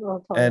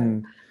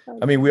 And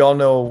I mean, we all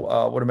know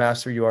what a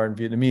master you are in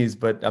Vietnamese,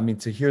 but I mean,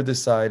 to hear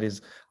this side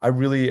I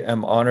really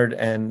am honored,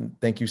 and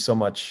thank you so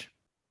much.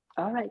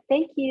 All right.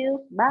 Thank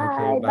you. Bye.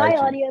 Okay, bye, Chi.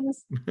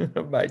 audience.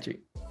 Bye, Chi.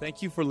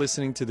 Thank you for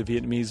listening to The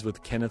Vietnamese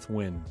with Kenneth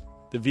Nguyen.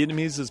 The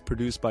Vietnamese is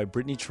produced by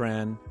Brittany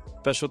Tran.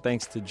 Special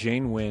thanks to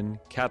Jane Nguyen,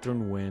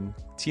 Catherine Nguyen,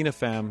 Tina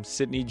Pham,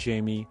 Sydney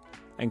Jamie,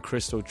 and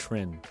Christo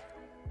Trin.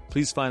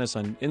 Please find us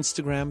on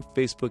Instagram,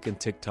 Facebook, and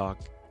TikTok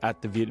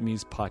at The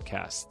Vietnamese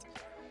Podcast.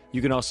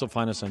 You can also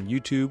find us on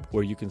YouTube,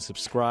 where you can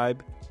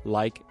subscribe,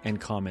 like,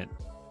 and comment.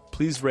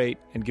 Please rate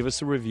and give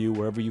us a review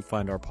wherever you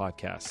find our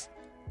podcast.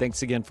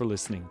 Thanks again for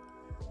listening.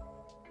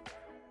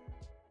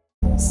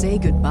 Say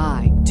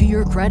goodbye to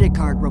your credit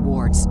card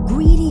rewards.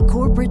 Greedy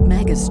corporate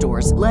mega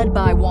stores, led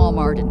by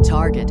Walmart and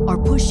Target,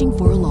 are pushing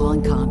for a law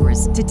in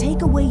Congress to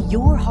take away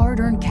your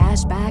hard-earned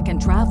cash back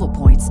and travel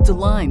points to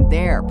line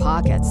their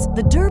pockets.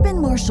 The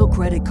Durbin-Marshall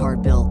credit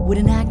card bill would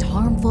enact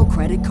harmful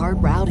credit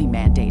card routing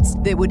mandates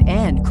that would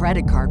end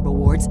credit card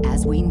rewards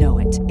as we know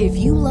it. If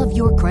you love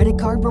your credit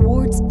card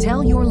rewards,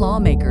 tell your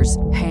lawmakers,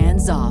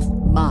 hands off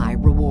my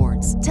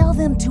rewards. Tell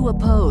them to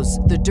oppose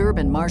the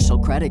Durbin-Marshall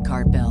credit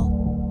card bill.